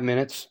know, 5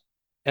 minutes.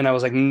 And I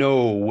was like,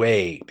 "No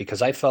way,"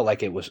 because I felt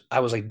like I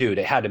was like, dude,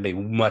 it had to be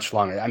much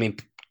longer. I mean,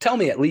 tell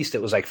me at least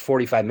it was like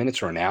 45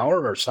 minutes or an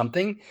hour or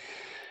something.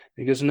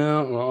 He goes,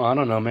 "No, well, I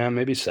don't know, man,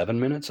 maybe 7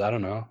 minutes. I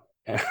don't know."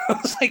 And I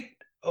was like,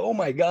 oh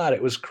my God,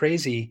 it was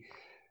crazy.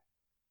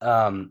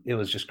 It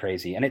was just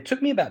crazy. And it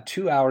took me about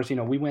 2 hours.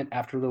 We went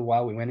after a little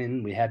while, we went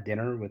in, we had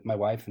dinner with my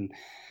wife, and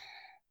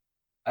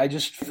I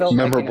just felt like in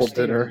a Memorable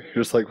state of- dinner.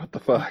 You're just like, what the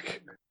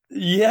fuck?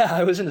 Yeah,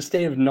 I was in a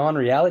state of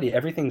non-reality.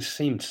 Everything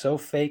seemed so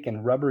fake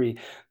and rubbery.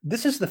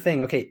 This is the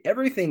thing. Okay,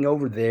 everything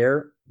over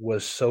there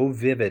was so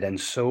vivid and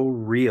so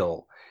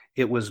real.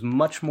 It was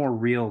much more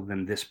real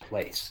than this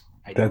place.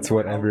 I don't That's know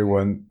what how-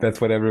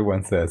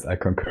 everyone says. I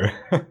concur.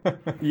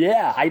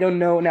 Yeah, I don't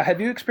know. Now, have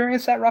you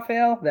experienced that,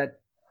 Raphael? That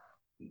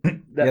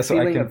Yeah, so I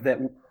feeling can- of that.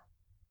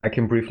 I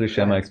can briefly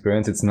share my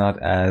experience. It's not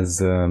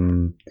as,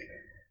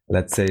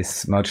 let's say,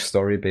 much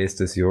story based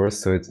as yours,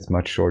 so it's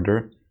much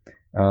shorter.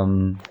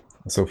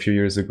 So a few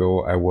years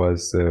ago, I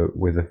was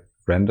with a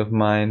friend of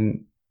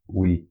mine.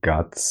 We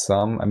got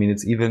some. I mean,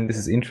 this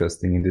is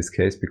interesting in this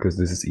case because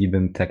this is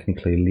even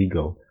technically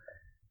legal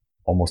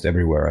almost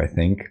everywhere, I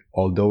think.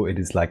 Although it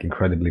is like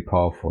incredibly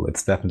powerful.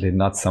 It's definitely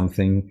not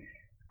something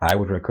I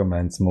would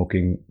recommend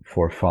smoking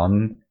for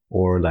fun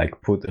or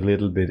like put a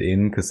little bit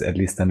in, because at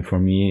least then for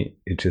me,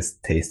 it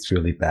just tastes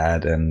really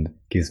bad and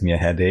gives me a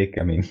headache.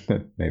 I mean,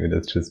 maybe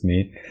that's just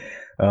me.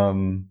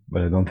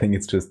 But I don't think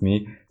it's just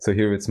me. So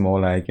here it's more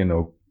like,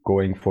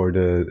 going for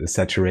the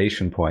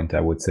saturation point,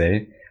 I would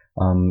say.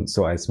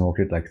 So I smoked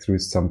it like through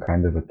some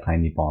kind of a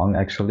tiny bong,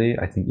 actually.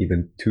 I think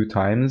even 2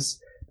 times,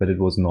 but it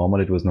was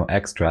normal. It was no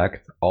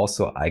extract.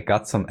 Also, I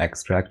got some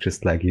extract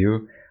just like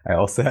you. I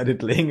also had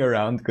it laying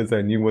around because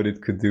I knew what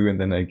it could do, and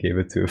then I gave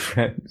it to a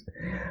friend.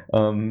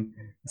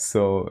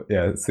 So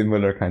yeah,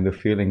 similar kind of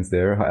feelings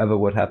there. However,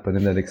 what happened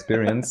in that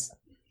experience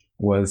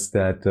was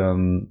that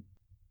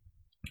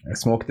I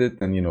smoked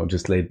it and,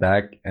 just laid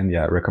back. And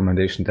yeah,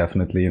 recommendation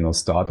definitely,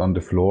 start on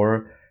the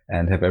floor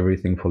and have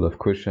everything full of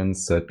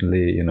cushions.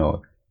 Certainly,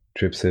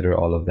 trip sitter,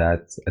 all of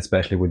that,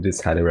 especially with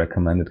this, highly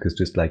recommended because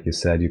just like you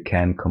said, you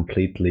can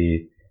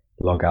completely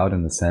log out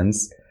in a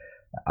sense.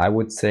 I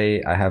would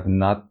say I have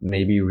not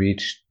maybe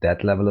reached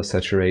that level of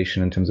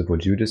saturation in terms of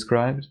what you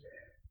described,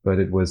 but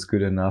it was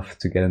good enough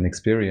to get an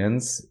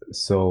experience.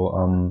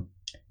 So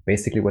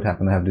basically what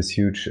happened, I have this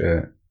huge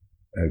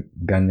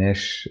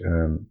Ganesh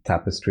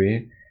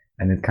tapestry,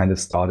 and it kind of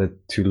started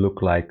to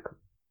look like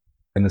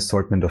an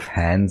assortment of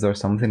hands or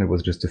something. It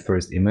was just the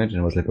first image,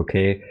 and it was like,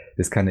 okay,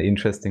 this is kind of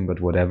interesting,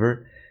 but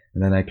whatever.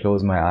 And then I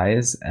close my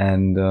eyes,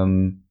 and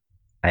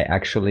I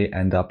actually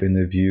end up in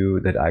a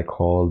view that I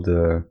call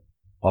the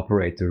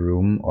operator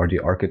room or the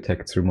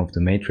architect's room of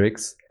the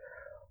Matrix.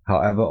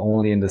 However,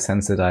 only in the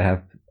sense that I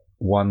have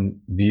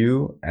one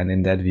view, and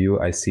in that view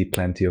I see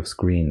plenty of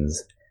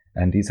screens.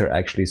 And these are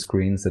actually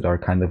screens that are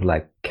kind of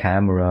like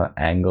camera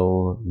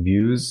angle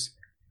views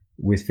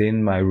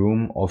within my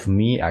room of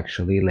me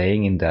actually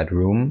laying in that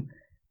room.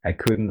 I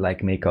couldn't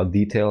like make out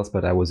details,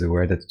 but I was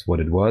aware that's what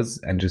it was,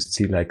 and just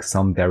see like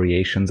some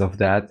variations of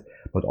that,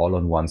 but all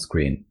on one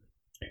screen.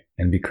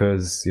 And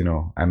because,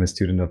 I'm a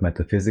student of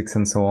metaphysics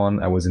and so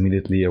on, I was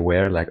immediately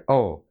aware like,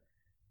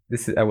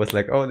 this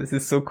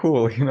is so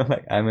cool.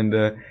 Like I'm in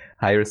the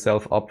higher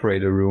self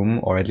operator room,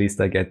 or at least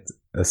I get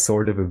a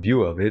sort of a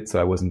view of it. So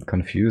I wasn't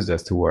confused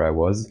as to where I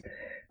was.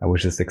 I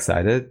was just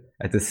excited.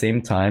 At the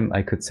same time,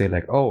 I could say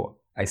like,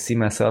 I see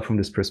myself from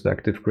this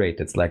perspective. Great.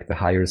 It's like the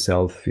higher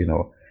self,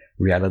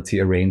 reality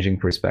arranging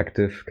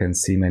perspective, can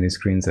see many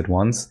screens at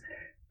once.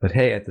 But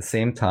hey, at the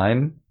same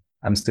time,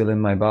 I'm still in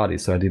my body.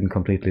 So I didn't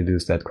completely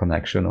lose that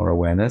connection or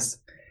awareness.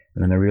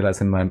 And then I realized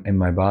in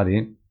my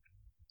body,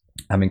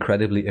 I'm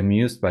incredibly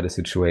amused by the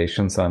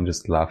situation. So I'm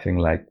just laughing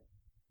like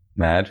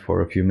mad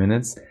for a few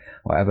minutes.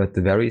 However, at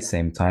the very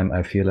same time,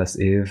 I feel as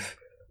if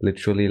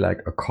literally like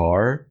a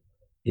car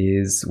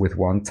is with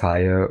one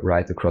tire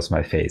right across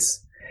my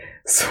face.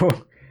 So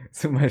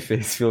my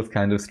face feels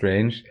kind of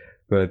strange,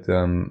 but,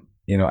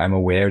 I'm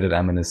aware that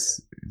I'm in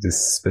this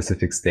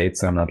specific state.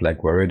 So I'm not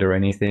like worried or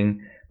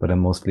anything, but I'm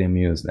mostly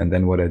amused. And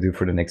then what I do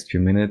for the next few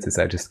minutes is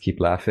I just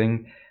keep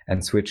laughing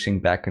and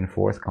switching back and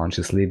forth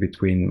consciously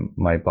between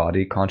my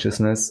body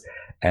consciousness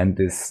and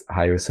this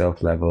higher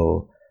self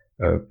level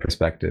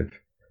perspective.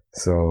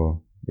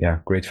 So yeah,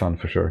 great fun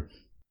for sure.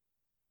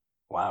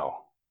 Wow.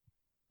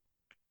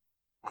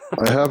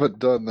 I haven't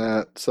done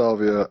that,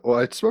 salvia. Well,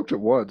 I smoked it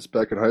once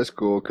back in high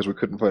school because we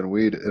couldn't find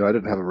weed, and I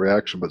didn't have a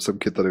reaction, but some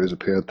kid thought he was a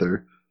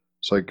panther.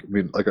 So, I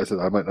mean, like I said,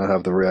 I might not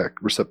have the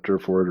receptor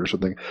for it or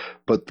something,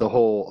 but the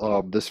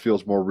whole this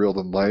feels more real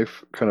than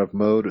life kind of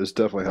mode is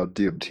definitely how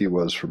DMT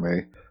was for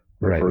me.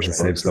 Right, it's the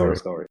same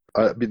story.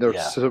 I mean,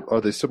 Yeah.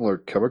 are they similar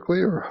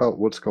chemically, or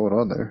what's going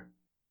on there?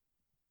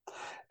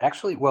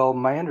 Actually, well,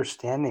 my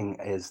understanding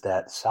is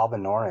that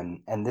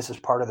salvinorin, and this is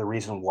part of the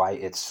reason why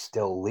it's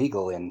still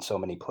legal in so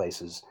many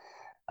places.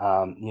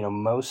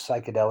 Most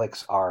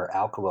psychedelics are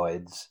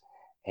alkaloids,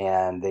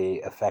 and they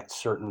affect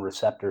certain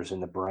receptors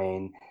in the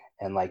brain.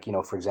 And like,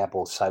 for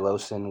example,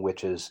 psilocin,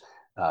 which is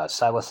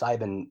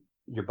psilocybin,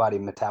 your body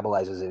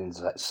metabolizes it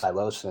into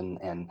psilocin,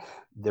 and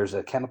there's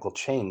a chemical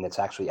chain that's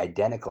actually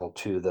identical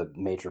to the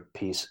major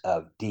piece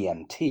of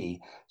DMT.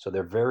 So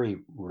they're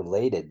very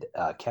related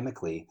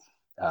chemically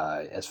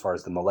as far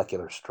as the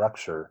molecular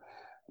structure.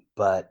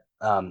 But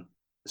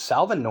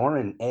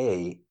salvinorin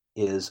A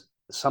is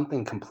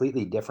something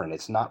completely different.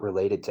 It's not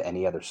related to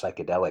any other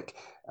psychedelic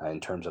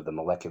in terms of the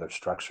molecular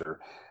structure,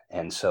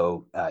 and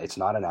so it's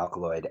not an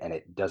alkaloid, and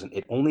it doesn't.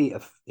 It only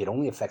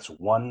affects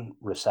one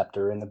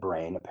receptor in the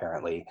brain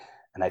apparently,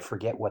 and I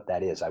forget what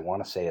that is. I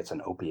want to say it's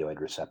an opioid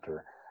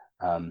receptor,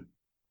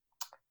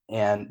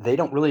 and they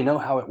don't really know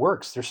how it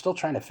works. They're still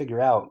trying to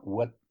figure out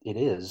what it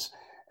is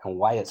and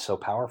why it's so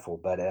powerful.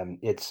 But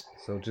it's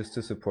So just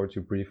to support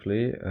you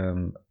briefly,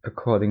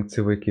 according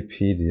to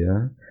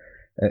Wikipedia,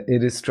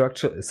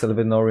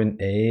 salvinorin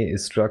A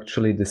is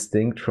structurally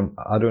distinct from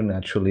other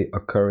naturally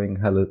occurring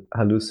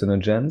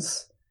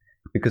hallucinogens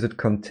because it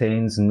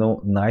contains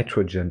no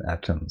nitrogen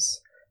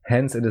atoms.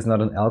 Hence, it is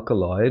not an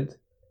alkaloid,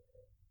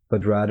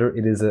 but rather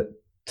it is a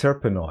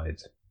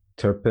terpenoid.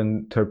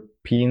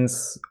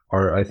 Terpenes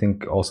are, I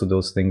think, also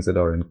those things that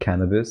are in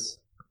cannabis,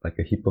 like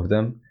a heap of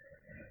them.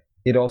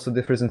 It also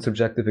differs in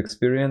subjective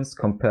experience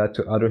compared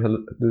to other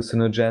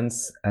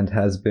hallucinogens and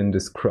has been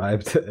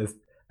described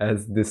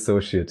as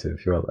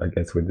dissociative. Well, I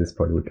guess with this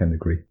part we can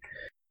agree.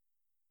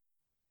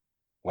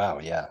 wow,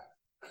 yeah.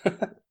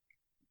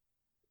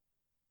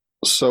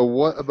 So,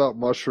 what about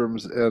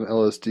mushrooms and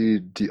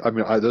LSD?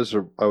 Those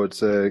are, I would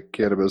say,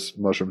 cannabis,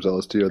 mushrooms,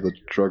 LSD are the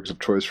drugs of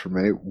choice for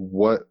me.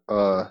 What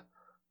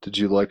did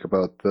you like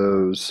about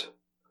those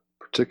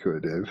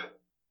particularly, Dave?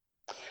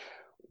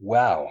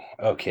 Wow.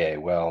 Okay.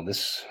 Well,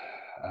 this.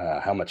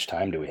 How much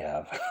time do we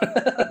have?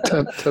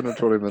 10 or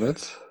 20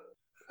 minutes.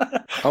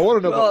 I want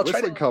to know Well, I'll about try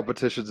whistling to-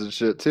 competitions and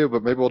shit too,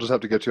 but maybe we'll just have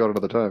to get you on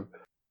another time.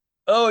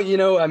 Oh,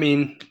 I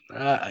mean,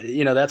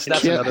 that's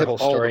Can't another hit whole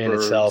all the story in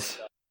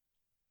itself.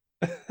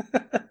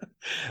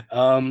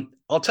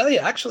 I'll tell you,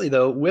 actually,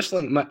 though,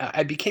 whistling,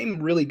 I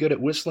became really good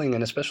at whistling,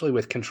 and especially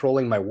with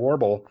controlling my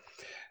warble.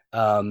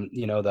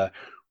 The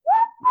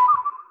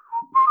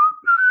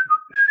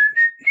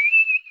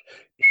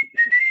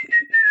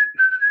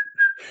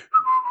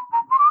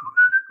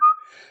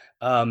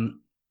on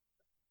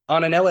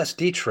an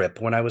LSD trip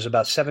when I was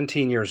about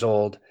 17 years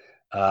old.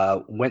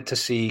 Went to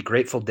see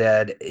Grateful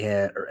Dead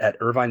at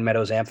Irvine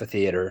Meadows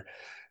Amphitheater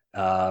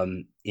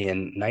in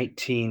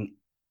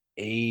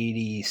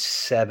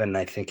 1987,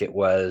 I think it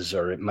was,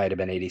 or it might have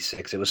been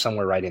 86. It was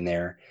somewhere right in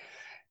there.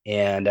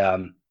 And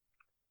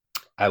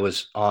I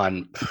was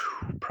on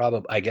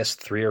probably, I guess,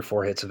 3 or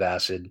 4 hits of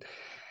acid.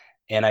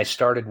 And I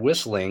started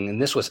whistling.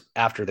 And this was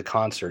after the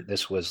concert.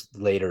 This was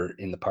later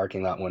in the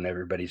parking lot when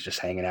everybody's just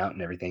hanging out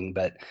and everything.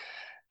 But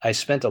I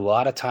spent a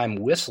lot of time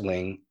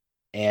whistling,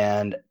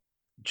 and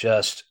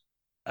just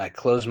I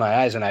closed my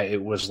eyes, and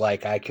it was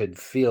like I could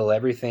feel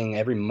everything,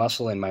 every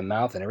muscle in my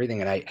mouth and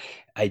everything. And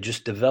I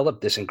just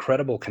developed this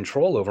incredible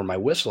control over my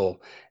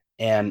whistle.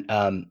 And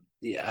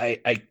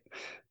I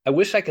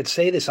wish I could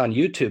say this on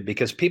YouTube,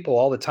 because people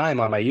all the time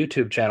on my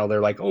YouTube channel,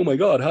 they're like, "Oh my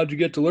God, how'd you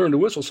get to learn to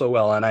whistle so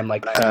well?" And I'm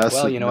like, "Well,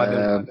 Acid, I've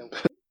man.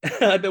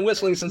 I've been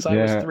whistling since I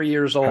was 3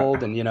 years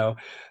old, and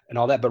and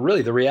all that." But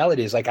really, the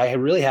reality is, like, I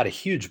really had a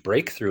huge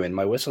breakthrough in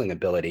my whistling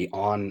ability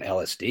on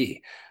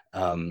LSD.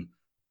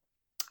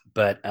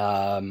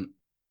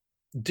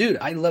 Dude,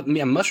 I love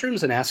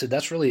mushrooms and acid.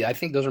 That's really, I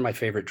think those are my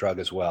favorite drug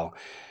as well.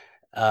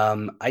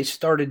 I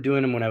started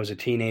doing them when I was a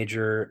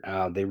teenager.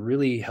 They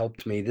really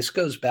helped me. This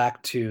goes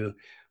back to,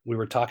 we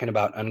were talking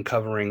about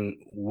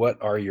uncovering what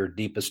are your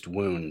deepest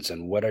wounds,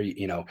 and what are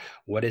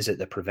what is it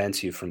that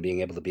prevents you from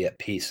being able to be at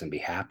peace and be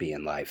happy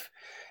in life,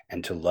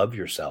 and to love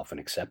yourself and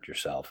accept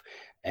yourself.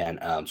 And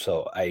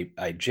so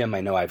Jim,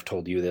 I know I've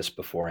told you this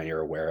before and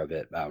you're aware of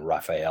it.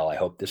 Raphael, I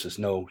hope this is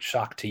no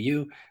shock to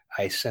you.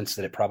 I sense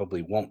that it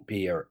probably won't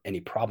be or any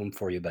problem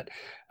for you, but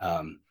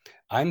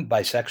I'm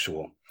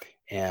bisexual.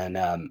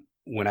 And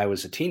when I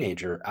was a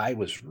teenager, I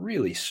was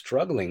really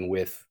struggling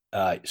with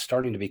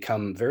starting to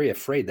become very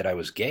afraid that I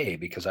was gay,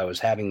 because I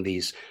was having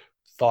these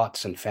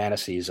thoughts and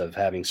fantasies of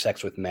having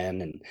sex with men,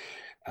 and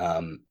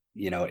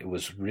It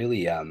was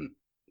really,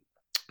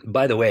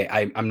 by the way,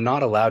 I'm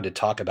not allowed to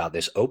talk about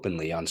this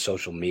openly on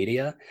social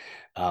media.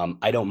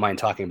 I don't mind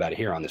talking about it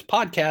here on this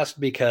podcast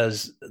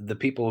because the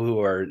people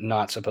who are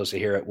not supposed to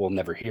hear it will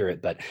never hear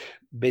it. But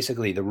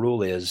basically, the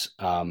rule is,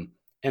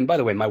 and by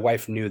the way, my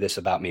wife knew this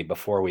about me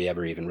before we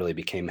ever even really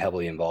became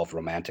heavily involved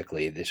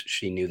romantically.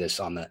 She knew this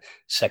on the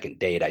second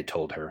date I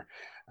told her,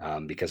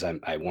 because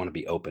I want to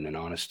be open and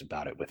honest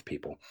about it with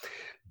people.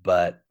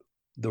 But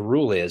the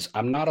rule is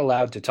I'm not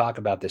allowed to talk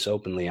about this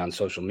openly on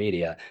social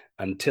media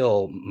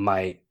until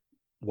my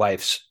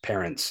wife's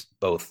parents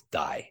both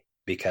die,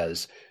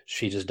 because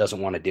she just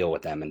doesn't want to deal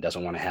with them and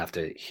doesn't want to have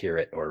to hear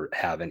it or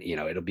have an,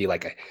 it'll be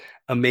like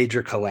a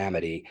major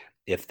calamity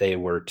if they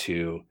were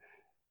to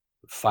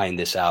find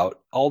this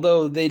out,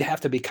 although they'd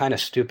have to be kind of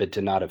stupid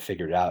to not have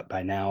figured it out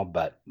by now,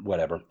 but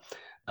whatever.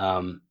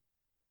 My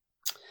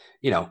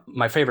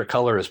favorite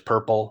color is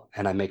purple,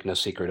 and I make no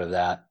secret of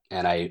that.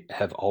 And I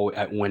have always,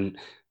 when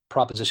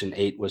Proposition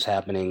 8 was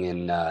happening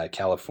in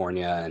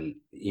California, and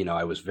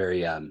I was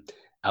very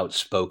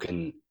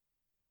outspoken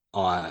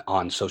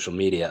on social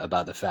media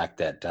about the fact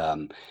that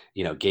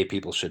gay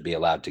people should be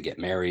allowed to get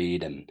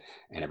married and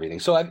everything.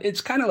 So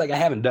it's kind of like I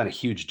haven't done a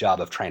huge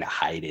job of trying to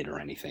hide it or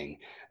anything.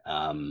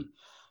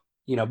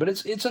 But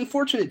it's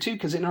unfortunate too,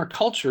 because in our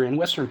culture, in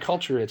Western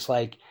culture, it's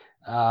like,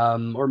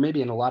 or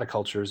maybe in a lot of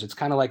cultures, it's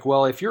kind of like,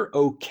 well, if you're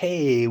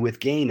okay with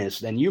gayness,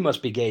 then you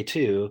must be gay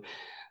too.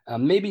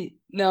 Maybe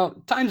now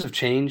times have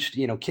changed.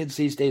 Kids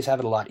these days have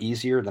it a lot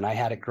easier than I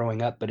had it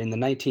growing up. But in the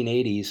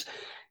 1980s,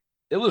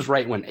 it was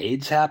right when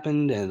AIDS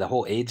happened and the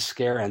whole AIDS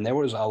scare, and there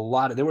was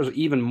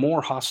even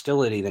more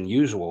hostility than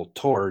usual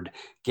toward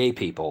gay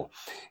people.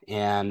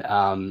 And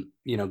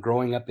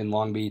growing up in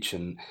Long Beach,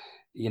 and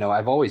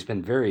I've always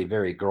been very,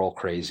 very girl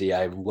crazy.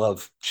 I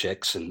love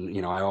chicks, and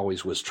I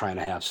always was trying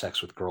to have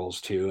sex with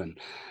girls too.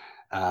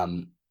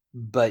 And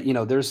but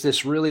there's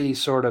this really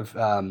sort of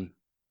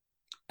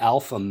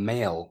alpha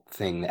male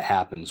thing that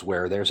happens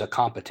where there's a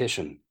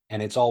competition,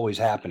 and it's always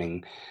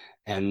happening.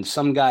 And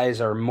some guys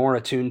are more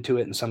attuned to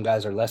it and some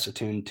guys are less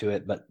attuned to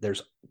it, but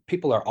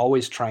people are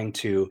always trying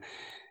to,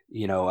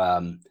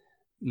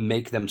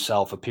 make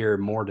themselves appear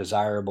more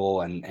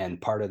desirable.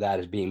 And part of that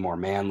is being more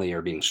manly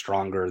or being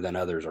stronger than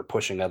others or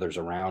pushing others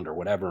around or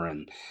whatever.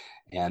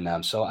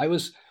 And so I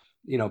was,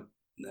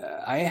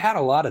 I had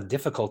a lot of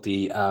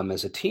difficulty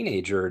as a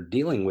teenager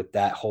dealing with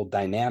that whole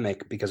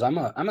dynamic, because I'm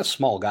a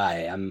small guy.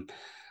 I'm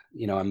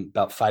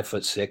about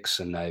 5'6",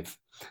 and I've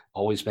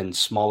always been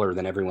smaller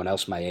than everyone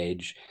else my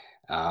age.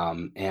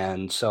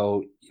 And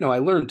so, I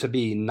learned to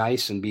be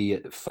nice and be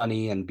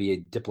funny and be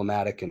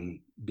diplomatic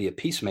and be a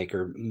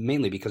peacemaker,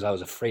 mainly because I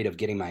was afraid of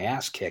getting my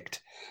ass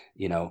kicked,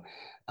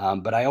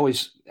 but I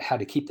always had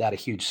to keep that a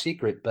huge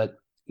secret. But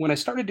when I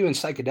started doing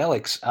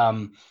psychedelics,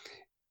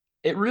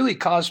 it really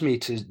caused me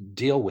to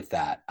deal with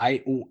that.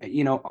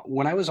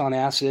 When I was on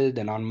acid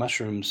and on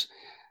mushrooms,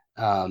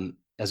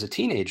 as a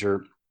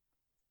teenager,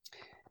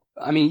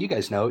 I mean, you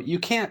guys know, you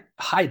can't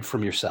hide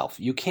from yourself.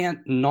 You can't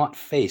not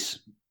face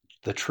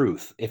the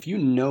truth. If you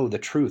know the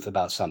truth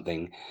about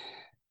something,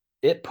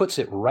 it puts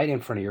it right in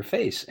front of your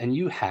face and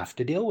you have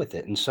to deal with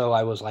it. And so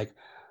I was like,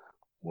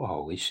 well,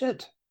 holy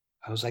shit.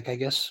 I was like, I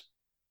guess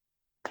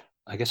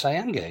I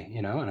am gay,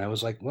 and I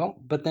was like, well,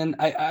 but then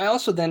I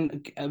also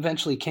then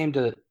eventually came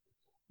to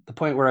the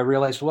point where I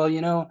realized,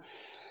 well,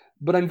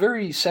 but I'm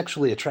very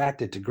sexually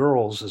attracted to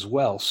girls as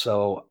well.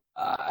 So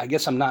I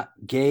guess I'm not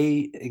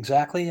gay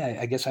exactly.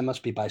 I guess I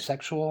must be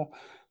bisexual,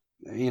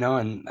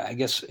 and I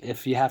guess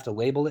if you have to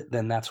label it,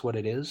 then that's what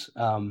it is.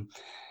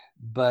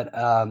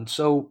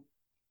 So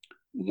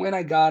when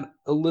I got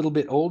a little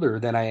bit older,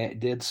 then I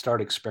did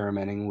start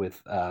experimenting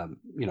with,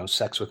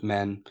 sex with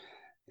men,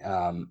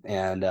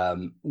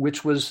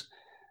 which was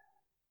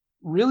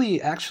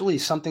really actually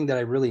something that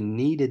I really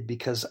needed,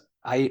 because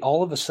I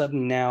all of a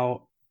sudden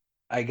now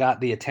I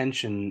got the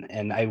attention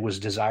and I was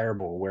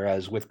desirable.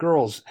 Whereas with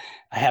girls,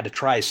 I had to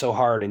try so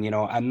hard. And,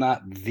 I'm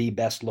not the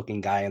best looking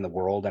guy in the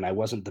world. And I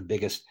wasn't the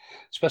biggest,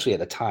 especially at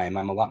the time.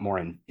 I'm a lot more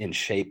in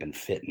shape and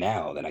fit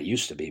now than I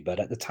used to be. But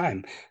at the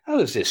time, I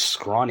was this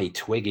scrawny,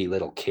 twiggy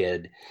little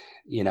kid,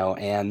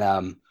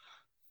 and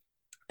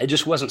it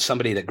just wasn't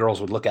somebody that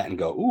girls would look at and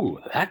go, ooh,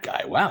 that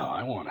guy, wow,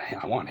 I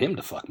want him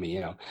to fuck me,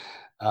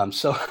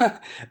 So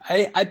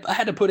I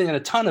had to put in a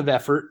ton of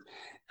effort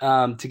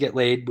to get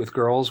laid with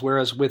girls,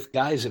 whereas with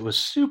guys it was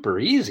super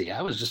easy.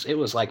 It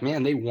was like,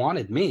 man, they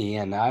wanted me,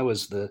 and I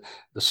was the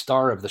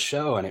star of the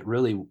show, and it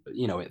really,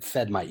 it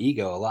fed my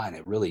ego a lot, and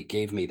it really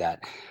gave me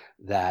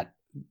that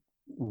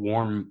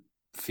warm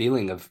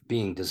feeling of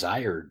being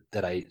desired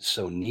that I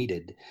so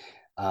needed.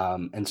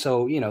 And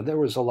so, there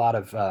was a lot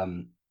of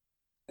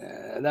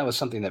that was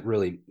something that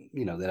really,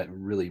 that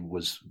really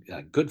was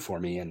good for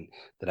me and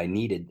that I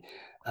needed.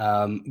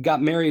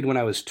 Got married when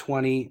I was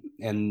 20,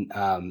 and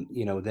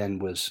then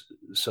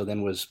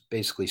was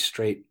basically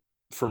straight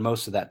for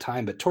most of that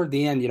time. But toward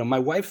the end, my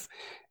wife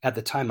at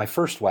the time, my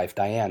first wife,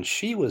 Diane,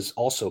 she was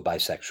also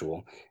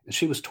bisexual, and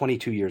she was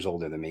 22 years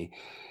older than me.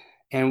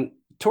 And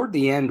toward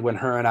the end, when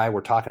her and I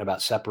were talking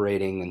about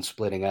separating and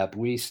splitting up,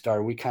 we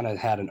kind of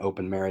had an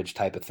open marriage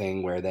type of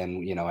thing where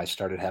then, I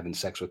started having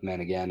sex with men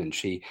again, and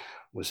she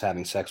was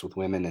having sex with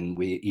women, and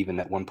we even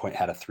at one point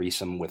had a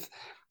threesome with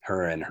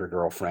her and her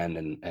girlfriend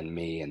and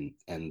me,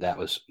 and that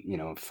was,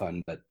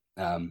 fun. But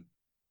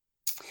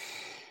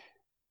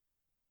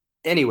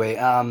anyway,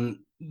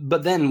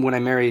 but then when I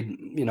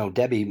married,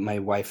 Debbie, my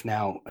wife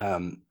now,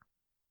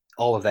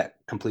 all of that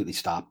completely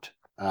stopped.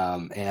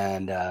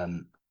 I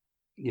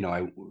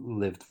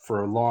lived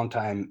for a long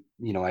time.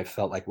 I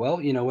felt like,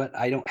 well, you know what?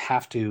 I don't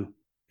have to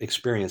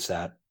experience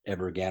that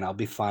ever again. I'll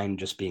be fine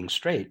just being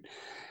straight.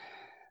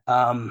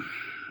 Um,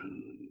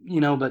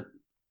 but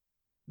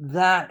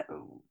that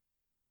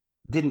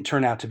didn't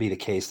turn out to be the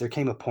case. There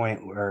came a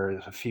point where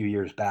a few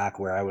years back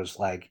where I was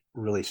like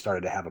really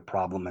started to have a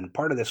problem. And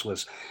part of this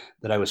was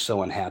that I was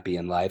so unhappy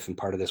in life. And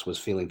part of this was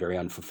feeling very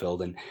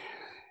unfulfilled. And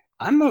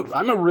I'm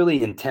a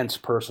really intense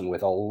person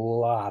with a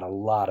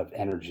lot of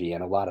energy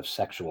and a lot of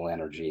sexual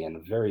energy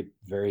and very,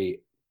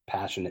 very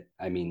passionate.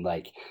 I mean,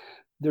 like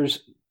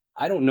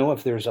I don't know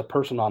if there's a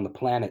person on the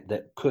planet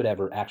that could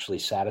ever actually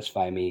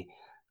satisfy me.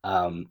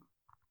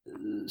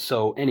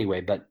 So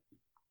anyway, but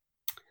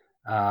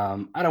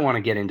I don't want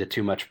to get into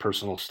too much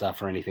personal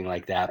stuff or anything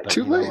like that. But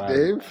Too late,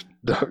 Dave.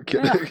 No, I'm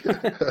kidding.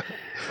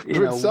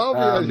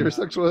 Tell me your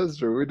sexual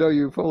history. We know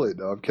you fully.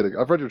 No, I'm kidding.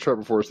 I've read your chart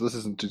before, so this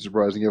isn't too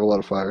surprising. You have a lot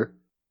of fire.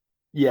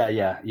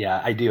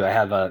 Yeah. I do. I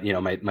have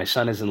my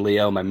sun is in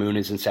Leo, my moon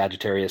is in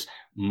Sagittarius,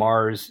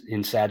 Mars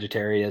in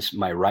Sagittarius,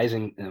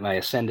 my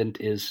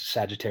ascendant is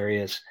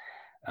Sagittarius,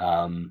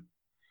 and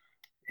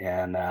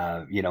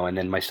and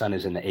then my sun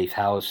is in the 8th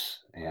house,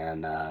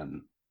 and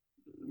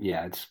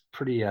it's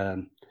pretty.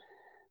 I'm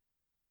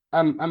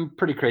a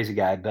pretty crazy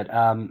guy, but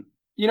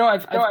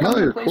I've come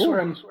to a place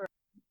where I'm.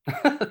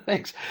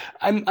 Thanks.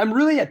 I'm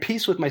really at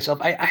peace with myself.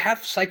 I have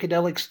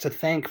psychedelics to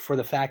thank for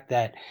the fact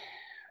that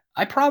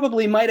I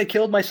probably might have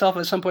killed myself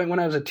at some point when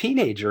I was a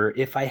teenager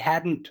if I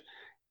hadn't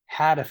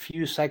had a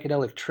few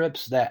psychedelic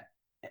trips that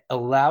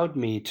allowed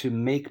me to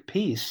make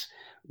peace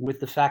with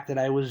the fact that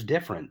I was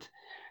different.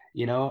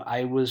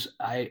 I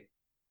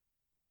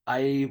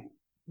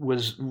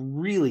was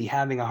really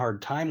having a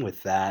hard time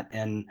with that.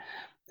 And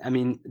I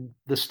mean,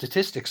 the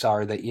statistics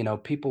are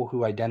that, people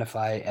who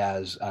identify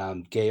as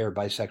gay or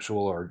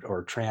bisexual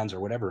or trans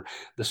or whatever,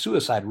 the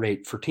suicide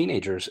rate for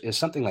teenagers is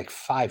something like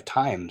 5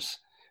 times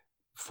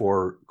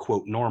for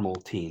quote normal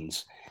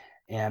teens.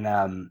 And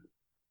I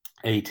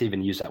hate to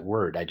even use that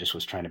word. I just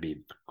was trying to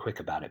be quick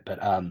about it. But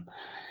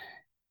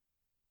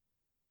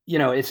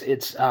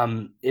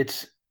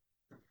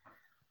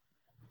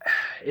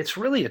it's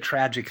really a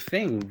tragic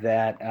thing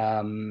that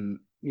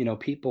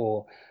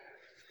people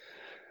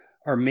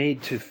are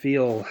made to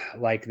feel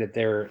like that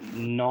they're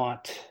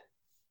not,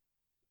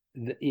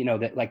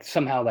 that like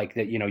somehow like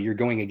that, you're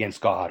going against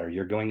God or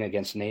you're going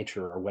against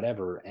nature or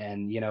whatever.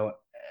 And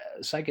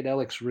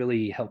psychedelics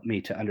really helped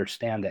me to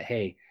understand that,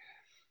 hey,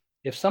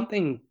 if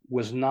something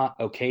was not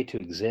okay to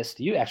exist,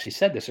 you actually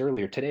said this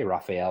earlier today,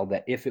 Raphael,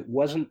 that if it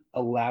wasn't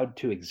allowed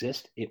to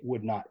exist, it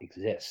would not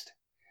exist.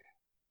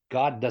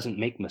 God doesn't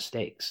make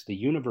mistakes. The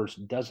universe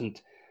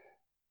doesn't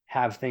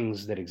have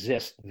things that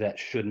exist that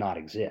should not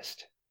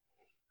exist.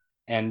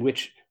 And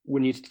which,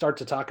 when you start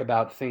to talk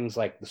about things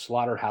like the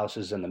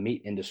slaughterhouses and the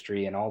meat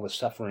industry and all the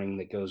suffering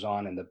that goes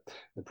on and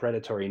the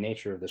predatory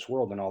nature of this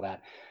world and all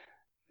that,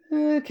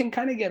 it can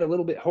kind of get a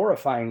little bit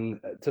horrifying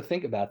to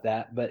think about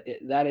that, but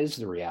that is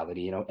the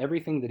reality.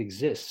 Everything that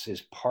exists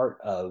is part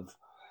of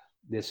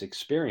this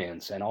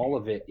experience, and all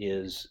of it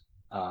is.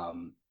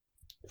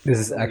 This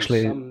is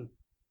actually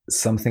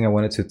something I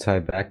wanted to tie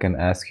back and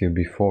ask you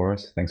before.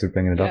 So thanks for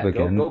bringing it up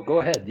again.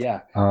 Go ahead.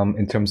 Yeah.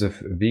 In terms of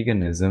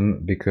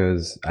veganism,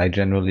 because I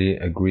generally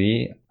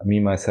agree. Me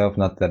myself,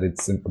 not that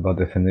it's about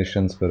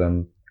definitions, but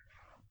I'm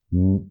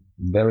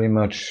very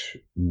much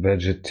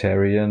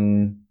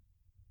vegetarian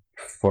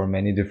for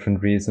many different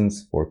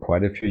reasons for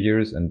quite a few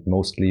years, and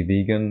mostly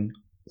vegan,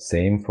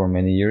 same for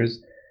many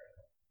years.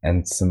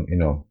 And some,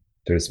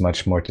 there's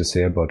much more to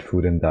say about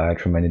food and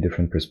diet from many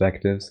different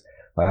perspectives.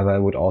 However, I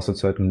would also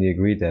certainly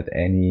agree that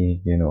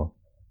any,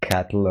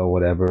 cattle or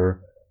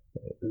whatever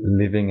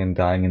living and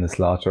dying in a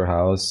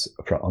slaughterhouse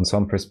on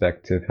some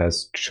perspective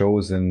has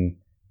chosen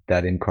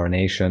that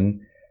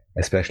incarnation,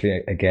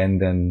 especially again,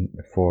 then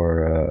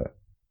for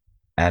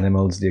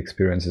animals, the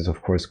experience is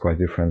of course quite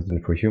different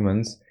than for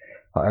humans.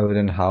 However,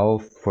 then how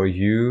for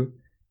you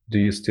do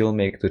you still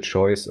make the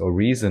choice or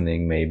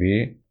reasoning?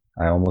 Maybe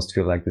I almost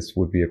feel like this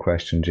would be a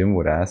question Jim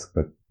would ask,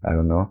 but I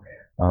don't know.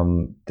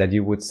 That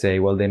you would say,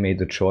 well, they made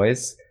the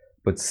choice,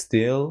 but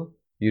still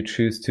you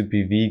choose to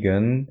be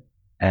vegan,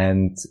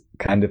 and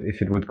kind of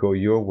if it would go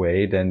your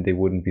way, then they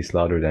wouldn't be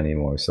slaughtered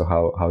anymore. So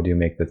how do you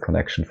make that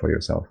connection for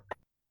yourself?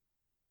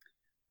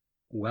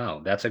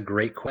 Wow, that's a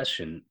great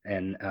question.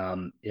 And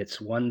it's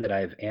one that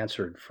I've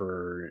answered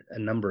for a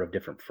number of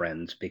different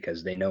friends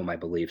because they know my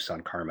beliefs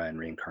on karma and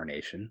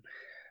reincarnation.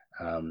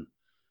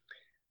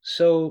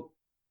 So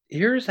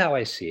here's how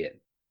I see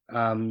it.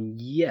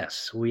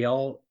 Yes,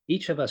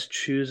 each of us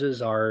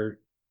chooses our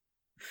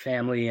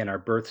family and our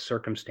birth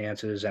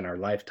circumstances and our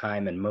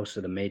lifetime and most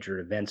of the major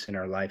events in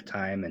our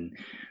lifetime, and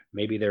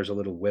maybe there's a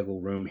little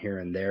wiggle room here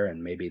and there,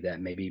 and maybe there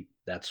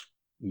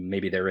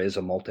is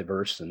a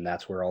multiverse, and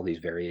that's where all these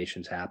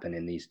variations happen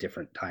in these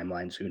different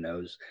timelines. Who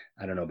knows?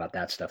 I don't know about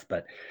that stuff,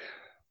 but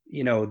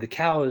the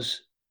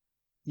cows,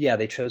 yeah,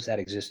 they chose that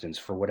existence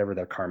for whatever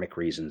their karmic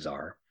reasons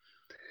are.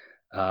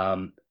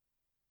 um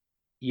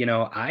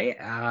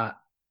I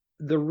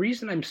the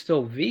reason I'm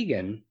still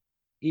vegan,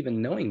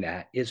 even knowing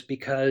that, is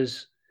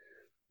because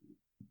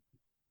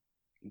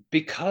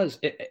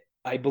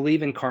I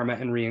believe in karma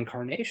and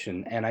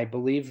reincarnation, and I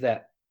believe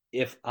that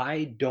if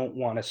I don't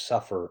want to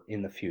suffer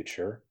in the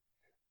future,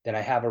 then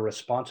I have a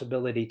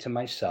responsibility to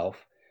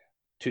myself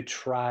to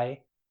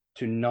try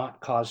to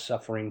not cause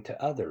suffering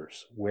to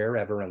others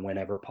wherever and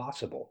whenever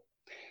possible.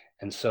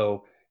 And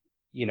so,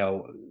 you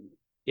know,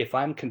 if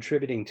I'm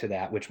contributing to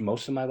that, which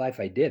most of my life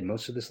I did,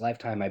 most of this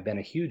lifetime I've been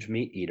a huge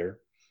meat eater,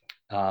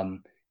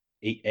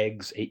 ate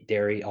eggs, ate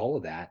dairy, all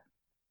of that.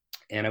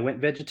 And I went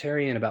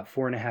vegetarian about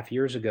 4.5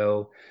 years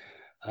ago.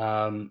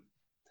 Um,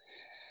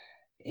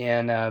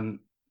 and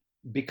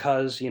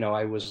because,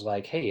 I was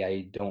like, hey,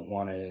 I don't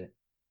want to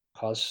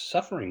cause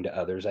suffering to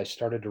others, I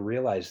started to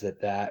realize that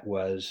that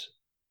was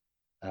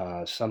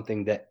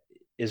something that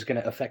is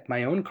going to affect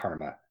my own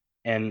karma.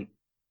 And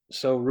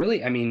so,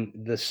 really, I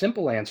mean, the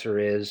simple answer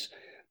is,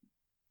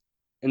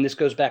 and this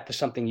goes back to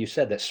something you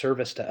said, that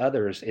service to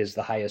others is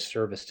the highest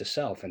service to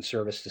self, and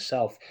service to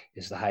self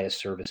is the highest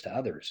service to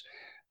others.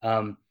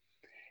 Um,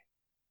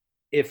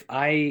 if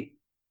I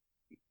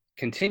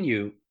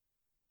continue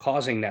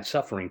causing that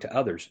suffering to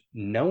others,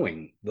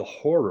 knowing the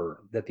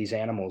horror that these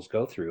animals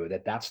go through,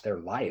 that that's their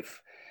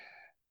life,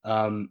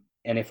 and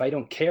if I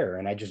don't care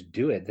and I just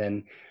do it,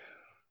 then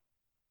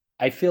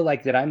I feel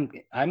like that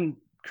I'm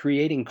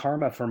creating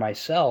karma for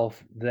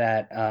myself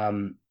that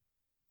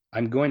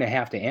I'm going to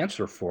have to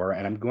answer for,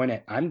 and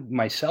I'm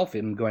myself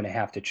am going to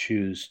have to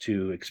choose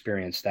to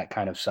experience that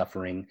kind of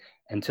suffering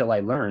until I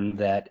learn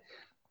that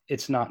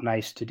it's not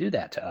nice to do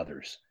that to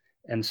others.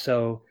 And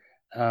so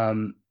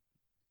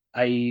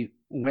I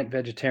went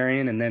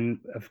vegetarian, and then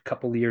a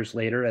couple of years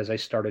later, as I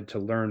started to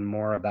learn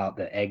more about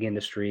the egg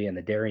industry and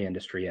the dairy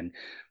industry, and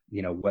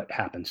what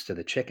happens to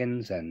the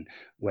chickens and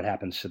what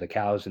happens to the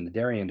cows in the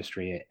dairy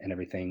industry and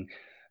everything,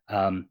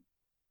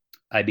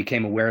 I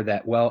became aware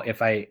that, well, if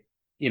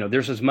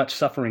there's as much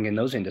suffering in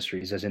those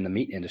industries as in the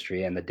meat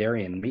industry, and the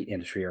dairy and meat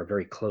industry are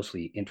very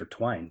closely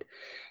intertwined.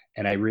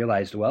 And I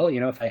realized, well,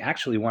 if I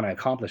actually want to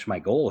accomplish my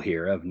goal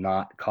here of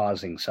not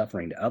causing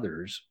suffering to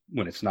others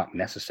when it's not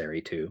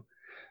necessary to,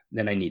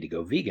 then I need to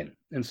go vegan.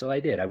 And so I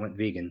did. I went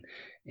vegan,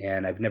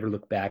 and I've never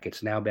looked back.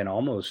 It's now been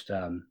almost,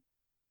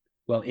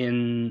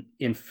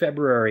 in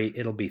February,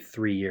 it'll be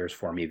 3 years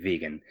for me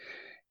vegan.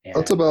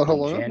 That's And about how in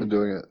long I've been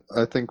doing it.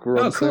 I think we're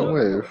on the same cool.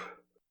 wave.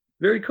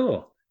 Very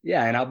cool.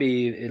 Yeah, and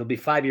it'll be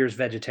 5 years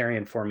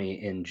vegetarian for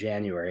me in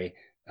January,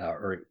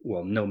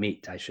 no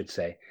meat, I should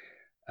say,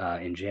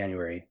 in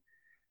January.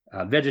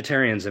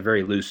 Vegetarian is a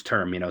very loose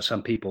term.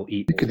 Some people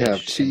eat You can fish have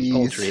and cheese.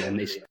 poultry,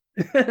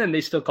 and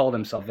they still call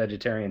themselves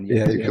vegetarian.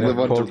 Yeah, You you can can live have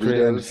on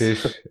poultry and Doritos.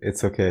 fish.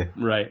 It's okay.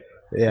 Right.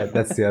 Yeah,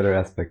 that's the other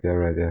aspect there,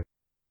 right? Yeah.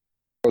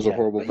 I was a Yeah,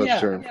 horrible but yeah,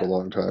 vegetarian for a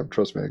long time.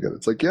 Trust me, I get it.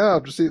 It's like, yeah,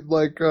 I'm just eating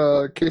like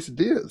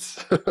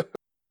quesadillas.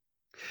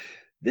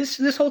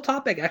 This whole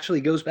topic actually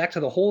goes back to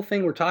the whole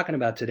thing we're talking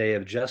about today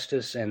of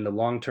justice and the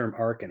long-term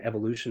arc and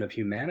evolution of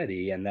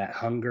humanity, and that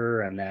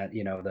hunger, and that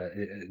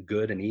the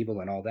good and evil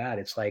and all that.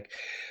 It's like,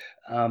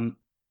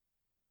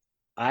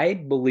 I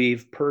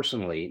believe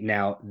personally,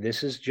 now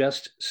this is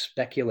just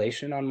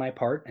speculation on my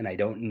part, and I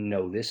don't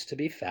know this to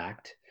be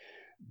fact,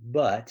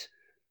 but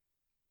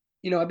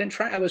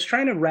I was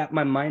trying to wrap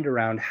my mind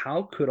around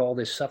how could all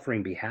this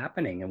suffering be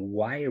happening, and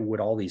why would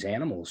all these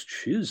animals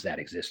choose that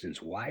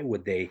existence? Why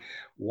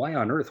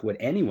on earth would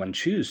anyone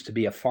choose to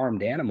be a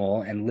farmed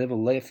animal and live a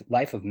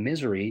life of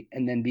misery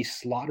and then be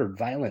slaughtered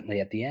violently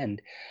at the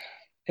end?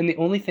 And the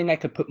only thing I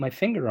could put my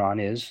finger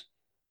on is,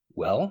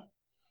 well,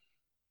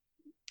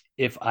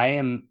 if I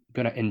am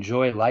going to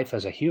enjoy life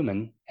as a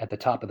human at the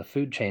top of the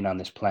food chain on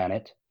this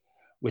planet,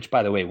 which,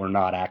 by the way, we're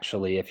not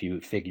actually, if you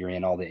figure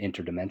in all the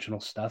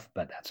interdimensional stuff,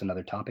 but that's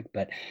another topic.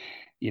 But,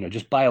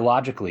 just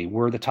biologically,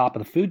 we're the top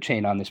of the food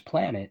chain on this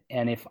planet.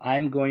 And if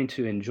I'm going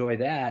to enjoy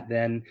that,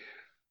 then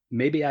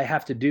maybe I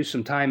have to do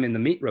some time in the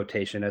meat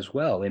rotation as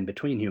well, in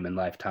between human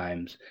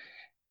lifetimes.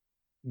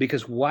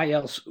 Because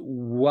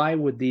why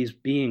would these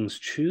beings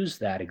choose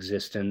that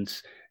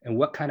existence? And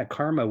what kind of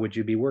karma would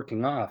you be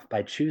working off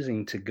by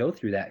choosing to go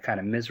through that kind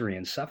of misery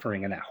and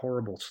suffering and that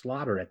horrible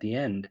slaughter at the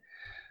end?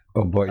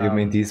 Oh boy, you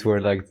mean these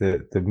were like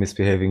the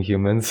misbehaving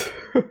humans?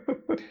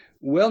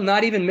 Well,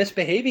 not even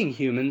misbehaving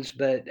humans,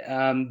 but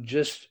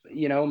just,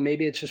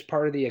 maybe it's just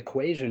part of the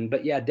equation.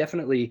 But yeah,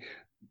 definitely,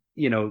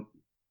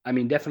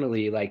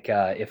 definitely, like,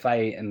 if I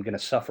am going to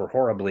suffer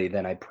horribly,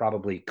 then I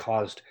probably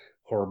caused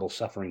horrible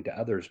suffering to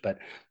others. But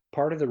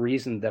part of the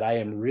reason that I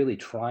am really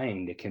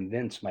trying to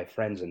convince my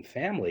friends and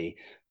family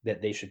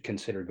that they should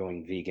consider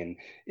going vegan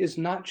is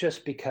not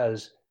just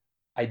because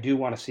I do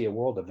want to see a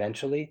world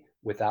eventually,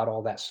 without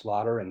all that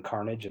slaughter and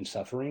carnage and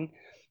suffering.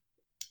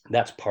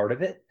 That's part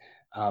of it.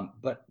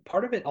 But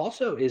part of it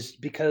also is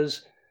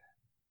because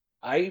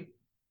I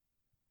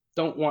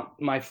don't want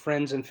my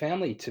friends and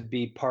family to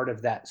be part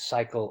of that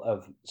cycle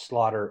of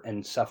slaughter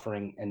and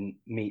suffering and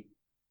meat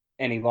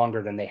any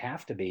longer than they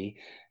have to be.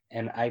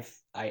 And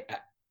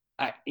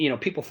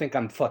people think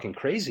I'm fucking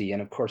crazy,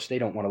 and of course they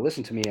don't want to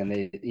listen to me.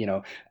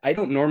 And I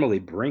don't normally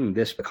bring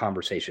this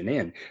conversation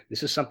in.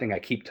 This is something I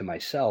keep to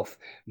myself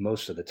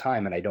most of the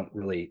time, and I don't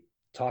really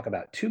talk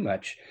about too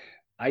much.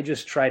 I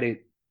just try to,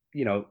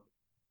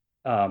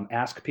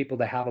 ask people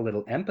to have a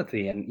little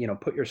empathy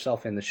and, put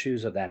yourself in the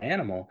shoes of that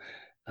animal.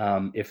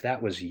 If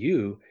that was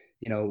you,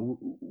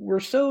 we're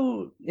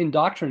so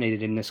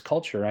indoctrinated in this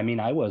culture. I mean,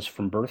 I was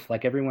from birth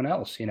like everyone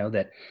else,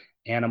 that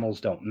animals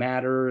don't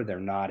matter. They're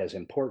not as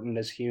important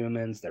as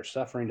humans. Their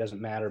suffering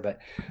doesn't matter. But,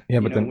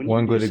 Yeah, but then when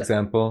one you good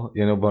example,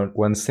 but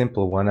one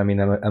simple one. I mean,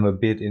 I'm a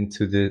bit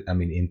into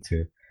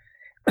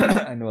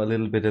I know a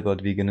little bit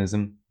about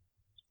veganism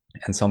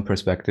and some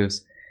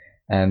perspectives.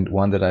 And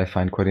one that I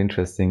find quite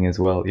interesting as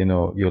well,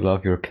 you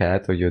love your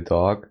cat or your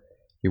dog.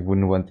 You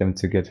wouldn't want them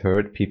to get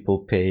hurt. People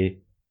pay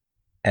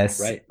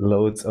Right.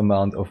 loads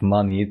amount of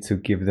money to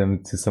give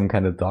them to some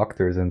kind of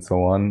doctors and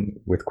so on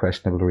with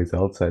questionable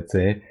results, I'd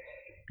say.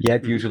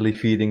 Yet usually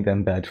feeding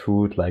them bad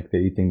food like they're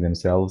eating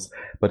themselves.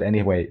 But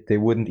anyway, they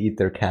wouldn't eat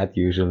their cat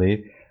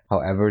usually.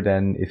 However,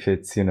 then if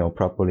it's,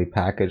 properly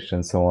packaged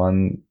and so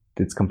on,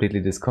 it's completely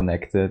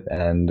disconnected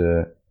and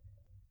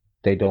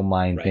they don't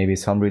mind. Right. Maybe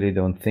some really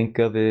don't think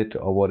of it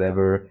or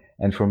whatever.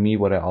 And for me,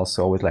 what I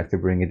also always like to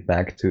bring it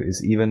back to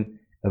is even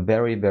a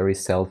very, very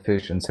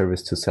selfish and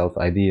service to self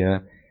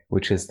idea,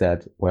 which is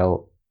that,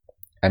 well,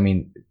 I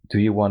mean, do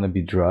you want to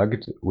be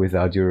drugged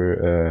without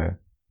your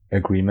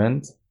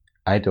agreement?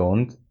 I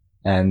don't.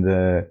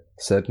 And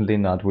certainly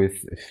not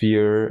with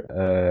fear,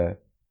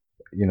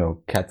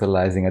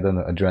 catalyzing, I don't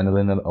know,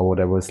 adrenaline or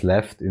whatever is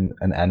left in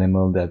an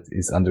animal that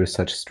is under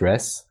such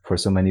stress for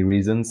so many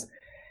reasons.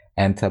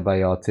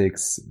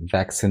 Antibiotics,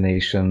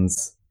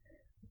 vaccinations,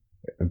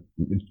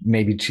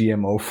 maybe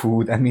GMO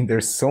food. I mean,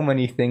 there's so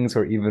many things,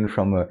 or even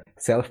from a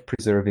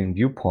self-preserving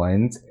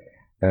viewpoint,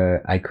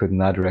 I could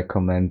not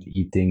recommend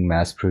eating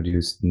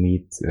mass-produced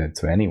meat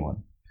to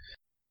anyone.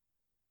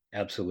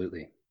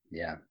 Absolutely.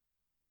 Yeah.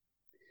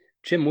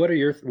 Jim, what are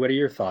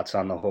your thoughts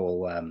on the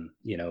whole,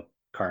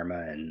 karma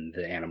and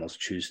the animals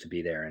choose to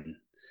be there? And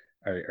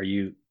are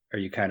you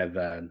kind of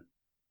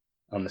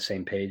on the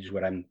same page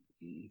what I'm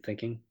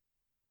thinking?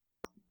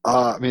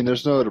 I mean,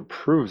 there's no way to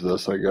prove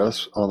this, I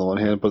guess, on the one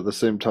hand, but at the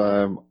same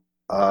time,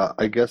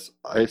 I guess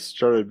I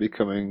started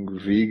becoming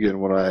vegan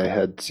when I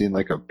had seen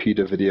like a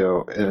PETA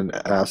video in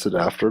Acid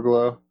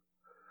Afterglow.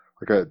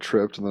 Like I had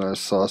tripped and then I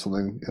saw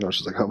something and I was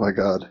just like, oh my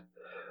God.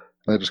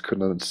 And I just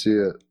couldn't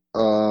unsee it.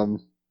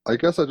 I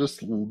guess I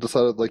just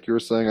decided, like you were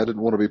saying, I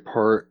didn't want to be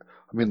part.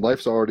 I mean,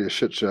 life's already a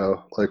shit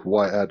show. Like,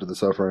 why add to the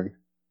suffering?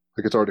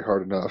 Like, it's already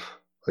hard enough.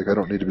 Like, I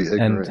don't need to be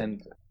ignorant.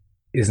 And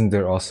isn't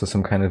there also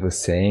some kind of a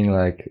saying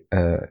like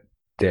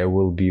there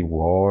will be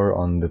war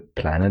on the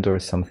planet or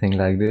something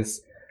like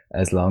this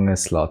as long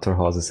as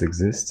slaughterhouses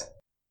exist?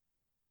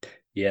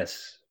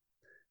 Yes.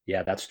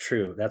 Yeah, that's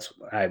true. That's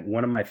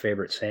one of my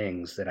favorite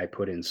sayings that I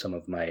put in some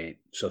of my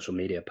social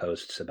media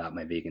posts about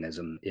my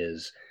veganism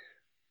is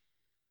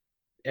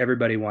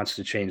everybody wants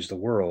to change the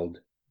world,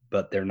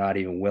 but they're not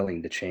even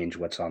willing to change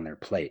what's on their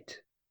plate.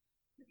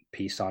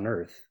 Peace on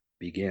earth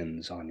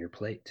begins on your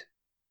plate,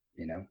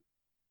 you know?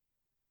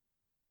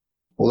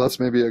 Well, that's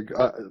maybe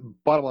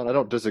bottom line. I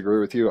don't disagree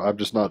with you. I'm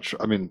just not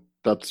sure. I mean,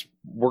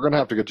 we're gonna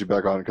have to get you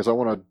back on because I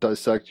want to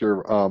dissect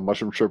your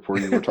mushroom trip where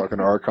you were talking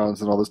to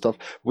archons and all this stuff.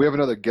 We have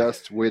another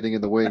guest waiting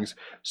in the wings,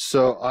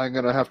 so I'm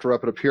gonna have to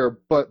wrap it up here.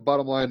 But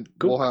bottom line,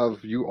 Cool. we'll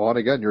have you on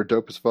again. You're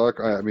dope as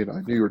fuck. I mean,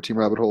 I knew you were Team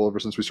Rabbit Hole ever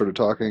since we started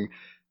talking,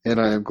 and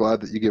I am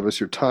glad that you gave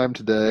us your time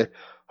today.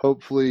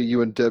 Hopefully,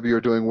 you and Debbie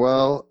are doing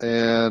well,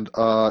 and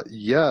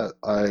yeah,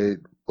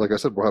 like I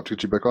said, we'll have to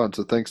get you back on.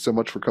 So thanks so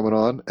much for coming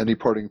on. Any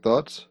parting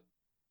thoughts?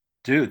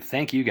 Dude,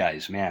 thank you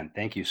guys, man.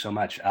 Thank you so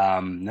much.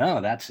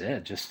 No, that's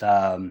it. Just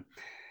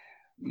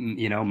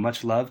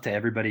much love to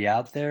everybody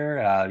out there.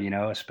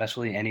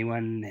 Especially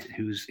anyone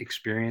who's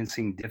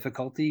experiencing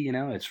difficulty.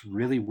 It's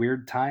really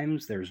weird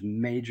times. There's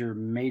major,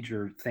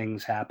 major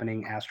things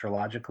happening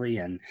astrologically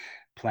and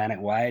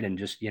planet wide, and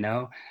just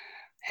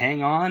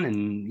hang on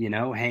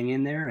and hang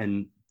in there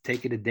and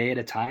take it a day at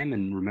a time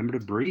and remember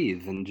to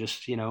breathe and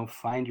just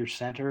find your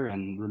center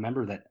and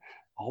remember that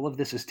all of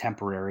this is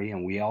temporary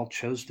and we all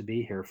chose to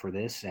be here for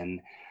this. And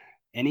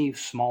any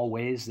small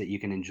ways that you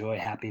can enjoy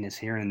happiness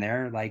here and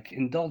there, like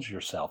indulge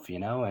yourself,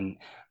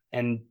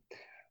 and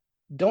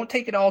don't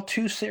take it all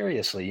too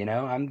seriously.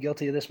 I'm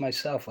guilty of this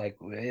myself. Like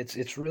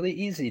it's really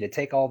easy to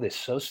take all this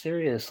so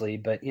seriously,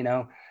 but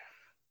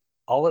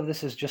all of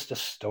this is just a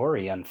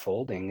story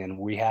unfolding and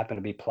we happen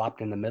to be plopped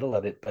in the middle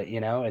of it. But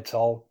it's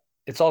all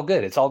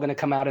good. It's all going to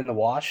come out in the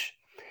wash.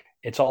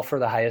 It's all for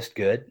the highest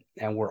good,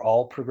 and we're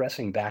all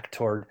progressing back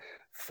toward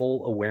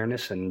full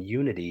awareness and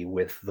unity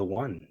with the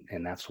one,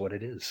 and that's what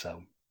it is.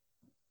 So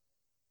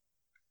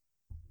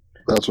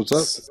That's what's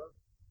up.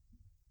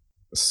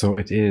 So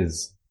it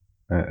is.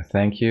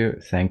 Thank you,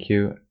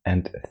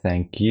 and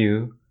thank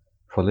you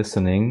for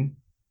listening.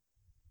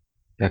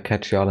 I'll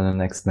catch you all in the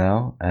next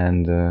now,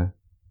 and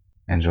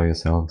enjoy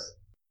yourselves.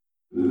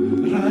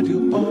 Radio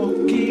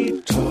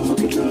Okie Talk.